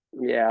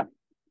 Yeah.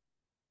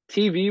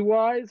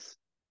 TV-wise,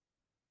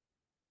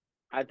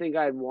 I think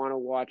I'd want to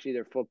watch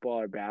either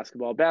football or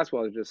basketball.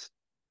 Basketball is just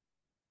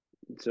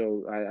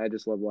so I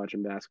just love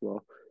watching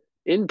basketball.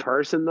 In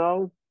person,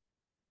 though,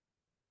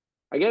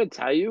 I gotta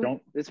tell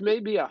you, this may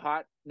be a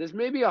hot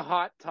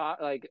top,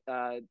 like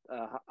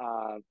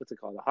what's it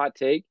called, a hot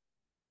take.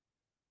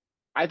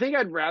 I think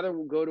I'd rather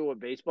go to a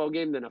baseball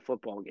game than a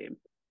football game.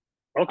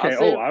 Okay.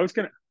 I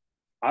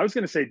was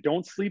gonna say,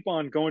 don't sleep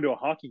on going to a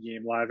hockey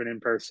game live and in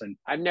person.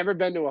 I've never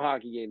been to a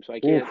hockey game, so I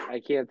can't. Oof. I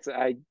can't.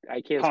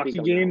 Hockey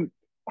game.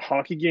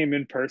 Hockey game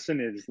in person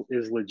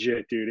is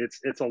legit, dude.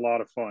 It's a lot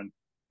of fun.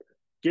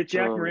 Get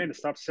Jack Moran to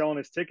stop selling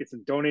his tickets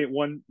and donate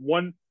one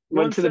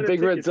to the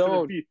Big Red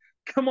Zone.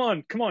 Come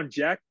on,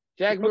 Jack.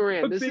 Jack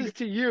Moran, this is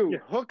to you. Yeah.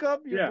 Hook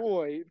up your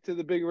boy to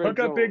the Big Red Zone.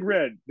 Hook up Big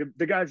Red.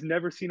 The guy's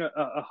never seen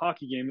a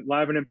hockey game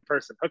live and in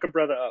person. Hook a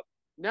brother up.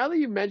 Now that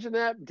you mentioned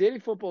that, Danny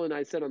Football and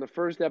I said on the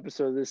first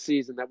episode of this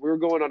season that we were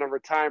going on a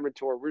retirement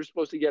tour. We were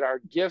supposed to get our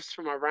gifts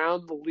from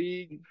around the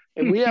league,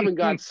 and we haven't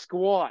got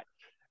squat.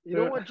 You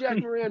know what, Jack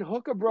Moran?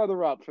 Hook a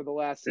brother up for the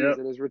last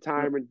season as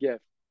retirement gift.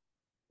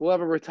 We'll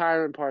have a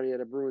retirement party at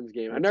a Bruins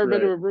game. I've never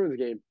been to a Bruins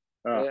game.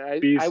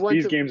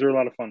 These games are a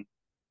lot of fun.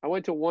 I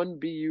went to one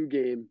BU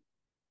game,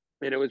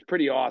 and it was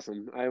pretty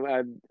awesome.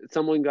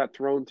 Someone got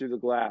thrown through the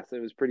glass. It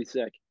was pretty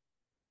sick.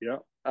 Yeah.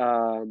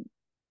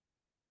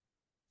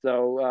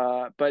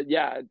 But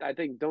yeah, I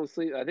think don't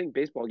sleep. I think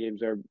baseball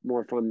games are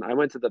more fun. I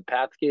went to the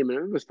Pats game, and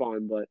it was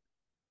fun, but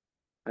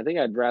I think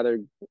I'd rather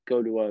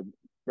go to a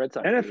Red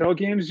Sox NFL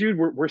games, dude,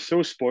 we're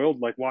so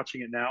spoiled, like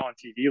watching it now on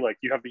TV. Like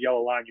you have the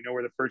yellow line, you know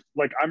where the first.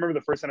 Like I remember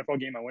the first NFL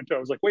game I went to, I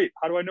was like, wait,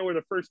 how do I know where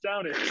the first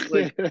down is?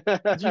 Like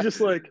you just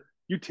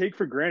you take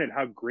for granted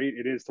how great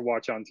it is to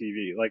watch on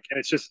TV. Like,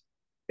 and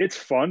it's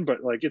fun,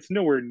 but like it's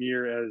nowhere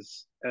near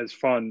as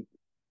fun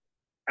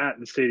at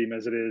the stadium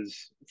as it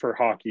is for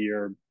hockey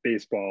or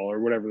baseball or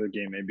whatever the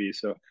game may be.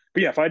 So,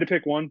 but yeah, if I had to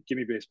pick one, give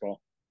me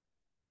baseball.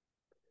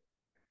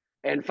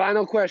 And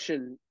final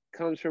question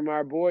comes from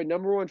our boy,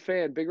 number 1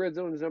 fan, Big Red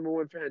Zone's number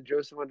 1 fan,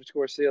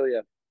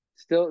 Joseph_Celia.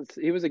 Still,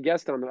 he was a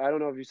guest on. I don't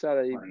know if you saw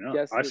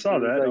that. I saw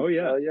that. Like,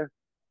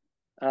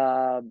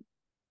 yeah.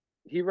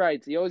 He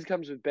writes. He always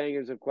comes with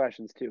bangers of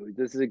questions too.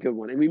 This is a good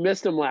one, and we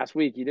missed him last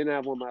week. He didn't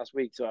have one last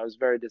week, so I was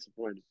very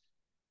disappointed.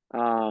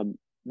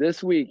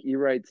 This week he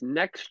writes,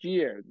 next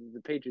year,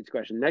 the Patriots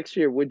question. Next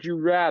year, would you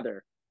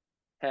rather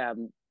have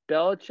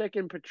Belichick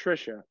and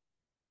Patricia,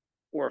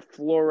 or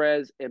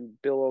Flores and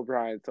Bill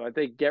O'Brien? So I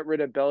think get rid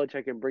of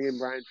Belichick and bring in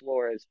Brian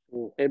Flores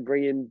and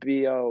bring in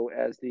B.O.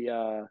 as the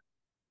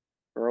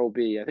or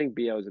O.B. I think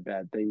B.O. is a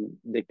bad thing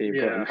nickname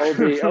for him.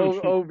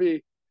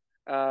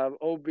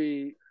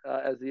 O.B.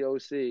 As the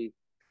O.C.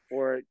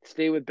 or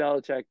stay with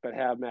Belichick but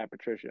have Matt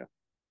Patricia.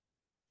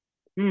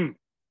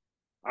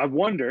 I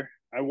wonder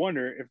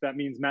if that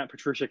means Matt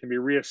Patricia can be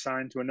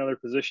reassigned to another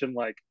position,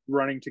 like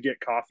running to get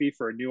coffee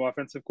for a new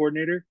offensive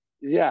coordinator.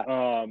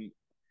 Yeah.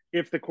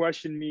 If the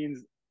question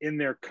means in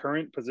their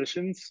current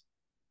positions,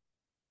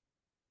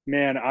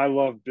 Man, I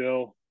love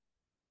Bill.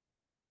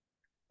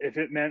 If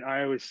it meant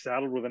I was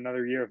saddled with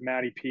another year of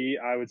Matty P,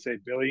 I would say,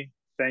 Billy,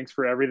 thanks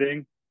for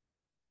everything.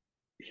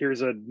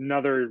 Here's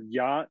another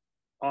yacht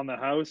on the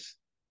house.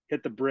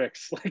 Hit the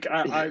bricks. Like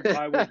I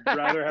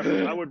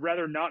would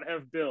rather not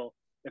have Bill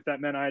if that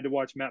meant I had to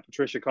watch Matt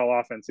Patricia call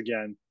offense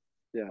again.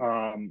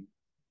 Yeah.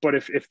 But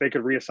if they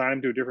could reassign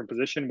him to a different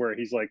position where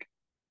he's like,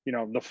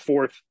 the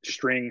fourth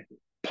string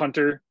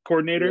punter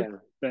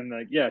coordinator, then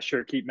like, yeah,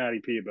 sure, keep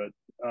Matty P.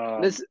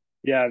 But this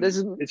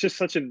is it's just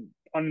such an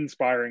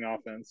uninspiring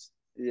offense.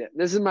 Yeah,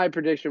 this is my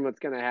prediction. What's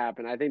going to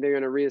happen? I think they're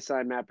going to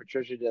reassign Matt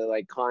Patricia to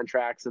like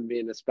contracts and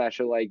being a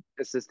special like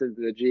assistant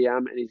to the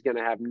GM, and he's going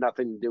to have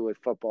nothing to do with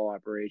football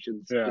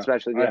operations,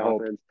 especially the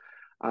offense.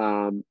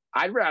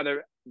 I'd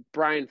rather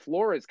Brian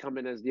Flores come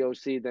in as the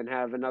OC than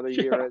have another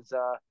year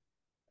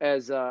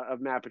as of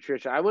Matt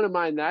Patricia. I wouldn't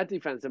mind that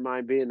defensive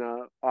mind being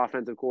a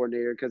offensive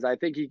coordinator because I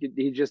think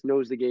he just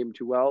knows the game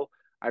too well.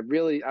 I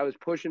was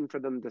pushing for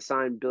them to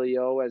sign Billy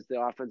O as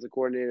the offensive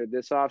coordinator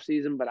this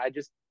offseason, but I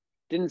just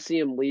didn't see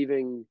him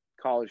leaving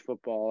college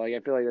football. Like I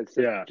feel like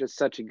that's just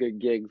such a good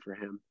gig for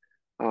him.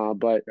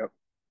 But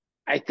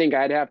I think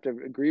I'd have to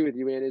agree with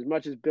you, man. As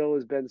much as Bill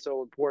has been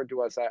so important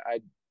to us,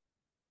 I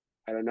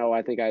don't know.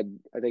 I think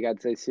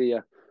I'd say see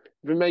ya.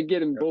 We might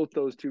get in both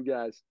those two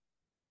guys.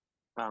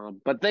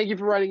 But thank you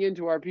for writing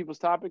into our People's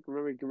Topic.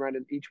 Remember, you can write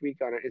in each week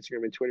on our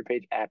Instagram and Twitter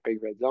page at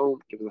Big Red Zone.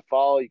 Give us a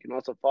follow. You can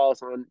also follow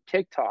us on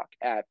TikTok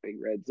at Big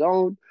Red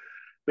Zone.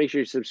 Make sure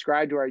you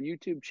subscribe to our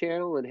YouTube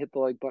channel and hit the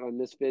like button on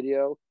this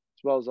video,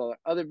 as well as all our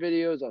other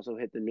videos. Also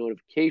hit the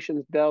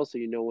notifications bell so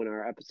you know when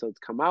our episodes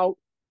come out.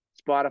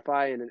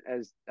 Spotify, and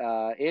as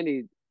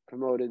Andy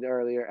promoted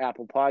earlier,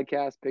 Apple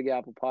Podcasts, big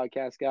Apple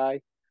Podcast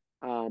guy.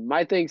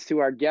 My thanks to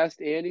our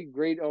guest, Andy.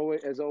 Great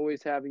as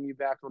always having you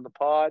back on the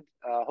pod.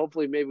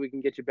 Hopefully maybe we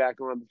can get you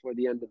back on before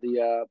the end of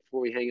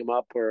before we hang him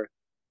up, or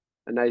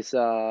a nice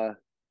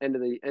end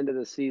of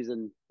the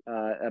season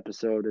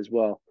episode as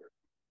well.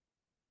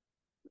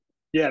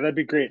 Yeah, that'd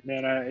be great,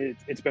 man.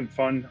 It's been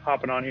fun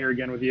hopping on here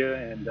again with you,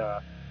 and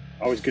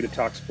always good to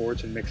talk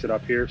sports and mix it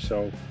up here.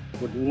 So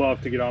would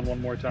love to get on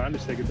one more time to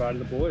say goodbye to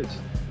the boys.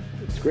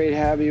 It's great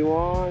having you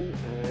on.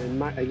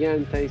 And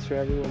again, thanks for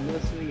everyone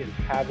listening, and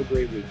have a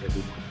great week,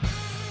 everyone.